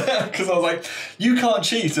doxy there, because I was like, you can't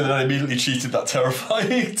cheat, and then I immediately cheated that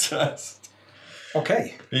terrifying test.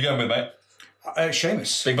 Okay. Who are you going with, mate?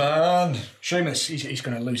 Seamus. Big man. Seamus, he's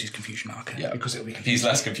going to lose his confusion marker. Yeah. Because it'll be confusing. He's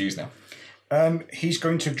less confused now. He's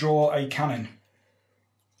going to draw a cannon.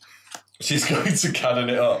 She's going to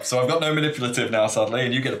cannon it up. So I've got no manipulative now, sadly,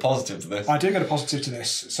 and you get a positive to this. I do get a positive to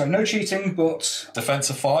this. So no cheating, but...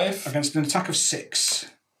 Defense of 5. Against an attack of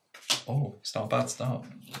 6. Oh, it's not a bad start.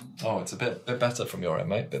 Oh, it's a bit better from your end,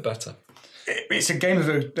 mate. Bit better. It's a game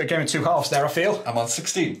of two halves there, I feel. I'm on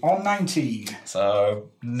 16. On 19.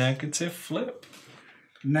 So, negative flip.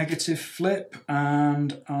 Negative flip,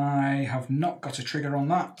 and I have not got a trigger on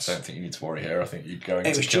that. I don't think you need to worry here. I think you're going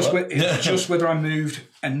It was just whether I moved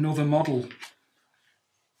another model.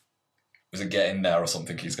 Was it get in there or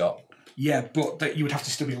something he's got? Yeah, but that you would have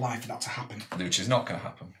to still be alive for that to happen. Which is not going to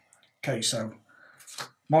happen. Okay, so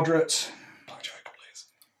moderate. Blackjack, please.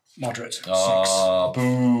 Moderate. 6.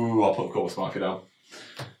 Boo! I'll put the corpse marker down.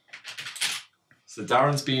 So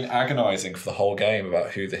Darren's been agonising for the whole game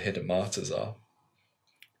about who the hidden martyrs are.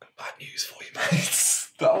 Got bad news for you,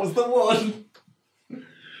 mates. That was the one.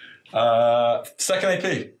 Second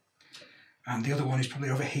AP. And the other one is probably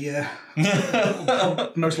over here.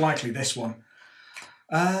 Most likely this one.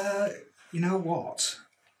 You know what?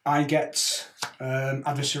 I get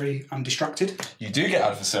adversary and distracted. You do get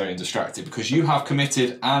adversary and distracted because you have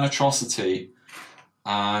committed an atrocity,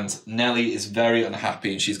 and Nellie is very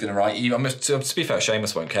unhappy, and she's going to write you. To be fair,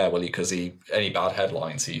 Seamus won't care, will he? Because any bad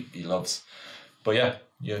headlines he loves. But yeah,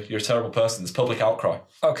 you're a terrible person. There's public outcry.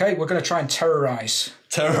 Okay, we're going to try and terrorise.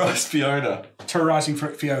 Terrorise Fiona. Terrorising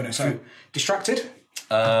Fiona. So distracted.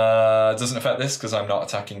 Doesn't affect this because I'm not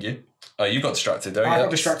attacking you. You got distracted, don't you? I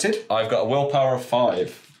got distracted. I've got a willpower of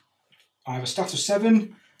 5. I have a stat of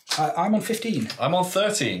 7. I'm on 15. I'm on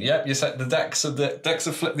 13. Yep, you said the decks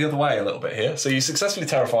have flipped the other way a little bit here. So you successfully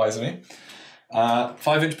terrifies me.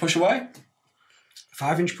 5-inch push away.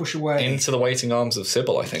 5-inch push away. Into the waiting arms of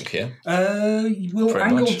Sybil, I think, here. We'll Pretty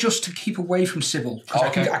angle much. just to keep away from Sybil. Because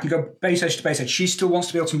Okay. I can go base edge to base edge. She still wants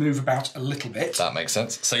to be able to move about a little bit. That makes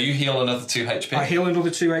sense. So you heal another 2 HP. I heal another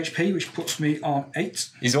 2 HP, which puts me on 8.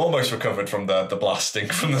 He's almost recovered from the blasting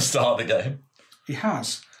from the start of the game. He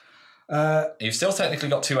has. You've still technically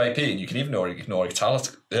got 2 AP, and you can even ignore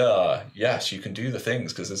vitality. Yes, you can do the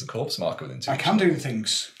things because there's a corpse marker within 2. I can do the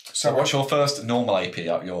things. So what's your first normal AP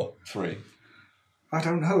out of your 3? I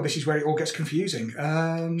don't know. This is where it all gets confusing.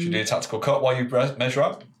 Should you do a tactical cut while you measure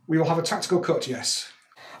up? We will have a tactical cut, yes.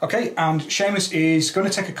 Okay, and Seamus is going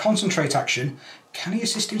to take a concentrate action. Can he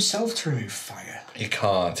assist himself to remove fire? He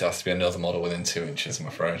can't. It has to be another model within 2 inches, I'm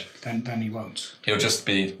afraid. Then he won't. He'll just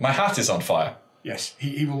be, my hat is on fire. Yes,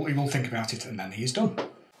 he will think about it, and then he is done.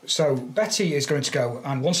 So Betty is going to go,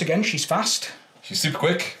 and once again, she's fast. She's super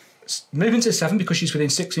quick. Moving to 7 because she's within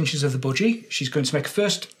 6 inches of the budgie. She's going to make a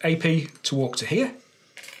first AP to walk to here.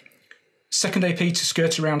 Second AP to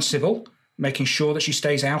skirt around Sybil, making sure that she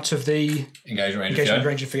stays out of the Engagement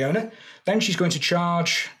range of Fiona. Then she's going to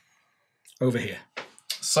charge over here.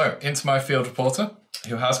 So, into my field reporter,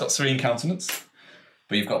 who has got serene countenance,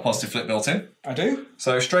 but you've got a positive flip built in. I do.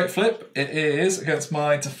 So, straight flip, it is against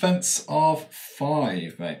my defence of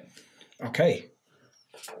 5, mate. Okay.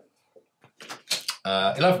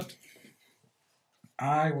 11.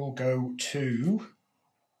 I will go to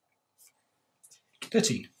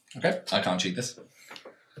 13. Okay, I can't cheat this.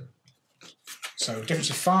 So difference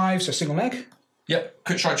of 5, so single neg. Yep,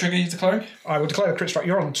 crit strike trigger, you declaring? I will declare a crit strike.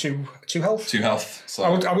 You're on 2 health. 2 health. So.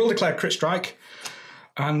 I will declare a crit strike.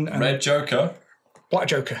 And Red Joker. Black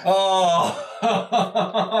Joker. Oh!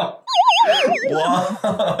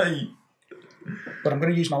 Why? But I'm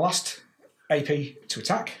going to use my last AP to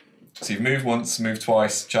attack. So you've moved once, moved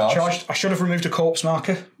twice, charged. I should have removed a corpse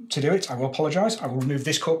marker to do it. I will apologise. I will remove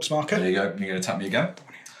this corpse marker. There you go. You're going to attack me again.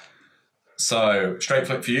 So, straight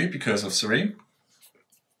flip for you because of Serene.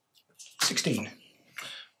 16.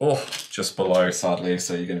 Oh, just below, sadly,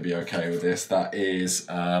 so you're going to be okay with this. That is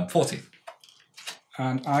 40.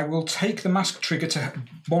 And I will take the mask trigger to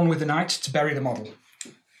one with the knight to bury the model.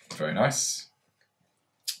 Very nice.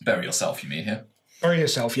 Bury yourself, you mean, here? Bury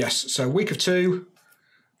yourself, yes. So week of 2.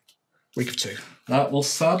 Week of 2. That will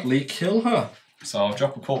sadly kill her. So I'll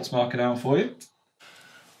drop a corpse marker down for you.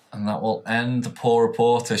 And that will end the poor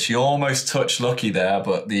reporter. She almost touched lucky there,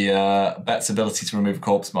 but the Bet's ability to remove a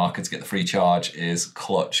corpse marker to get the free charge is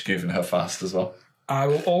clutch, given her fast as well. I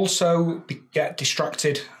will also get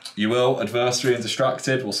distracted. You will. Adversary and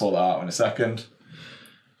distracted. We'll sort that out in a second.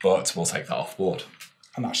 But we'll take that off board.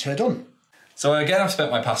 And that's her done. So again, I've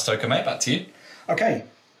spent my pass token, mate. Back to you. Okay,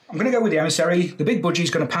 I'm going to go with the emissary. The big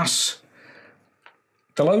budgie's going to pass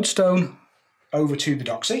the lodestone over to the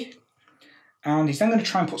doxy. And he's then going to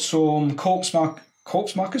try and put some corpse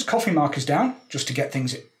markers, coffee markers down, just to get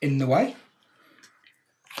things in the way.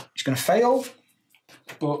 He's going to fail,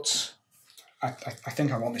 but I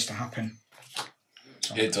think I want this to happen.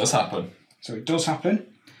 So, It does happen. So it does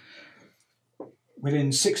happen.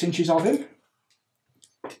 Within 6 inches of him.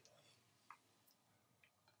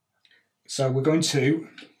 So we're going to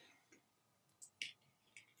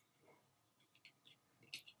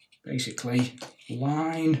basically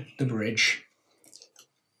line the bridge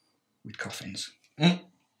with coffins. So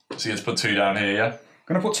you just put 2 down here, yeah?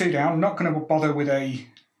 Going to put 2 down. I'm not going to bother with a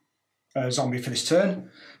zombie for this turn.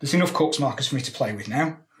 There's enough corpse markers for me to play with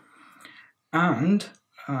now. And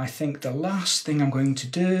I think the last thing I'm going to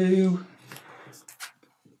do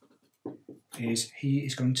is he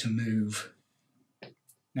is going to move,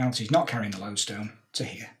 now that he's not carrying the lodestone, to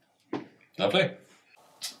here. Lovely.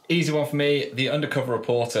 Easy one for me. The undercover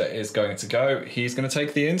reporter is going to go. He's going to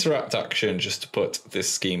take the interact action just to put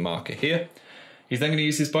this scheme marker here. He's then going to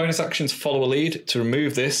use his bonus action to follow a lead to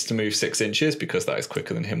remove this to move 6 inches because that is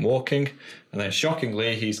quicker than him walking. And then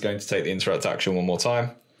shockingly, he's going to take the interact action one more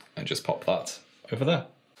time and just pop that over there.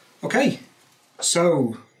 Okay,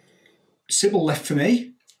 so Sybil left for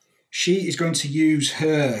me. She is going to use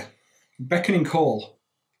her beckoning call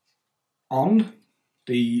on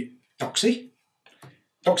the Doxy.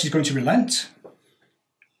 Doxy's going to relent.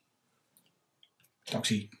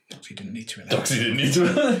 Doxy didn't need to relent. Doxy didn't need to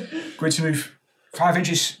relent. Going to move 5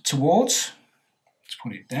 inches towards. Let's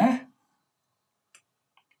put it there.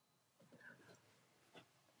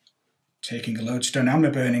 Taking a lodestone and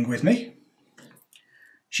a burning with me.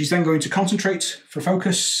 She's then going to concentrate for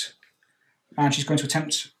focus, and she's going to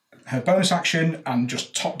attempt her bonus action and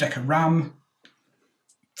just top deck a ram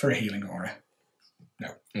for a healing aura. No.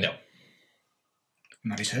 No.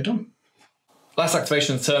 And that is her done. Last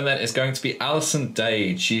activation of the turn then is going to be Alison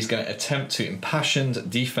Dade. She's going to attempt to impassioned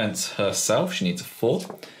defense herself. She needs a 4.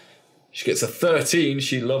 She gets a 13.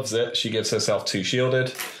 She loves it. She gives herself 2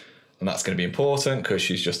 shielded. And that's going to be important because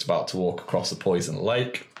she's just about to walk across a poison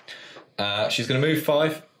lake. She's going to move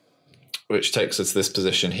 5, which takes her to this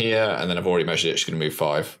position here. And then I've already measured it. She's going to move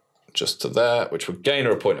 5 just to there, which will gain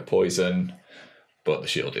her a point of poison. But the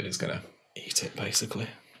shielded is going to eat it, basically.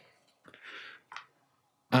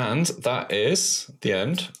 And that is the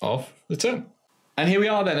end of the turn. And here we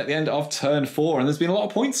are then at the end of turn 4. And there's been a lot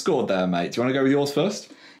of points scored there, mate. Do you want to go with yours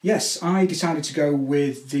first? Yes, I decided to go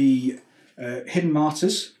with the Hidden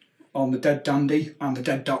Martyrs on the dead Dandy and the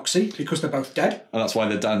dead Doxy because they're both dead. And that's why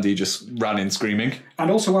the Dandy just ran in screaming. And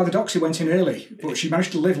also why the Doxy went in early, but she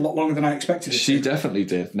managed to live a lot longer than I expected. She definitely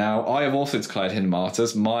did. Now, I have also declared Hidden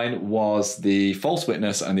Martyrs. Mine was the False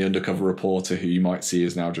Witness and the Undercover Reporter, who you might see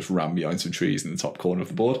is now just ran behind some trees in the top corner of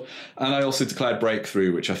the board. And I also declared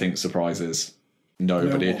Breakthrough, which I think surprises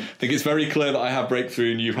nobody. No. I think it's very clear that I have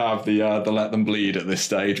Breakthrough and you have the Let Them Bleed at this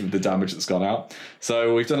stage with the damage that's gone out.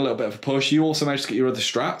 So we've done a little bit of a push. You also managed to get your other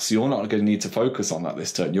strats, so you're not going to need to focus on that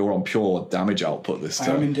this turn. You're on pure damage output this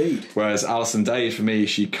turn. I am indeed. Whereas Alison Dade, for me,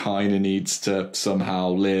 she kind of needs to somehow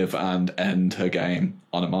live and end her game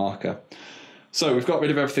on a marker. So we've got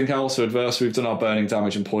rid of everything else. So adverse, we've done our burning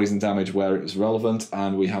damage and poison damage where it was relevant,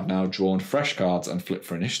 and we have now drawn fresh cards and flipped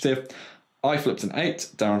for initiative. I flipped an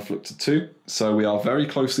 8, Darren flipped a 2, so we are very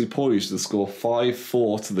closely poised to score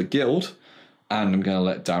 5-4 to the guild, and I'm going to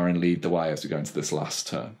let Darren lead the way as we go into this last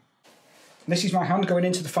turn. This is my hand going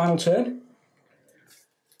into the final turn.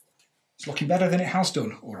 It's looking better than it has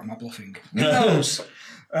done, or am I bluffing? Who knows?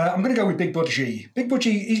 I'm going to go with Big Budgie. Big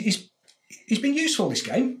Budgie, he's been useful this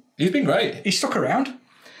game. He's been great. He's stuck around.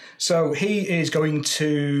 So he is going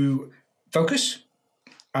to focus,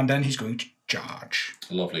 and then he's going to charge.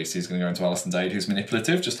 Lovely. So he's going to go into Alison Dade, who's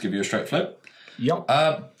manipulative, just to give you a straight flip. Yep.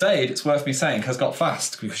 Dade, it's worth me saying, has got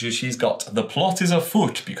fast because she's got the plot is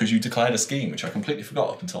afoot because you declared a scheme, which I completely forgot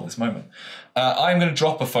up until this moment. I'm going to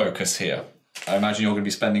drop a focus here. I imagine you're going to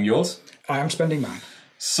be spending yours. I am spending mine.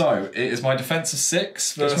 So it is my defense of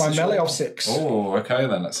 6 versus It's my melee of 6. Oh, okay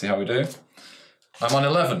then. Let's see how we do. I'm on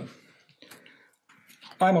 11.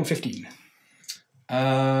 I'm on 15.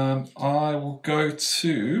 I will go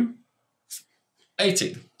to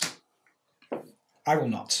 18. I will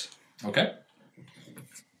not. Okay.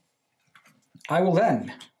 I will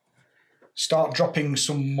then start dropping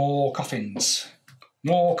some more coffins.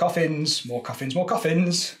 More coffins, more coffins, more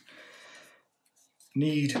coffins.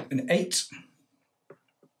 Need an 8.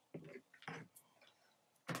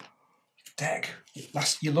 Deck.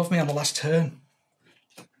 You love me on the last turn.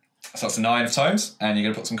 So that's a 9 of times, and you're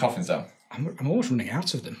going to put some coffins down. I'm always running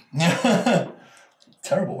out of them.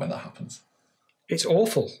 Terrible when that happens. It's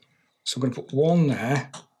awful. So I'm going to put 1 there.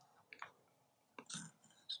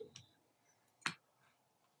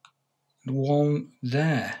 And 1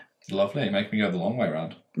 there. Lovely. Making me go the long way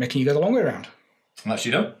around. Making you go the long way around. And that's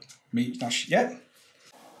you done? Yeah.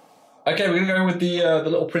 Okay, we're going to go with the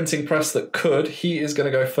little printing press that could. He is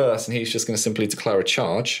going to go first, and he's just going to simply declare a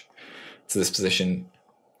charge to this position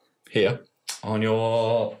here on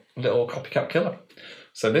your little copycat killer.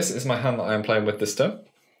 So this is my hand that I am playing with this turn.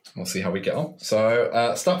 We'll see how we get on.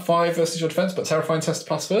 So, stat 5 versus your defense, but terrifying test to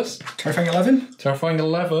pass first. Terrifying 11. Terrifying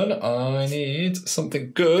 11. I need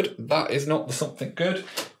something good. That is not the something good.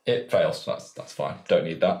 It fails. That's fine. Don't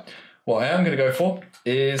need that. What I am going to go for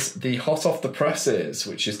is the hot off the presses,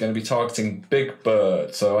 which is going to be targeting Big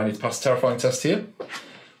Bird. So I need to pass a terrifying test here.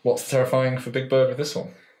 What's terrifying for Big Bird with this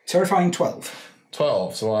one? Terrifying 12.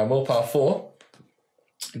 12. So I'm willpower 4.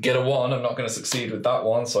 Get a 1. I'm not going to succeed with that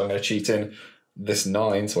one, so I'm going to cheat in this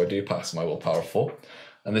 9, so I do pass my willpower 4.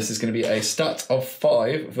 And this is going to be a stat of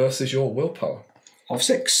 5 versus your willpower. Of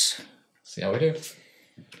 6. See how we do.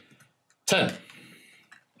 10.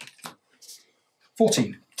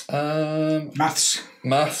 14. Maths.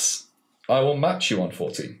 Maths. I will match you on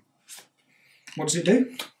 14. What does it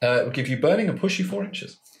do? It will give you burning and push you 4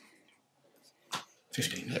 inches.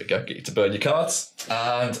 15. There we go. Get you to burn your cards.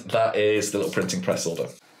 And that is the little printing press order.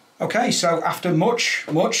 Okay, so after much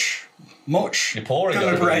You're pouring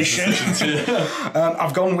deliberation,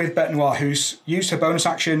 I've gone with Bête Noire, who's used her bonus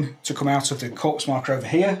action to come out of the corpse marker over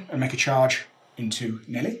here and make a charge into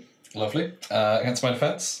Nellie. Lovely. Against my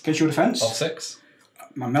defence. Against your defence. Of 6.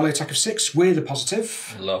 My melee attack of 6 with a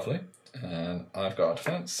positive. Lovely. And I've got a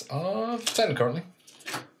defence of 10 currently.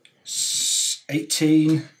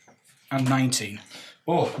 18 and 19.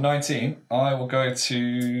 Oh, 19. I will go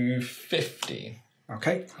to 15.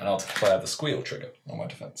 Okay. And I'll declare the squeal trigger on my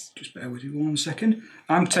defence. Just bear with me 1 second.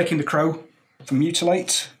 I'm taking the crow for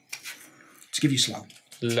mutilate to give you slow.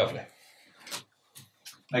 Lovely.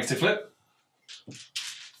 Negative flip.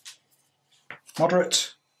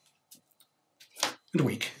 Moderate. And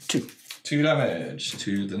weak. 2. 2 damage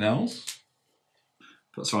to the Nels.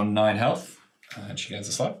 Puts her on 9 health. And she gains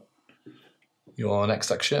a slow. Your next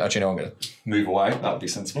action. Actually, no, I'm going to move away. That would be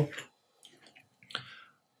sensible.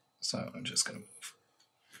 So I'm just going to move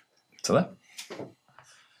to there.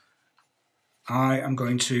 I am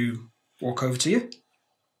going to walk over to you.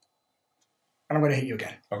 And I'm going to hit you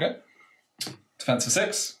again. Okay. Defense of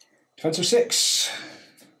 6. Defense of 6.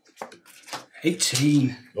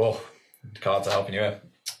 18. Oh, the cards are helping you here.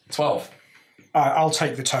 12. I'll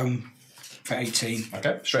take the tome for 18.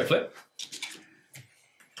 Okay, straight flip.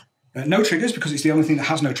 No triggers, because it's the only thing that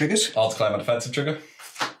has no triggers. I'll declare my defensive trigger.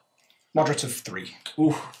 Moderate of 3.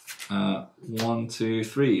 Ooh. 1, 2,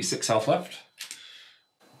 3. 6 health left.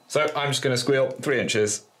 So I'm just going to squeal 3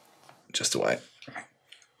 inches just away.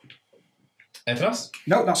 Anything else?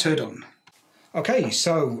 No, that's her done. Okay,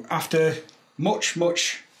 so after much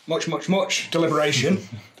deliberation,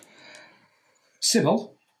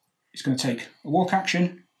 Sybil is going to take a walk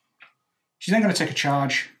action. She's then going to take a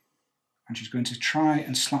charge, and she's going to try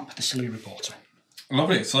and slap the silly reporter.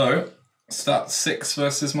 Lovely. So stat 6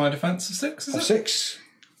 versus my defense of 6, is it? 6.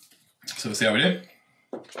 So we'll see how we do.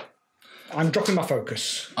 I'm dropping my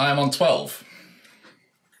focus. I am on 12.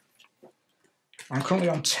 I'm currently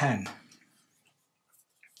on 10.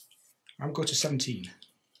 I'll go to 17.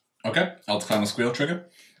 Okay, I'll declare my squeal trigger.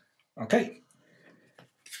 Okay.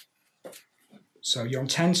 So you're on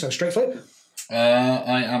 10, so straight flip.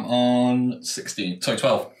 I am on 16. Sorry,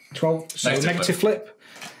 12. 12, so negative flip.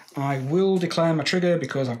 I will declare my trigger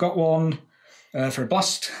because I've got one for a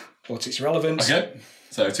blast, but it's irrelevant. Okay,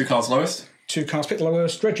 so 2 cards lowest. 2 cards, pick the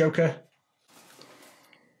lowest, red joker.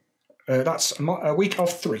 That's a week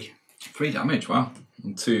of 3. 3 damage, wow.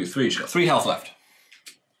 1, 2, 3. She's got 3 health left.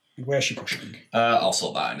 Where's she pushing? I'll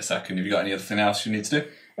sort that in a second. Have you got anything else you need to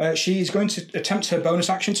do? She's going to attempt her bonus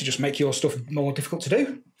action to just make your stuff more difficult to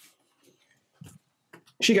do.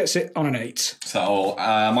 She gets it on an 8. So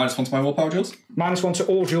 -1 to my willpower, Jules. -1 to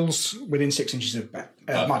all jewels within 6 inches of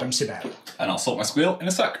Madame Sibel. And I'll sort my squeal in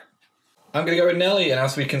a sec. I'm going to go with Nellie, and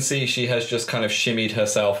as we can see, she has just kind of shimmied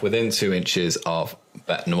herself within 2 inches of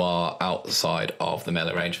Bête Noire outside of the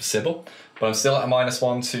melee range of Sybil. But I'm still at a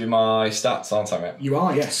 -1 to my stats, aren't I, mate? You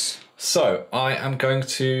are, yes. So I am going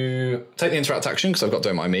to take the interact action, because I've got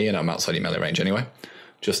Don't Mind Me, and I'm outside your melee range anyway,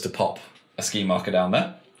 just to pop a ski marker down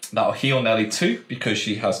there. That'll heal Nellie too, because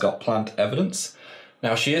she has got plant evidence.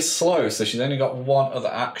 Now, she is slow, so she's only got 1 other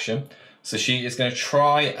action. So she is going to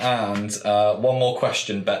try and, 1 more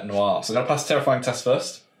question, Bête Noire. So I'm going to pass Terrifying test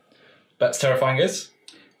first. Bet's Terrifying is?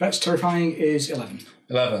 Bet's Terrifying is 11.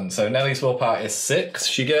 11. So Nellie's willpower is 6.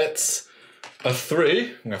 She gets a 3. I'm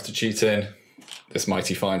going to have to cheat in this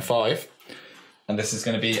mighty fine 5. And this is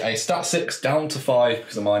going to be a stat 6 down to 5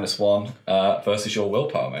 because of -1 versus your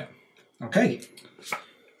willpower, mate. Okay.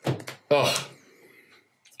 Oh.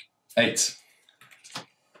 8.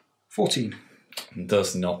 14.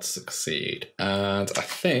 Does not succeed. And I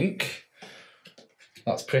think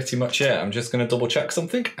that's pretty much it. I'm just going to double check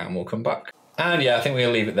something and we'll come back. And yeah, I think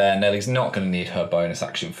we'll leave it there. Nellie's not going to need her bonus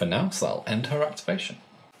action for now, so that'll end her activation.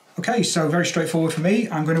 Okay, so very straightforward for me.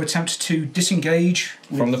 I'm going to attempt to disengage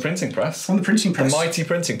from the printing press. From the printing press. The mighty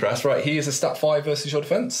printing press. Right, he is a stat 5 versus your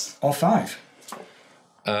defense. Or 5.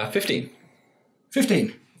 15.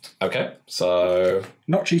 15. Okay, so...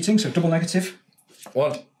 Not cheating, so double negative.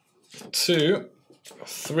 1, 2,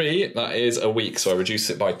 3. That is a weak, so I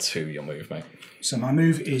reduce it by 2, your move, mate. So my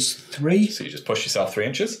move is 3. So you just push yourself 3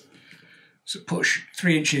 inches. So push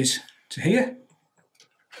 3 inches to here.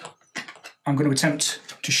 I'm going to attempt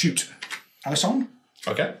to shoot Alison.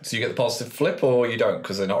 Okay, so you get the positive flip, or you don't,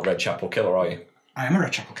 because they're not Red Chapel Killer, are you? I am a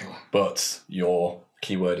Red Chapel Killer. But your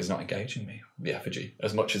keyword is not engaging me, the effigy,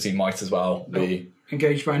 as much as he might as well be...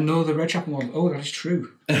 Engaged by another Red Chapel model. Oh, that is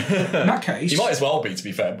true. In that case... He might as well be, to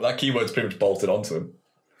be fair, but that keyword's pretty much bolted onto him.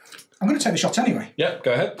 I'm going to take the shot anyway. Yep,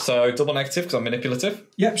 go ahead. So double negative, because I'm manipulative.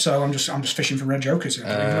 Yep, so I'm just fishing for red jokers. I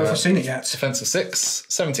don't even know if I've seen it yet. Defense of 6,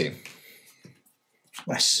 17.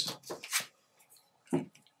 Less.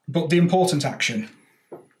 But the important action.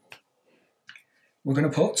 We're going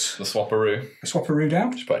to put... The swapperoo. A swapperoo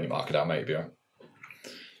down. Just put any marker down, maybe. Right?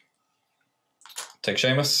 Take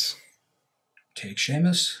Seamus. Take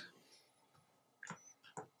Seamus.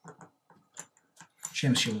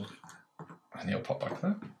 Seamus, you'll... And he'll pop back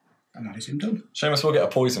there. And that is him done. Seamus will get a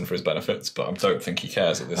poison for his benefits, but I don't think he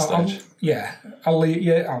cares at this stage. I'll leave...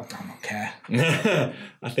 Yeah, I'll not care.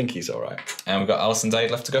 I think he's all right. And we've got Alison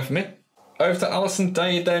Dade left to go for me. Over to Alison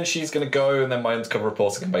Dade then. She's going to go, and then my undercover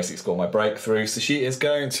reporter can basically score my breakthrough. So she is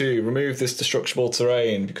going to remove this destructible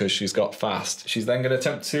terrain because she's got fast. She's then going to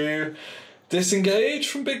attempt to disengage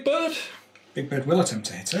from Big Bird. Big Bird will attempt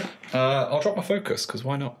to hit her. I'll drop my focus, because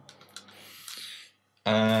why not?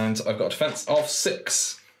 And I've got a defense of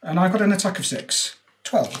 6. And I've got an attack of 6.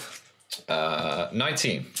 12.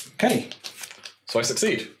 19. Okay. So I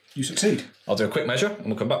succeed. You succeed. I'll do a quick measure and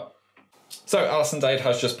we'll come back. So Alison Dade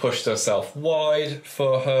has just pushed herself wide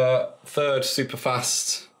for her third super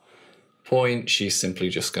fast point. She's simply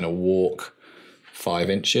just going to walk 5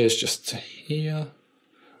 inches just to here.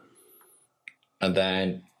 And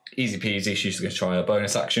then easy peasy, she's going to try a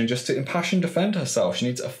bonus action just to impassion defend herself. She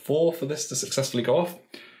needs a 4 for this to successfully go off.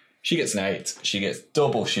 She gets an 8. She gets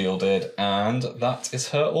double shielded, and that is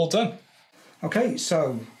her all done. Okay,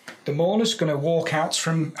 so the Mourner's going to walk out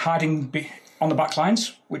from hiding on the back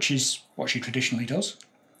lines, which is what she traditionally does.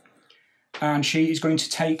 And she is going to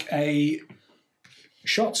take a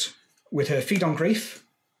shot with her Feed on Grief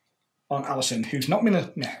on Alison, who's not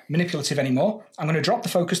manipulative anymore. I'm going to drop the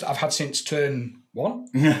focus that I've had since turn 1.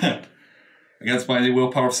 Against my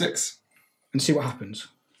willpower of 6. And see what happens.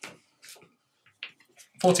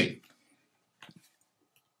 14.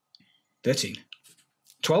 13.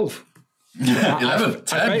 12. 11.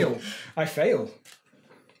 10. I fail.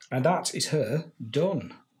 And that is her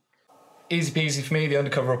done. Easy peasy for me. The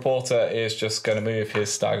undercover reporter is just going to move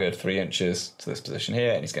his staggered 3 inches to this position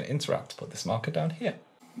here, and he's going to interact. Put this marker down here.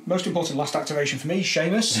 Most important last activation for me,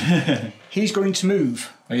 Seamus. He's going to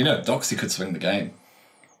move. Well, you know, Doxy could swing the game.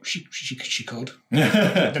 She could.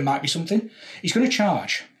 There might be something. He's going to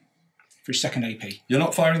charge for his second AP. You're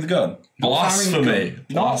not firing the gun? Blasphemy.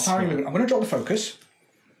 Not firing the gun. I'm going to drop the focus.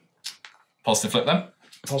 Positive flip then.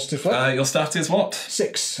 Positive flip. Your stat is what?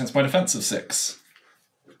 6. That's my defense of 6.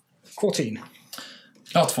 14.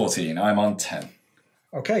 Not 14. I'm on 10.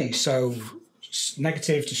 Okay, so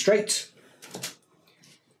negative to straight.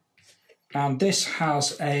 And this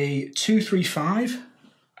has a 2, 3, 5.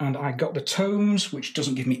 And I got the tomes, which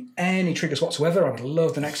doesn't give me any triggers whatsoever. I would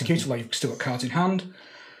love an executor, like you've still got cards in hand.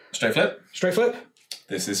 Straight flip. Straight flip.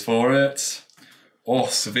 This is for it. Oh,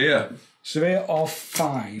 severe. Severe of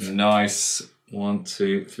 5. Nice. 1,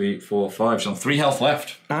 2, 3, 4, 5. She's on 3 health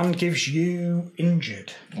left. And gives you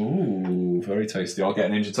injured. Ooh, very tasty. I'll get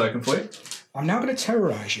an injured token for you. I'm now going to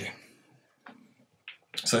terrorise you.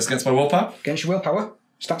 So it's against my willpower? Against your willpower.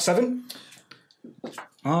 Stat 7.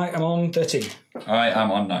 I am on 13. I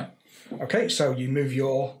am on 9. Okay, so you move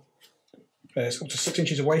your... it's up to 6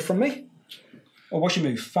 inches away from me. Or what's your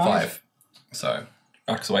move? 5? So,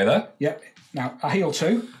 backs away there. Yep. Now, I heal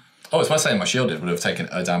 2. Oh, it's worth saying my shielded would have taken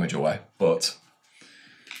a damage away, but...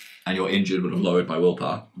 And your injured would have lowered my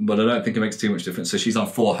willpower. But I don't think it makes too much difference. So she's on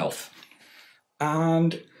 4 health.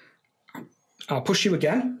 And I'll push you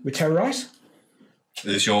again with Terrorise.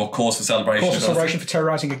 This is your cause for celebration. Cause for celebration for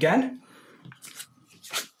terrorising again.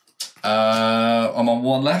 I'm on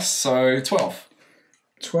 1 less, so 12.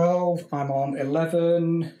 12. I'm on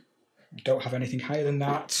 11. Don't have anything higher than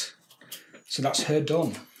that. So that's her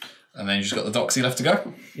done. And then you just got the Doxy left to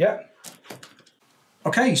go. Yep.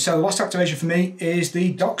 Okay, so the last activation for me is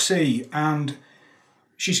the Doxy, and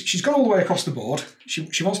she's gone all the way across the board.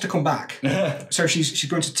 She wants to come back. So she's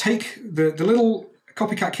going to take the little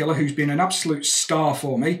Copycat Killer, who's been an absolute star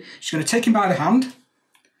for me. She's going to take him by the hand.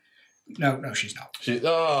 No, she's not.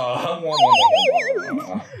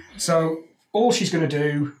 So all she's going to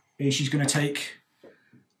do is she's going to take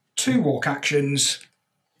 2 walk actions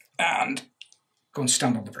and go and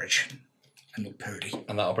stand on the bridge and look purdy.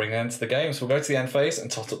 And that'll bring an end to the game. So we'll go to the end phase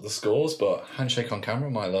and tot up the scores, but handshake on camera,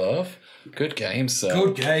 my love. Good game, sir.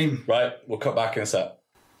 Good game. Right, we'll cut back in a sec.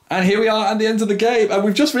 And here we are at the end of the game, and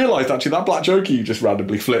we've just realised, actually, that black joker you just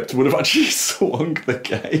randomly flipped would have actually swung the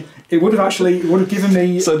game. It would have given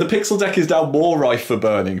me... So the pixel deck is now more rife for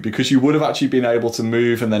burning, because you would have actually been able to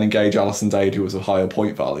move and then engage Alison Dade, who was a higher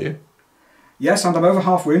point value. Yes, and I'm over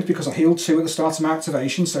half wound because I healed 2 at the start of my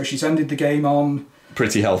activation, so she's ended the game on...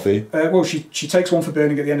 Pretty healthy. Well, she takes 1 for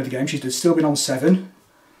burning at the end of the game. She's still been on 7.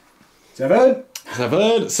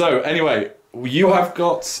 7. So, anyway, you have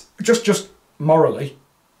got... Just morally...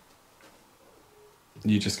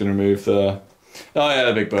 You're just going to remove the... Oh yeah,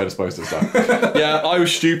 the Big Bird is supposed to start. Yeah, I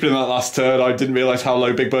was stupid in that last turn. I didn't realise how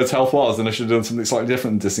low Big Bird's health was, and I should have done something slightly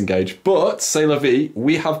different than disengage. But, c'est la vie,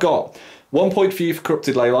 we have got 1 point for you for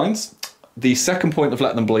Corrupted Ley Lines, the 2nd point of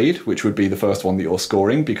Let Them Bleed, which would be the first one that you're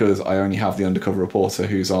scoring, because I only have the Undercover Reporter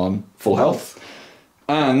who's on full health.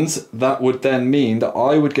 And that would then mean that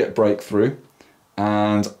I would get Breakthrough,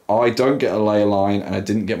 and I don't get a Ley Line, and I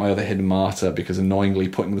didn't get my other Hidden Martyr because annoyingly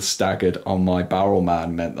putting the Staggered on my Barrel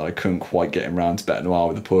Man meant that I couldn't quite get him round to Bet Noir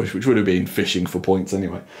with a push, which would have been fishing for points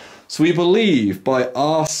anyway. So we believe by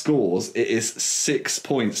our scores it is 6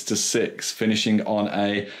 points to 6, finishing on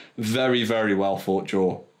a very, very well fought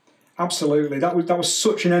draw. Absolutely, that was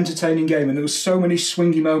such an entertaining game, and there was so many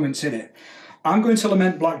swingy moments in it. I'm going to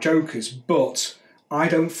lament Black Jokers, but I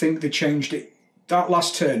don't think they changed it. That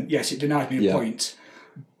last turn, yes, it denied me a point,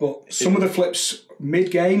 but some of the flips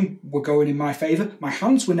mid-game were going in my favour. My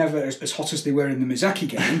hands were never as hot as they were in the Mizaki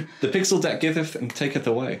game. The pixel deck giveth and taketh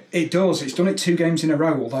away. It does. It's done it 2 games in a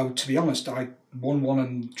row, although, to be honest, I won 1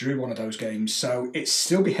 and drew 1 of those games, so it's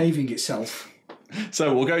still behaving itself.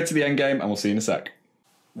 So we'll go to the end game and we'll see you in a sec.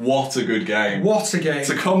 What a good game. What a game.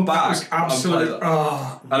 To come back. Absolutely. And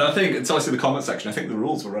I think, until I see the comment section, I think the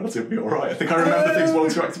rules were relatively alright. I think I remember things 1 or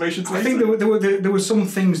 2 activations later. I think there were some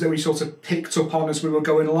things that we sort of picked up on as we were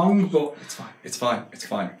going along, but... It's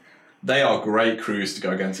fine. They are great crews to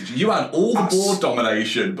go against each other. You had all the board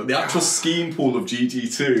domination, but the actual scheme pool of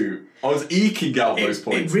GG2, I was eking out those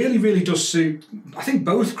points. It really, really does suit, I think,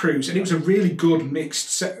 both crews, and it was a really good mixed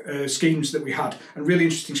set, schemes that we had, and really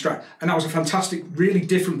interesting strat. And that was a fantastic, really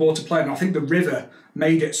different board to play, and I think the river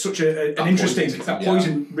made it such an interesting... That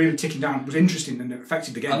poison really ticking down was interesting and it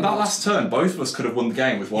affected the game. And that last turn, both of us could have won the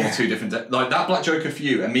game with 1 or 2 different... Like, that Black Joker for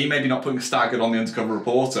you, and me maybe not putting a Staggered on the Undercover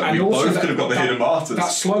Reporter, and we both could have got the Hidden Martyrs. That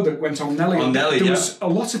slow that went on Nellie. There was a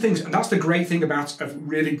lot of things, and that's the great thing about a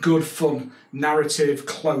really good, fun, narrative,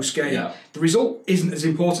 close game. Yeah. The result isn't as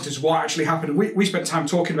important as what actually happened. We spent time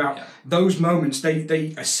talking about those moments. They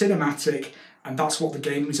are cinematic, and that's what the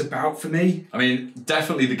game is about for me. I mean,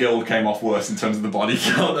 definitely the guild came off worse in terms of the body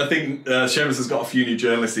count. I think Seamus has got a few new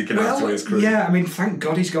journalists he can add to his crew. Yeah, I mean, thank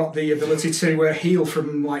God he's got the ability to heal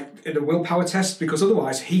from, like, in a willpower test, because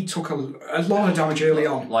otherwise he took a lot of damage early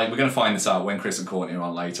on. Like, we're going to find this out when Chris and Courtney are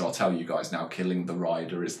on later. I'll tell you guys now, killing the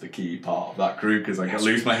rider is the key part of that crew, because I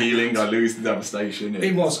lose my healing, I lose the devastation.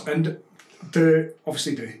 It was, and...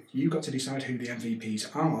 you got to decide who the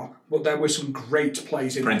MVPs are, but there were some great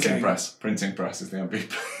plays in that game. Printing Press is the MVP.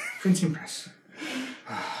 Printing Press.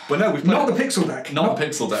 But no, we've played... Not the pixel deck. Not the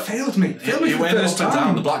pixel deck. Failed me. It went up and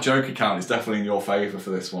down. The Black Joker count is definitely in your favour for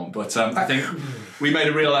this one. But I think we made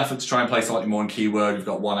a real effort to try and play slightly more in keyword. We've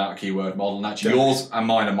got 1 out of keyword model. And actually yours and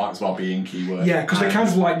mine might as well be in keyword. Yeah, because they're kind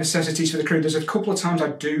of like necessities for the crew. There's a couple of times I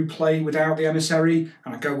do play without the emissary,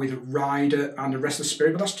 and I go with a rider and a restless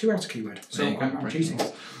spirit, but that's 2 out of keyword. So I'm cheating.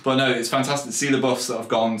 But no, it's fantastic to see the buffs that have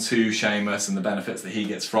gone to Seamus and the benefits that he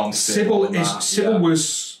gets from Sybil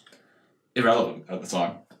was irrelevant at the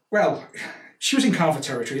time. Well, she was in Carver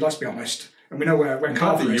territory, let's be honest. And we know where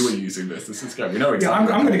Carver is. You were using this. This is good. We know exactly.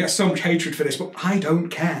 Yeah, I'm going to get so much hatred for this, but I don't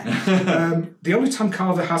care. The only time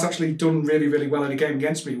Carver has actually done really, really well in a game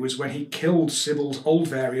against me was when he killed Sybil's old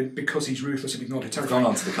variant because he's ruthless and ignored her territory. Gone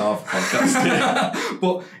on to the Carver podcast.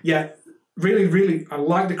 But yeah, really, really, I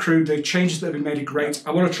like the crew. The changes that have been made are great.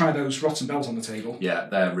 I want to try those Rotten Bells on the table. Yeah,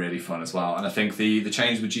 they're really fun as well. And I think the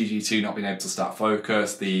change with GG2 not being able to start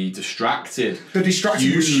focus, the distracted was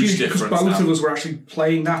huge because both of us were actually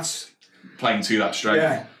playing to that strength.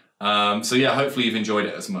 Yeah. So yeah, hopefully you've enjoyed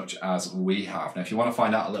it as much as we have. Now, if you want to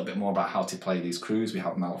find out a little bit more about how to play these crews, we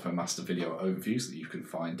have Malifaux Master video overviews that you can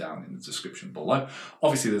find down in the description below.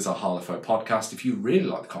 Obviously, there's our Malifaux podcast. If you really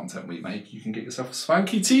like the content we make, you can get yourself a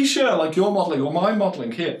swanky t-shirt like your modelling or my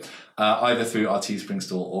modelling here, either through our Teespring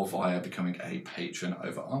store or via becoming a patron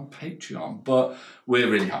over on Patreon. But we're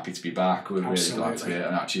really happy to be back. We're really glad to be here.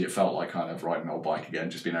 And actually, it felt like kind of riding an old bike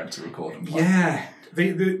again, just being able to record and play. Yeah.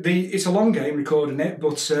 It's a long game recording it,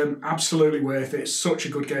 but absolutely worth it. It's such a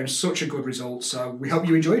good game, such a good result. So we hope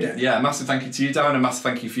you enjoyed it. Yeah, massive thank you to you, Darren, and massive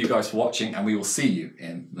thank you for you guys for watching, and we will see you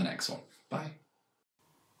in the next one. Bye.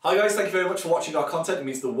 Hi guys, thank you very much for watching our content. It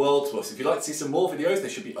means the world to us. If you'd like to see some more videos, they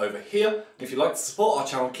should be over here. And if you'd like to support our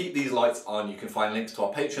channel, keep these lights on. You can find links to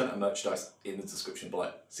our Patreon and merchandise in the description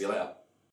below. See you later.